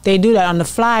they do that on the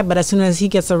fly, but as soon as he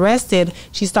gets arrested,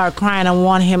 she start crying and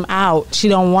want him out. She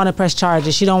don't want to press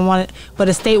charges. She don't want it, but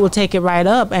the state will take it right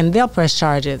up and they'll press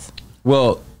charges.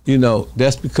 Well,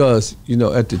 that's because,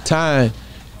 at the time,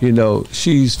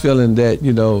 she's feeling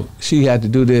that, she had to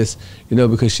do this,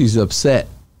 because she's upset.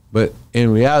 But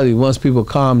in reality, once people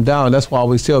calm down, that's why I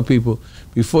always tell people,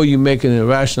 before you make an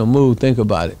irrational move, think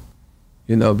about it.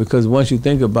 Because once you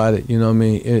think about it, I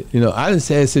mean? I done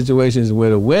had situations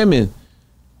where the women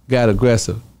got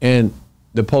aggressive and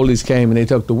the police came and they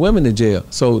took the women to jail.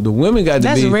 So the women got to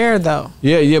be... That's rare, though.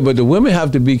 Yeah, but the women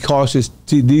have to be cautious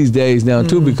these days now,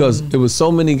 too, because there was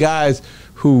so many guys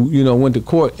who, went to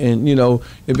court and,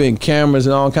 it been cameras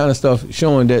and all kind of stuff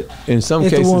showing that in some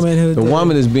cases the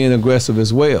woman is being aggressive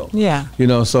as well. Yeah.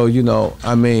 So,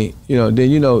 I mean,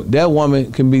 then, that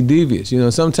woman can be devious.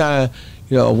 Sometimes,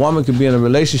 a woman could be in a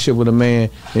relationship with a man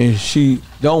and she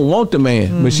don't want the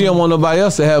man, but she don't want nobody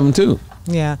else to have him, too.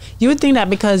 Yeah. You would think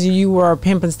that because you were a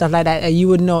pimp and stuff like that, you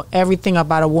would know everything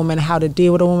about a woman, how to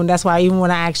deal with a woman. That's why even when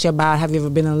I asked you about have you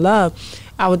ever been in love,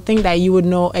 I would think that you would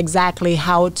know exactly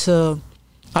how to...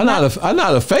 I'm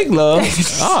not a fake love.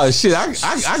 Oh, shit. I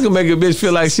can make a bitch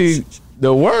feel like she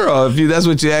the world. If that's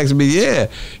what you ask me, yeah.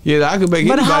 I can make.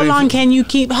 But how long can you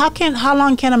keep? How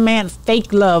long can a man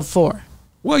fake love for?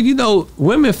 Well,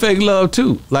 women fake love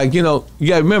too. Like, you got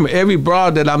to remember, every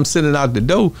broad that I'm sending out the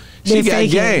door, she got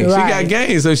game. Right. She got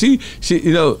game. So she,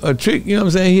 a trick, you know what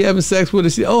I'm saying? He having sex with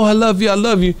her. She, I love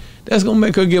you. That's going to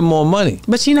make her get more money.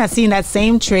 But she's not seeing that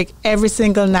same trick every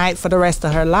single night for the rest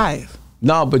of her life.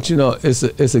 No, but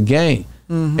it's a game.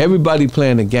 Everybody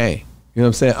playing the game. You know what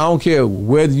I'm saying? I don't care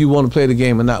whether you want to play the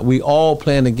game or not. We all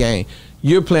playing the game.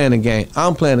 You're playing the game.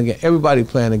 I'm playing the game. Everybody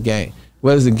playing the game.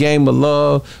 Whether it's a game of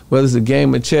love, whether it's a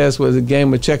game of chess, whether it's a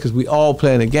game of checkers, we all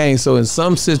playing the game. So in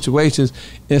some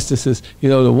instances,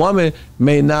 the woman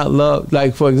may not love,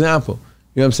 like, for example,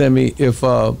 you know what I'm saying? If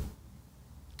a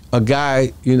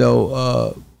guy,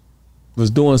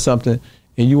 was doing something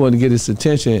and you want to get his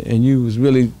attention and you was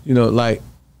really, like,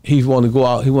 he want to go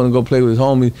out, he want to go play with his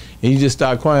homies, and you just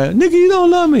start crying, nigga, you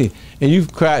don't love me. And you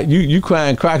cry, you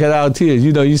crying crocodile tears.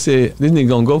 You said, this nigga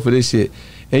gonna go for this shit.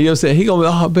 And you'll say, he gonna be,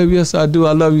 oh, baby, yes, I do,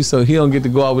 I love you. So he don't get to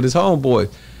go out with his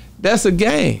homeboys. That's a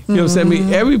game. You know what I'm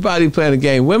saying? Everybody playing a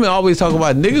game. Women always talk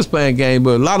about niggas playing games,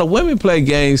 but a lot of women play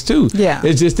games too. Yeah.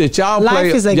 It's just that y'all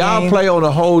play on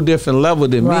a whole different level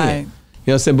than men. You know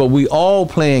what I'm saying? But we all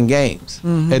playing games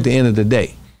at the end of the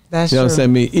day. That's you know true. what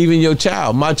I'm saying? Even your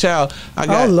child, my child.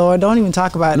 Oh Lord, don't even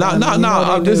talk about it.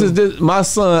 No. This is my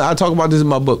son. I talk about this in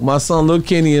my book. My son, Lil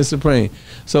Kenny, and Supreme.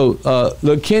 So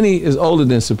Lil Kenny is older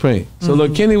than Supreme. So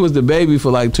Lil Kenny was the baby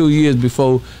for like 2 years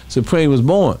before Supreme was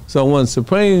born. So when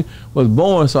Supreme was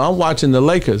born, so I'm watching the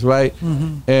Lakers, right?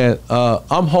 And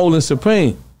I'm holding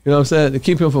Supreme. You know what I'm saying? To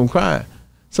keep him from crying.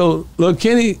 So Lil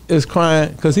Kenny is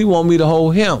crying because he want me to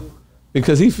hold him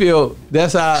because he feel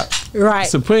that's how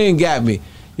Supreme got me.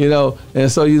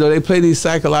 And so, they play these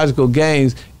psychological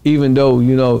games, even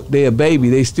though, they a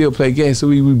baby, they still play games. So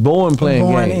we were born playing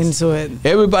games. Born into it.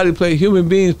 Everybody human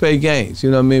beings play games, you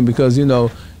know what I mean? Because,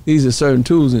 these are certain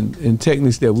tools and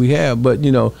techniques that we have. But,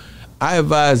 I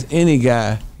advise any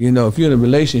guy, if you're in a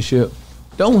relationship,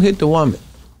 don't hit the woman.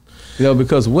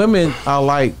 Because women are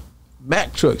like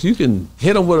Mack trucks. You can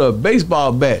hit them with a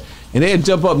baseball bat. And they'll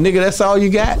jump up, nigga, that's all you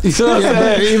got? You know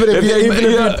even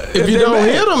if you don't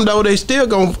hit them, though, they still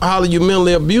going to holler you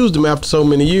mentally abused them after so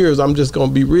many years. I'm just going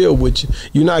to be real with you.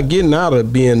 You're not getting out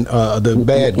of being the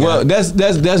bad guy. Well, that's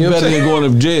better than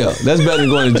going to jail. That's better than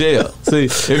going to jail. See,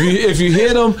 if you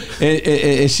hit them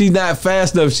and she's not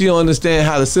fast enough, she don't understand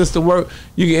how the system works,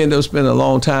 you can end up spending a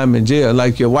long time in jail.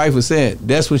 Like your wife was saying,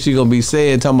 that's what she going to be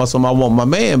saying, talking about something, I want my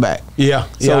man back. Yeah.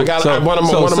 I got one of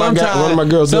my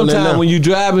girls doing that now. Sometimes when you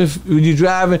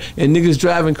driving and niggas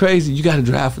driving crazy, you got to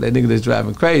drive for that nigga that's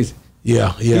driving crazy.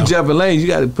 Yeah. You jumping lanes, you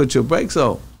got to put your brakes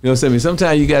on. You know what I'm saying?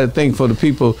 Sometimes you got to think for the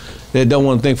people that don't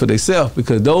want to think for themselves,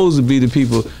 because those would be the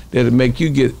people that make you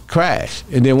get crashed.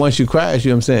 And then once you crash, you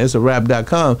know what I'm saying, it's a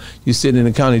rap.com. You sit in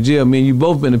the county jail. Me and you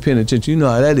both been in the penitentiary. You know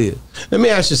how that is. Let me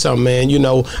ask you something, man. You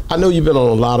know, I know you've been on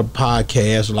a lot of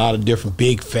podcasts, a lot of different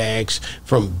big facts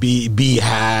from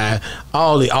Beehive,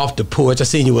 all the off the porch. I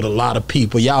seen you with a lot of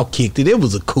people. Y'all kicked it. It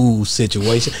was a cool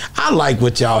situation. I like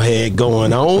what y'all had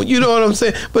going on. You know what I'm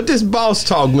saying? But this boss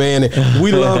talk, man,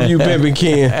 we love you, Pimpin'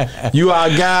 Ken. You our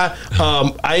guy.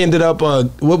 I ended up,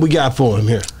 what we got for him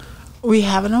here? We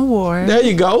have an award. There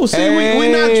you go. See,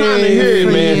 we're not trying to hear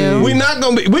it, man. We're not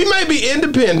going to be, we may be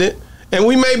independent, and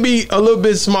we may be a little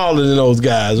bit smaller than those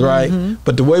guys, right?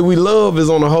 But the way we love is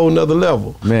on a whole nother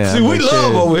level. Man, see, we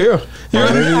love over here.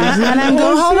 And I'm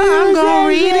going to hold on. I'm going to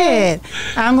read it.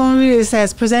 I'm going to read it. It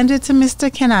says, presented to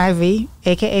Mr. Ken Ivey,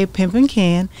 a.k.a. Pimpin'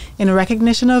 Ken, in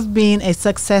recognition of being a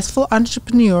successful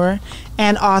entrepreneur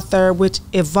and author, which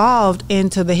evolved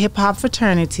into the hip-hop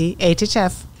fraternity,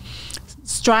 HHF,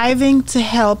 striving to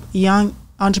help young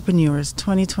entrepreneurs,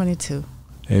 2022.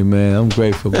 Hey, man, I'm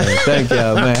grateful, man. Thank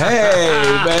y'all, man. Hey,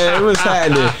 man, what's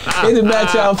happening? It didn't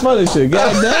match y'all furniture.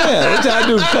 Goddamn. What y'all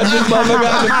do? Cut this motherfucker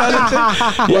out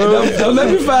the furniture? Yeah, don't let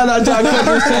me find out y'all cut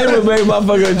this table and make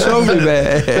motherfucker a trophy,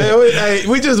 man. Hey,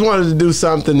 we just wanted to do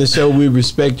something to show we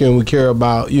respect you and we care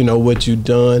about, you know, what you've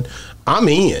done. I'm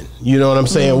in. You know what I'm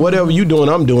saying? Whatever you doing,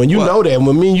 I'm doing. You know that.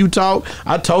 When me and you talk,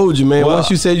 I told you, man, once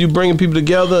you said you bringing people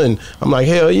together, and I'm like,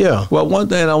 hell yeah. Well, one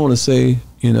thing I want to say,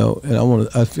 you know, and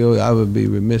I feel I would be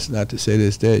remiss not to say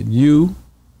this, that you,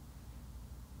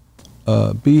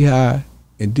 Beehive,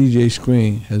 and DJ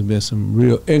Screen has been some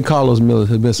real, and Carlos Miller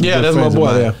has been some good that's my friends boy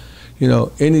of mine. there. You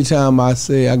know, anytime I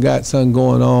say I got something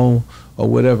going on or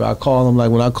whatever, I call them.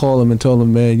 Like when I call them and told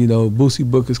them, man, you know, Boosie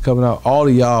book is coming out, all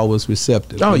of y'all was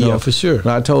receptive. Oh, you know? yeah, for sure.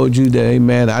 When I told you that, hey,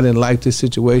 man, I didn't like this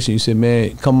situation, you said,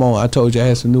 man, come on. I told you I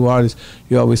had some new artists.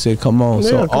 You always said, come on. Yeah,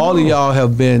 so all of y'all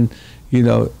have been, you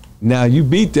know, now you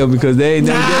beat them because they ain't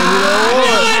never gave me the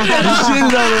award. You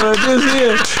shitted on them just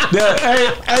here.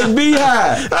 Hey,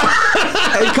 Beehive.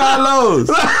 Hey, Carlos.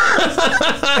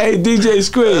 Hey, DJ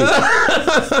Screen.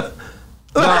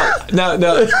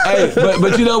 No. Hey,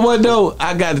 but you know what though?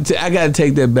 I got to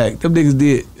take that back. Them niggas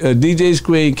did. DJ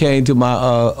Screen came to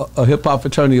my hip hop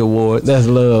fraternity award. That's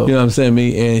love. You know what I'm saying?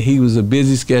 And he was a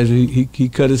busy schedule. He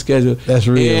cut his schedule. That's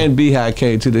real. And Beehive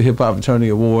came to the hip hop fraternity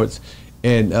awards,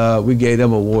 and we gave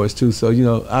them awards too. So you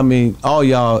know, I mean, all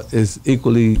y'all is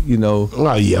equally, you know.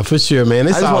 Oh yeah, for sure, man.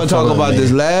 It's I just want to talk about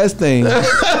this last thing.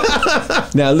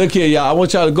 Now look here, y'all. I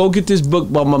want y'all to go get this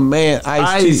book by my man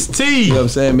Ice-T. You know what I'm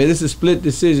saying, man? This is Split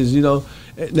Decisions. You know.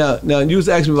 Now you was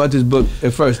asking me about this book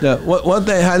at first. Now one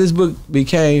thing how this book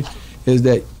became is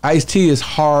that Ice-T is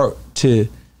hard to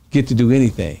get to do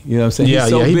anything. You know what I'm saying?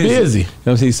 Yeah, he's busy. You know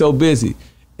what I'm saying? He's so busy,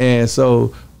 and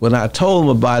so. When I told him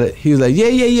about it, he was like,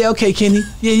 yeah, okay, Kenny.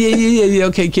 Yeah,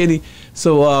 okay, Kenny.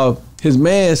 So his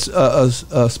man,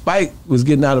 Spike, was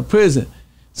getting out of prison.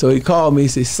 So he called me, he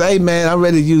said, say, man, I'm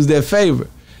ready to use that favor.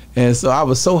 And so I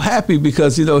was so happy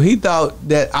because, you know, he thought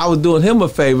that I was doing him a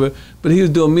favor, but he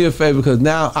was doing me a favor because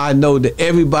now I know that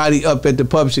everybody up at the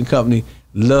publishing company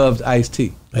loved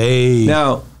Ice-T. Hey.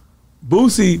 Now,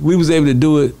 Boosie, we was able to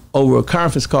do it over a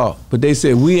conference call, but they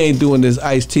said we ain't doing this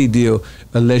Ice-T deal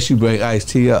unless you bring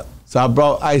Ice-T up. So I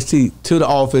brought Ice-T to the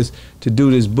office to do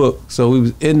this book. So we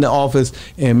was in the office,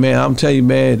 and man, I'm telling you,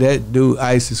 man, that dude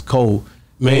Ice is cold.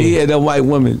 Man, he had them white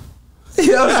women.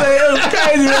 You know what I'm saying? It was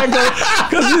crazy, man,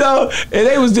 because you know, and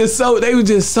they was just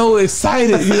so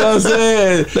excited. You know what I'm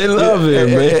saying? They love it,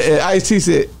 man. And Ice-T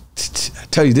said, I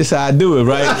tell you, this is how I do it,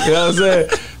 right? You know what I'm saying?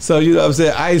 So, you know what I'm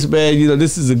saying? Ice, man, you know,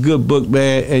 this is a good book,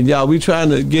 man. And y'all, we trying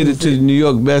to get it to the New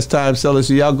York Best Time Seller.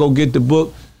 So y'all go get the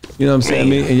book, you know what I'm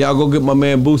saying? And y'all go get my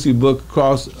man Boosie book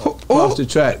across the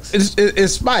tracks.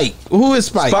 It's Spike. Who is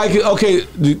Spike? Spike, okay,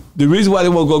 the reason why they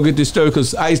won't go get this story,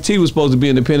 because Ice-T was supposed to be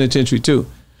in the penitentiary too.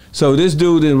 So this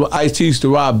dude and Ice-T used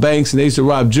to rob banks, and they used to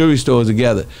rob jewelry stores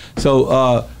together.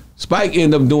 So Spike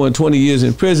ended up doing 20 years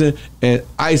in prison, and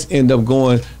Ice ended up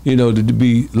going, you know, to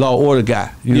be law order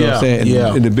guy. You know what I'm saying?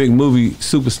 And the big movie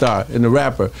superstar and the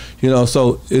rapper. You know,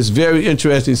 so it's very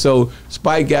interesting. So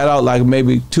Spike got out like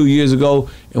maybe 2 years ago,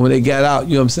 and when they got out,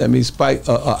 you know what I'm saying? I mean, Spike,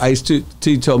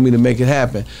 Ice-T told me to make it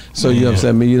happen. So you know what I'm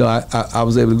saying? I mean, you know, I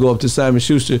was able to go up to Simon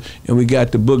Schuster, and we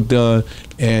got the book done.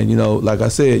 And you know, like I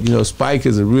said, you know, Spike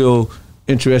is a real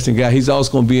interesting guy. He's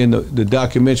also going to be in the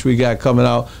documentary we got coming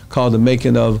out called The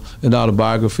Making of an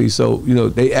Autobiography. So, you know,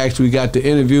 they actually got the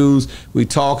interviews. We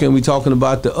talking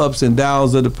about the ups and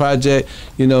downs of the project,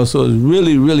 you know, so it's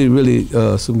really, really, really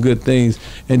some good things.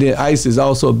 And then Ice is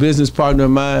also a business partner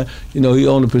of mine. You know, he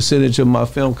owned a percentage of my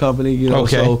film company, you know,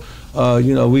 so,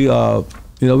 you know, we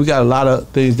got a lot of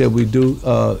things that we do.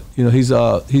 You know, he's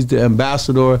the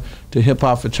ambassador to hip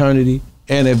hop fraternity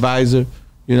and advisor.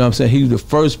 You know what I'm saying? He was the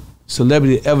first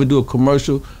celebrity to ever do a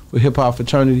commercial for hip hop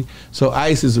fraternity. So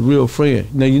Ice is a real friend.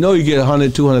 Now, you know you get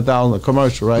 100, 200,000 a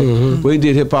commercial, right? Mm-hmm. But he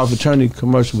did hip hop fraternity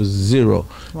commercial was zero. Wow.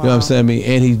 You know what I'm saying? I mean,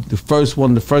 and he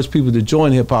one of the first people to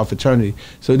join hip hop fraternity.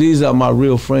 So these are my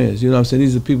real friends. You know what I'm saying?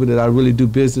 These are people that I really do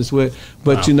business with.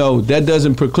 But wow. You know, that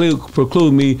doesn't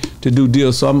preclude me to do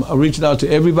deals. So I'm reaching out to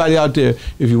everybody out there.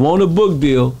 If you want a book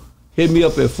deal, hit me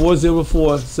up at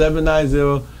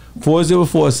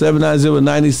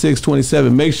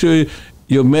 404-790-9627. Make sure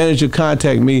your manager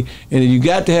contact me, and you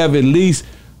got to have at least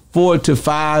 4 to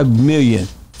 5 million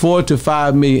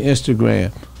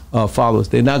Instagram followers.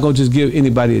 They're not gonna just give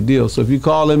anybody a deal. So if you're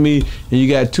calling me and you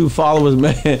got 2 followers,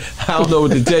 man, I don't know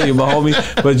what to tell you, my homie.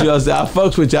 But you know what I'm saying? I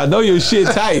fucks with you. I know your shit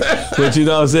tight, but you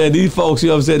know what I'm saying? These folks, you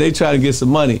know what I'm saying? They try to get some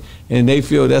money, and they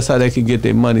feel that's how they can get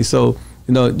their money. So.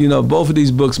 You know, both of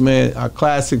these books, man, are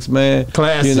classics, man.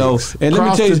 Classics. You know, and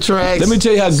let me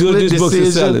tell you how good this book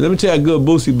is selling. Let me tell you how good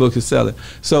Boosie book is selling.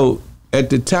 So at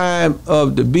the time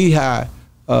of the Beehive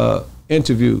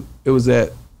interview, it was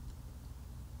at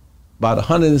about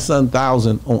 100 and some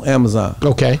thousand on Amazon.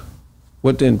 Okay.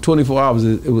 Within 24 hours,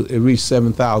 it reached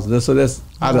 7,000. So that's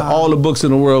out of all the books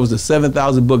in the world, it was the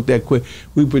 7,000 book that quick.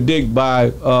 We predict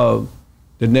by the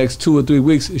next 2 or 3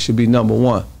 weeks, it should be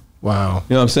 #1. Wow.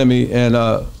 You know what I'm saying? And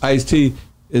Ice-T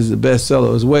is the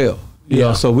bestseller as well. You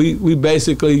know, so we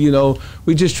basically, you know,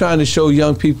 we just trying to show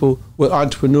young people what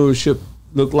entrepreneurship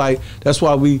look like. That's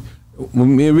why when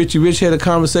me and Richie Rich had a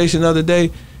conversation the other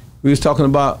day, we was talking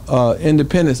about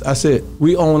independence. I said,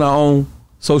 we own our own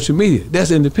social media. That's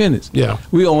independence. Yeah.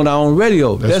 We own our own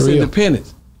radio. That's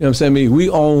independence. You know what I'm saying? We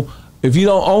own, if you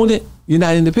don't own it, you're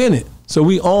not independent. So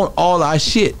we own all our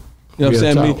shit. You know what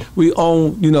I'm saying? We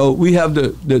own, you know, we have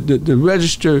the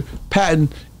registered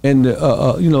patent and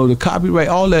the, you know, the copyright,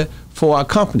 all that for our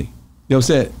company. You know what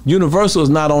I'm saying? Universal is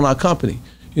not on our company.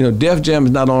 You know, Def Jam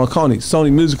is not on our company.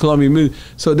 Sony Music, Columbia Music.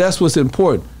 So that's what's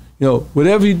important. You know,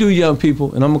 whatever you do, young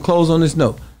people, and I'm gonna close on this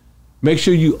note, make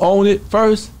sure you own it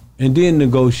first and then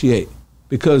negotiate.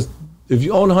 Because if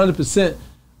you own 100%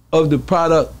 of the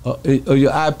product of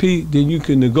your IP, then you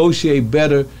can negotiate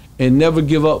better and never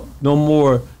give up no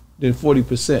more than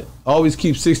 40%. Always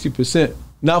keep 60%,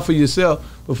 not for yourself,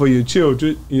 but for your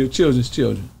children and your children's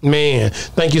children. Man,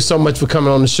 thank you so much for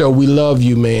coming on the show. We love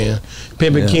you, man.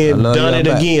 Pimpin' Kid done it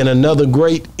again. Another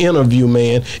great interview,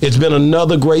 man. It's been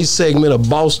another great segment of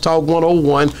Boss Talk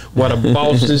 101, where the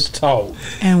bosses talk.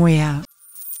 And we out.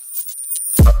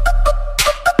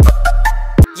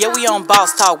 Yeah, we on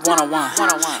Boss Talk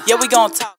 101. Yeah, we gonna talk.